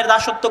 শয়তানের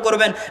দাসত্ব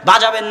করবেন,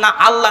 বাজাবেন না,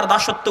 আল্লাহর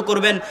দাসত্ব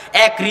করবেন।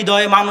 এক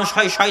হৃদয়ে মানুষ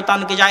হয়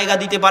শয়তানকে জায়গা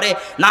দিতে পারে,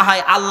 না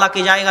হয়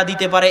আল্লাহকে জায়গা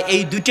দিতে পারে।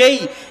 এই দুটেই,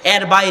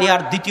 এর বাইরে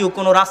আর দ্বিতীয়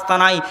কোনো রাস্তা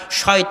নাই।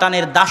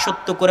 শয়তানের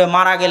দাসত্ব করে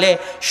মারা গেলে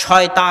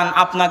শয়তান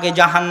আপনাকে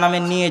জাহান্নামে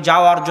নিয়ে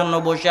যাওয়ার জন্য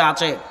বসে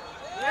আছে।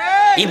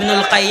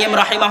 ইবনুল কাইয়িম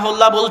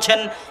রাহিমাহুল্লাহ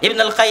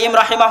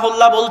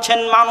বলছেন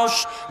মানুষ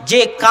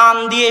যে কান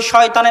দিয়ে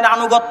শয়তানের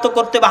আনুগত্য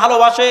করতে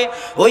ভালোবাসে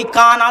ওই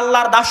কান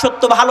আল্লাহর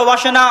দাসত্ব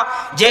ভালোবাসে না।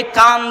 যে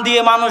কান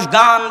দিয়ে মানুষ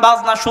গান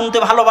বাজনা শুনতে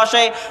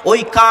ভালোবাসে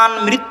ওই কান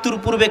মৃত্যুর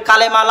পূর্বে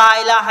কালেমা লা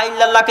ইলাহা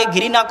ইল্লাল্লাহকে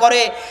ঘৃণা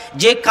করে।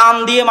 যে কান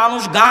দিয়ে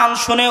মানুষ গান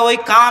শুনে ওই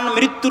কান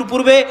মৃত্যুর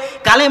পূর্বে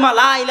কালেমা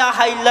লা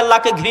ইলাহা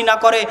ইল্লাল্লাহকে ঘৃণা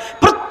করে।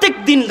 প্রত্যেক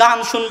দিন গান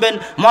শুনবেন,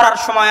 মরার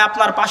সময়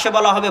আপনার পাশে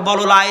বলা হবে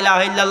বলো লা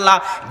ইলাহা ইল্লাল্লাহ,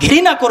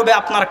 ঘৃণা করবে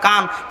আপনার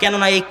কান,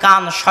 কেননা এই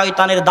কান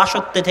শয়তানের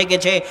দাসত্বে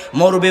থেকেছে,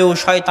 মরবেও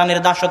শয়তানের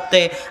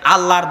দাসত্বে,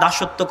 আল্লাহর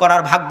দাসত্ব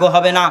করার ভাগ্য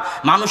হবে না।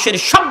 মানুষের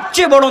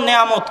সবচেয়ে বড়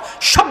নেয়ামত,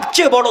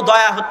 সবচেয়ে বড়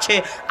দয়া হচ্ছে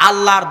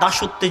আল্লাহর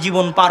দাসত্বে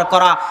জীবন পার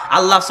করা।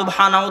 আল্লাহ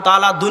সুবহানাহু ওয়া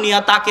তাআলা দুনিয়া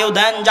তাকেও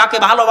দেন যাকে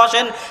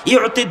ভালোবাসেন,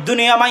 ইউতিদ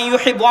দুনিয়া মান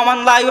ইউহিব ওয়া মান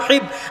লা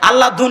ইউহিব,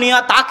 আল্লাহ দুনিয়া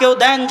তাকেও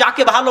দেন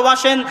যাকে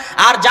ভালোবাসেন,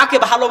 আর যাকে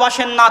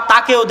ভালোবাসেন না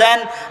তাকেও দেন।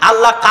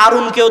 আল্লাহ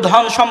কারুনকেও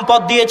ধন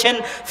সম্পদ দিয়েছেন,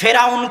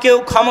 ফেরাউনকেও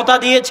ক্ষমতা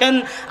দিয়েছেন।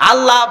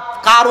 আল্লাহ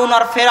কারুন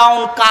আর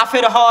ফেরাউন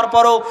কাফের হওয়ার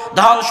পরও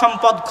ধন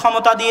সম্পদ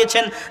ক্ষমতা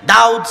দিয়েছেন।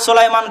 দাউদ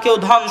সুলাইমানকেও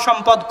ধন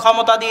সম্পদ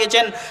ক্ষমতা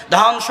দিয়েছেন।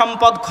 ধন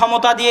সম্পদ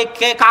ক্ষমতা দিয়ে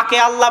কাকে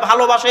আল্লাহ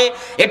ভালোবাসে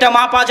এটা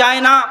মাপা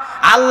যায় না।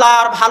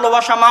 আল্লাহর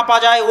ভালোবাসা মাপা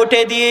যায়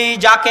ওটে দিয়েই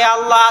যাকে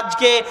আল্লাহ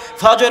আজকে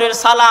ফজরের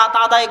সালাত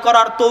আদায়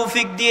করার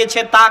তৌফিক দিয়েছে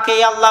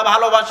তাকেই আল্লাহ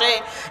ভালোবাসে।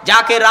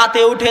 যাকে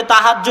রাতে উঠে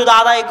তাহাজ্জুদ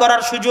আদায়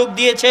করার সুযোগ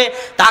দিয়েছে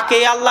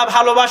তাকেই আল্লাহ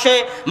ভালোবাসে।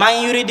 মান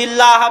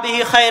ইউরিদিল্লাহু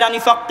বিহি খায়রান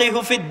ইফাক্কিহু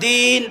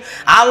ফিদ্দীন,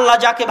 আল্লাহ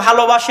যাকে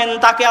ভালোবাসেন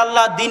তাকে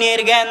আল্লাহ দ্বীনের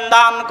জ্ঞান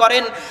দান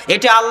করেন।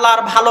 এটা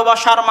আল্লাহর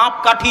ভালোবাসার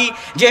মাপকাঠি।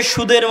 যে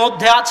সুদের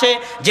মধ্যে আছে,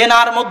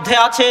 জেনার মধ্যে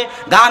আছে,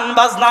 গান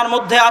বাজনার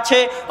মধ্যে আছে,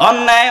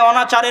 অন্যায়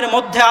অনাচারের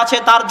মধ্যে আছে,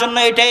 তার জন্য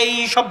এটাই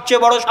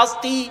সবচেয়ে বড়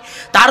শাস্তি।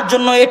 তার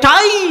জন্য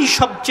এটাই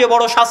সবচেয়ে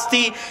বড়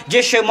শাস্তি যে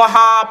সে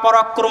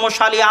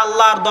মহাপরাক্রমশালী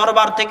আল্লাহর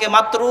দরবার থেকে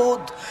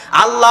মাতরুদ,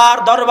 আল্লাহর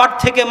দরবার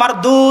থেকে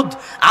মারদুদ,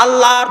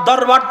 আল্লাহর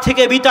দরবার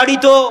থেকে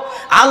বিতাড়িত,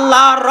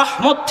 আল্লাহর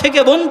রহমত থেকে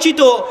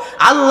বঞ্চিত,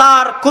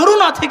 আল্লাহর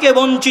করুণা থেকে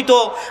বঞ্চিত,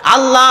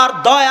 আল্লাহর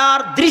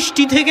দয়ার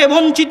দৃষ্টি থেকে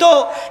বঞ্চিত।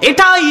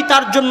 এটাই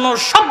তার জন্য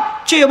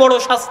সবচেয়ে বড়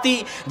শাস্তি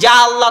যে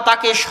আল্লাহ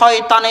তাকে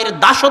শয়তানের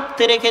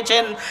দাসত্বে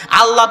রেখেছেন,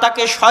 আল্লাহ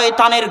তাকে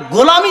শয়তানের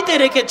গোলামিতে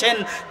রেখেছেন।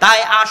 তাই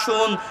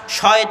আসুন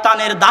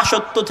শয়তানের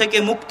দাসত্ব থেকে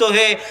মুক্ত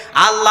হয়ে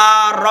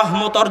আল্লাহর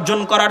রহমত অর্জন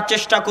করার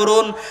চেষ্টা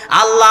করুন,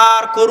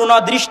 আল্লাহর করুণা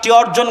দৃষ্টি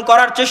অর্জন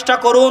করার চেষ্টা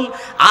করুন,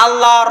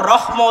 আল্লাহর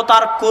রহমত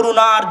আর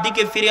করুণার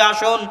দিকে ফিরে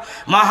আসুন।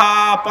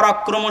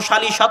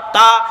 মহাপরাক্রমশালী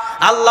সত্তা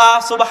আল্লাহ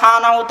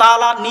সুবহানাহু ওয়া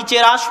তাআলা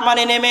নিচের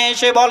আসমানে নেমে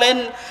এসে বলেন,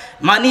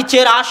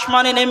 নিচের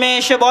আসমানে নেমে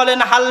এসে বলেন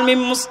হাল মিন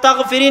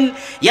মুস্তাগফিরিন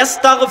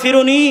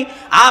ইস্তাগফিরুনি।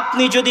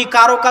 আপনি যদি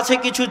কারো কাছে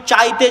কিছু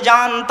চাইতে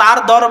যান, তার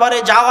দরবারে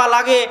যাওয়া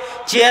লাগে,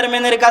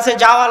 চেয়ারম্যানের কাছে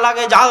যাওয়া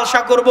লাগে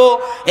জালসা করব,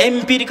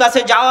 এমপির কাছে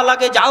যাওয়া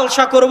লাগে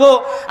জালসা করব।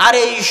 আর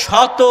এই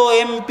শত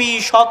এমপি,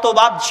 শত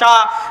বাদশাহ,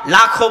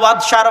 লাখো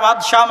বাদশার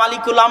বাদশাহ,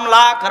 মালিকুল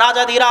আমলাক,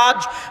 রাজাধিরাজ,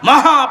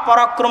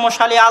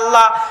 মহাপরাক্রমশালী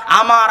আল্লাহ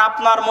আমার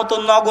আপনার মতো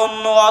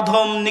নগণ্য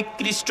অধম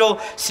নিকৃষ্ট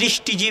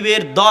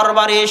সৃষ্টিজীবের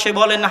দরবারে এসে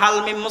বলেন হাল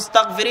মিন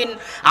মুস্তাগফিরিন,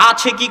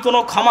 আছে কি কোনো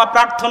ক্ষমা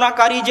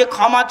প্রার্থনাকারী যে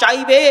ক্ষমা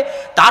চাইবে?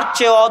 তার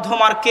চেয়ে অধম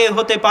আর কে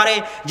হতে পারে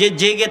যে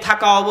জেগে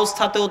থাকা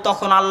অবস্থাতেও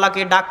তখন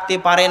আল্লাহকে ডাকতে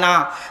পারে না?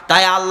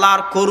 তাই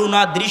আল্লাহর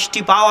করুণা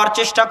দৃষ্টি পাওয়ার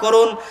চেষ্টা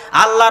করুন,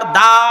 আল্লাহর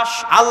দাস,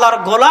 আল্লাহর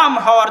গোলাম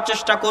হওয়ার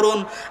চেষ্টা করুন,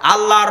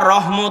 আল্লাহর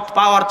রহমত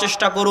পাওয়ার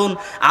চেষ্টা করুন।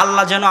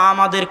 আল্লাহ যেন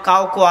আমাদের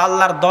কাউকে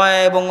আল্লাহর দয়া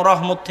এবং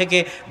রহমত থেকে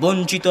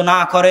বঞ্চিত না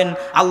করেন।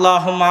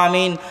 আল্লাহুম্মা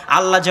আমিন।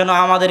 আল্লাহ যেন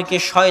আমাদেরকে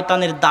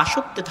শয়তানের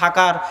দাসত্বে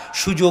থাকার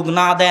সুযোগ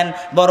না দেন,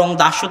 বরং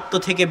দাসত্ব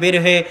থেকে বের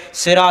হয়ে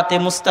সিরাতে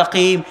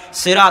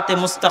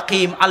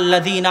মুস্তাকিম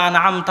আল্লাযীনা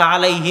আনআমতা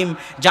আলাইহিম,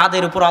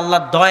 যাদের উপর আল্লাহ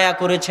দয়া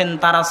করেছেন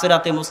তারা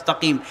সিরাতে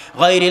মুস্তাকিম,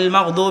 গায়রিল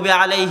মাগদুবি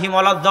আলাইহিম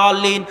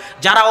ওয়ালাদ-দাল্লিন,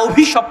 যারা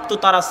অভিশপ্ত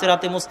তারা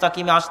সিরাতে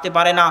মুস্তাকিমে আসতে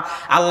পারে না।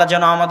 আল্লাহ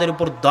যেন আমাদের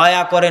উপর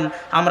দয়া করেন,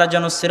 আমরা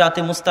যেন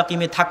সিরাতে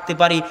মুস্তাকিমে থাকতে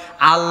পারি,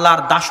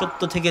 আল্লাহর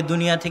দাসত্ব থেকে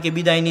দুনিয়া থেকে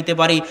বিদায় নিতে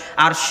পারি।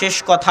 আর শেষ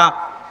কথা,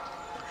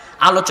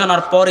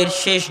 আলোচনার পরের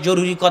শেষ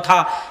জরুরি কথা,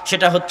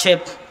 সেটা হচ্ছে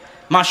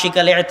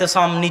মাসিকালে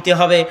ইতিসাম নিতে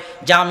হবে,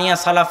 জামিয়া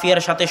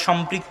সালাফিয়ার সাথে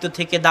সম্পৃক্ত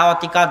থেকে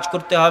দাওয়াতি কাজ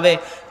করতে হবে।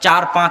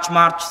 4-5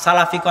 মার্চ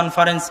সালাফি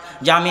কনফারেন্স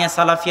জামিয়া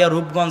সালাফিয়া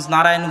রূপগঞ্জ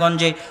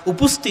নারায়ণগঞ্জে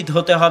উপস্থিত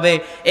হতে হবে।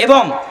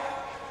 এবং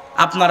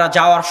আপনারা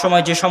যাওয়ার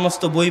সময় যে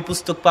সমস্ত বই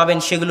পুস্তক পাবেন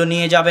সেগুলো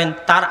নিয়ে যাবেন।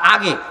 তার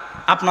আগে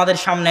আপনাদের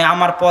সামনে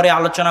আমার পরে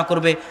আলোচনা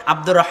করবে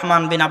আব্দুর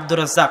রহমান বিন আব্দুর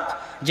রাজ্জাক,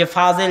 যে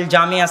ফাজিল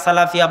জামিয়া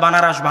সালাফিয়া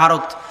বানারস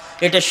ভারত।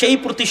 এটা সেই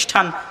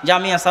প্রতিষ্ঠান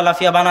জামিয়া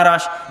সালাফিয়া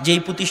বানারস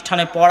যেই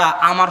প্রতিষ্ঠানে পড়া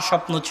আমার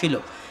স্বপ্ন ছিল,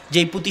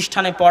 যেই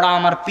প্রতিষ্ঠানে পড়া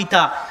আমার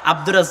পিতা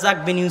আব্দুর রাজ্জাক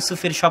বিন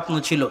ইউসুফের স্বপ্ন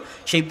ছিল।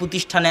 সেই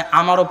প্রতিষ্ঠানে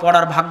আমারও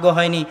পড়ার ভাগ্য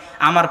হয়নি,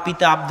 আমার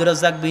পিতা আব্দুর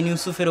রাজ্জাক বিন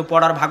ইউসুফেরও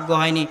পড়ার ভাগ্য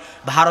হয়নি।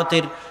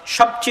 ভারতের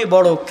সবচেয়ে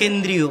বড়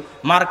কেন্দ্রীয়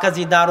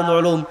মার্কাজি দারুল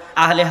উলুম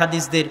আহলে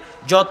হাদিসদের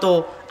যত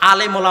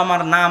আলেম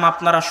ওলামার নাম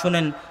আপনারা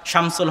শুনেন,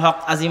 শামসুল হক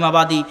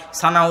আজিমাবাদী,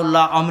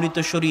 সানাউল্লাহ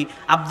অমৃতসরী,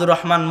 আব্দুর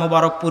রহমান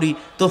মুবারকপুরি,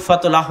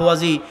 তুফাতুল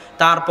আহওয়াজি,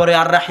 তারপরে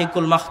আর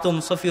রাহিকুল মাখতুম,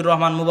 সফিউর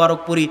রহমান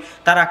মুবারকপুরি,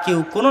 তারা কেউ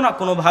কোনো না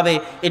কোনোভাবে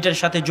এটার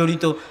সাথে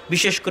জড়িত।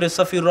 বিশেষ করে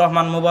সফিউর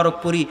রহমান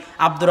মুবারকপুরি,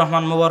 আব্দুর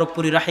রহমান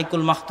মুবারকপুরি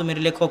রাহিকুল মাখতুমের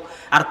লেখক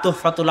আর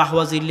তুফাতুল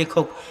আহওয়াজির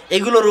লেখক।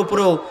 এগুলোর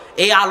উপরেও,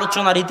 এই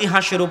আলোচনার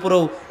ইতিহাসের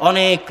উপরেও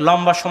অনেক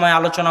লম্বা সময়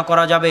আলোচনা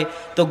করা যাবে।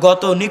 তো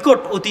গত নিকট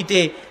অতীতে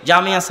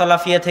জামিয়া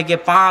সালাফিয়া থেকে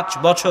 5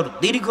 বছর,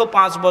 দীর্ঘ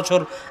 5 বছর,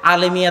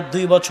 আলেমিয়াত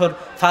 2 বছর,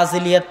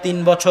 ফাজিলিয়াত 3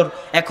 বছর,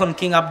 এখন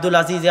কিং আব্দুল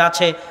আজিজে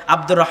আছে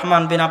আব্দুর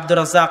রহমান বিন আব্দুর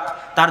রাজ্জাক,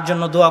 তার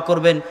জন্য দোয়া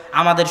করবেন,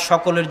 আমাদের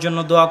সকলের জন্য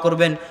দোয়া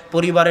করবেন,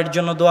 পরিবারের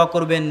জন্য দোয়া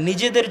করবেন,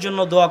 নিজেদের জন্য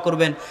দোয়া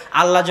করবেন।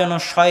 আল্লাহ যেন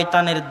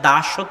শয়তানের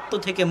দাসত্ব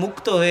থেকে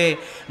মুক্ত হয়ে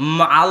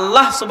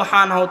আল্লাহ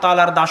সুবহানাহু ওয়া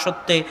তাআলার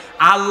দাসত্বে,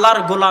 আল্লাহর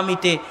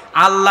গোলামিতে,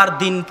 আল্লাহর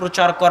দিন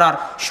প্রচার করার,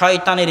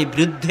 শয়তানের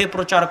বিরুদ্ধে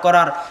প্রচার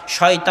করার,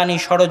 শয়তানি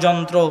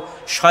ষড়যন্ত্র,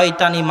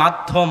 শয়তানি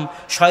মাধ্যম,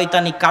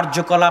 শয়তানি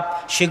কার্যকলাপ,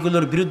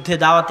 সেগুলোর বিরুদ্ধে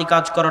দাওয়াতি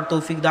কাজ করার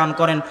তৌফিক দান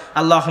করেন।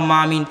 আল্লাহুম্মা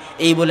আমিন।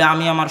 এই বলে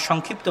আমি আমার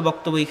সংক্ষিপ্ত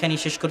বক্তব্য এখানেই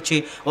শেষ করছি।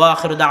 ওয়া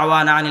আখিরু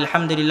দাওয়ানা আনিল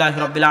হামদুলিল্লাহি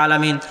রাব্বিল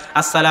আলামিন।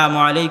 আসসালামু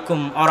আলাইকুম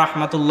ওয়া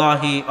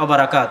রাহমাতুল্লাহি ওয়া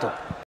বারাকাতুহু।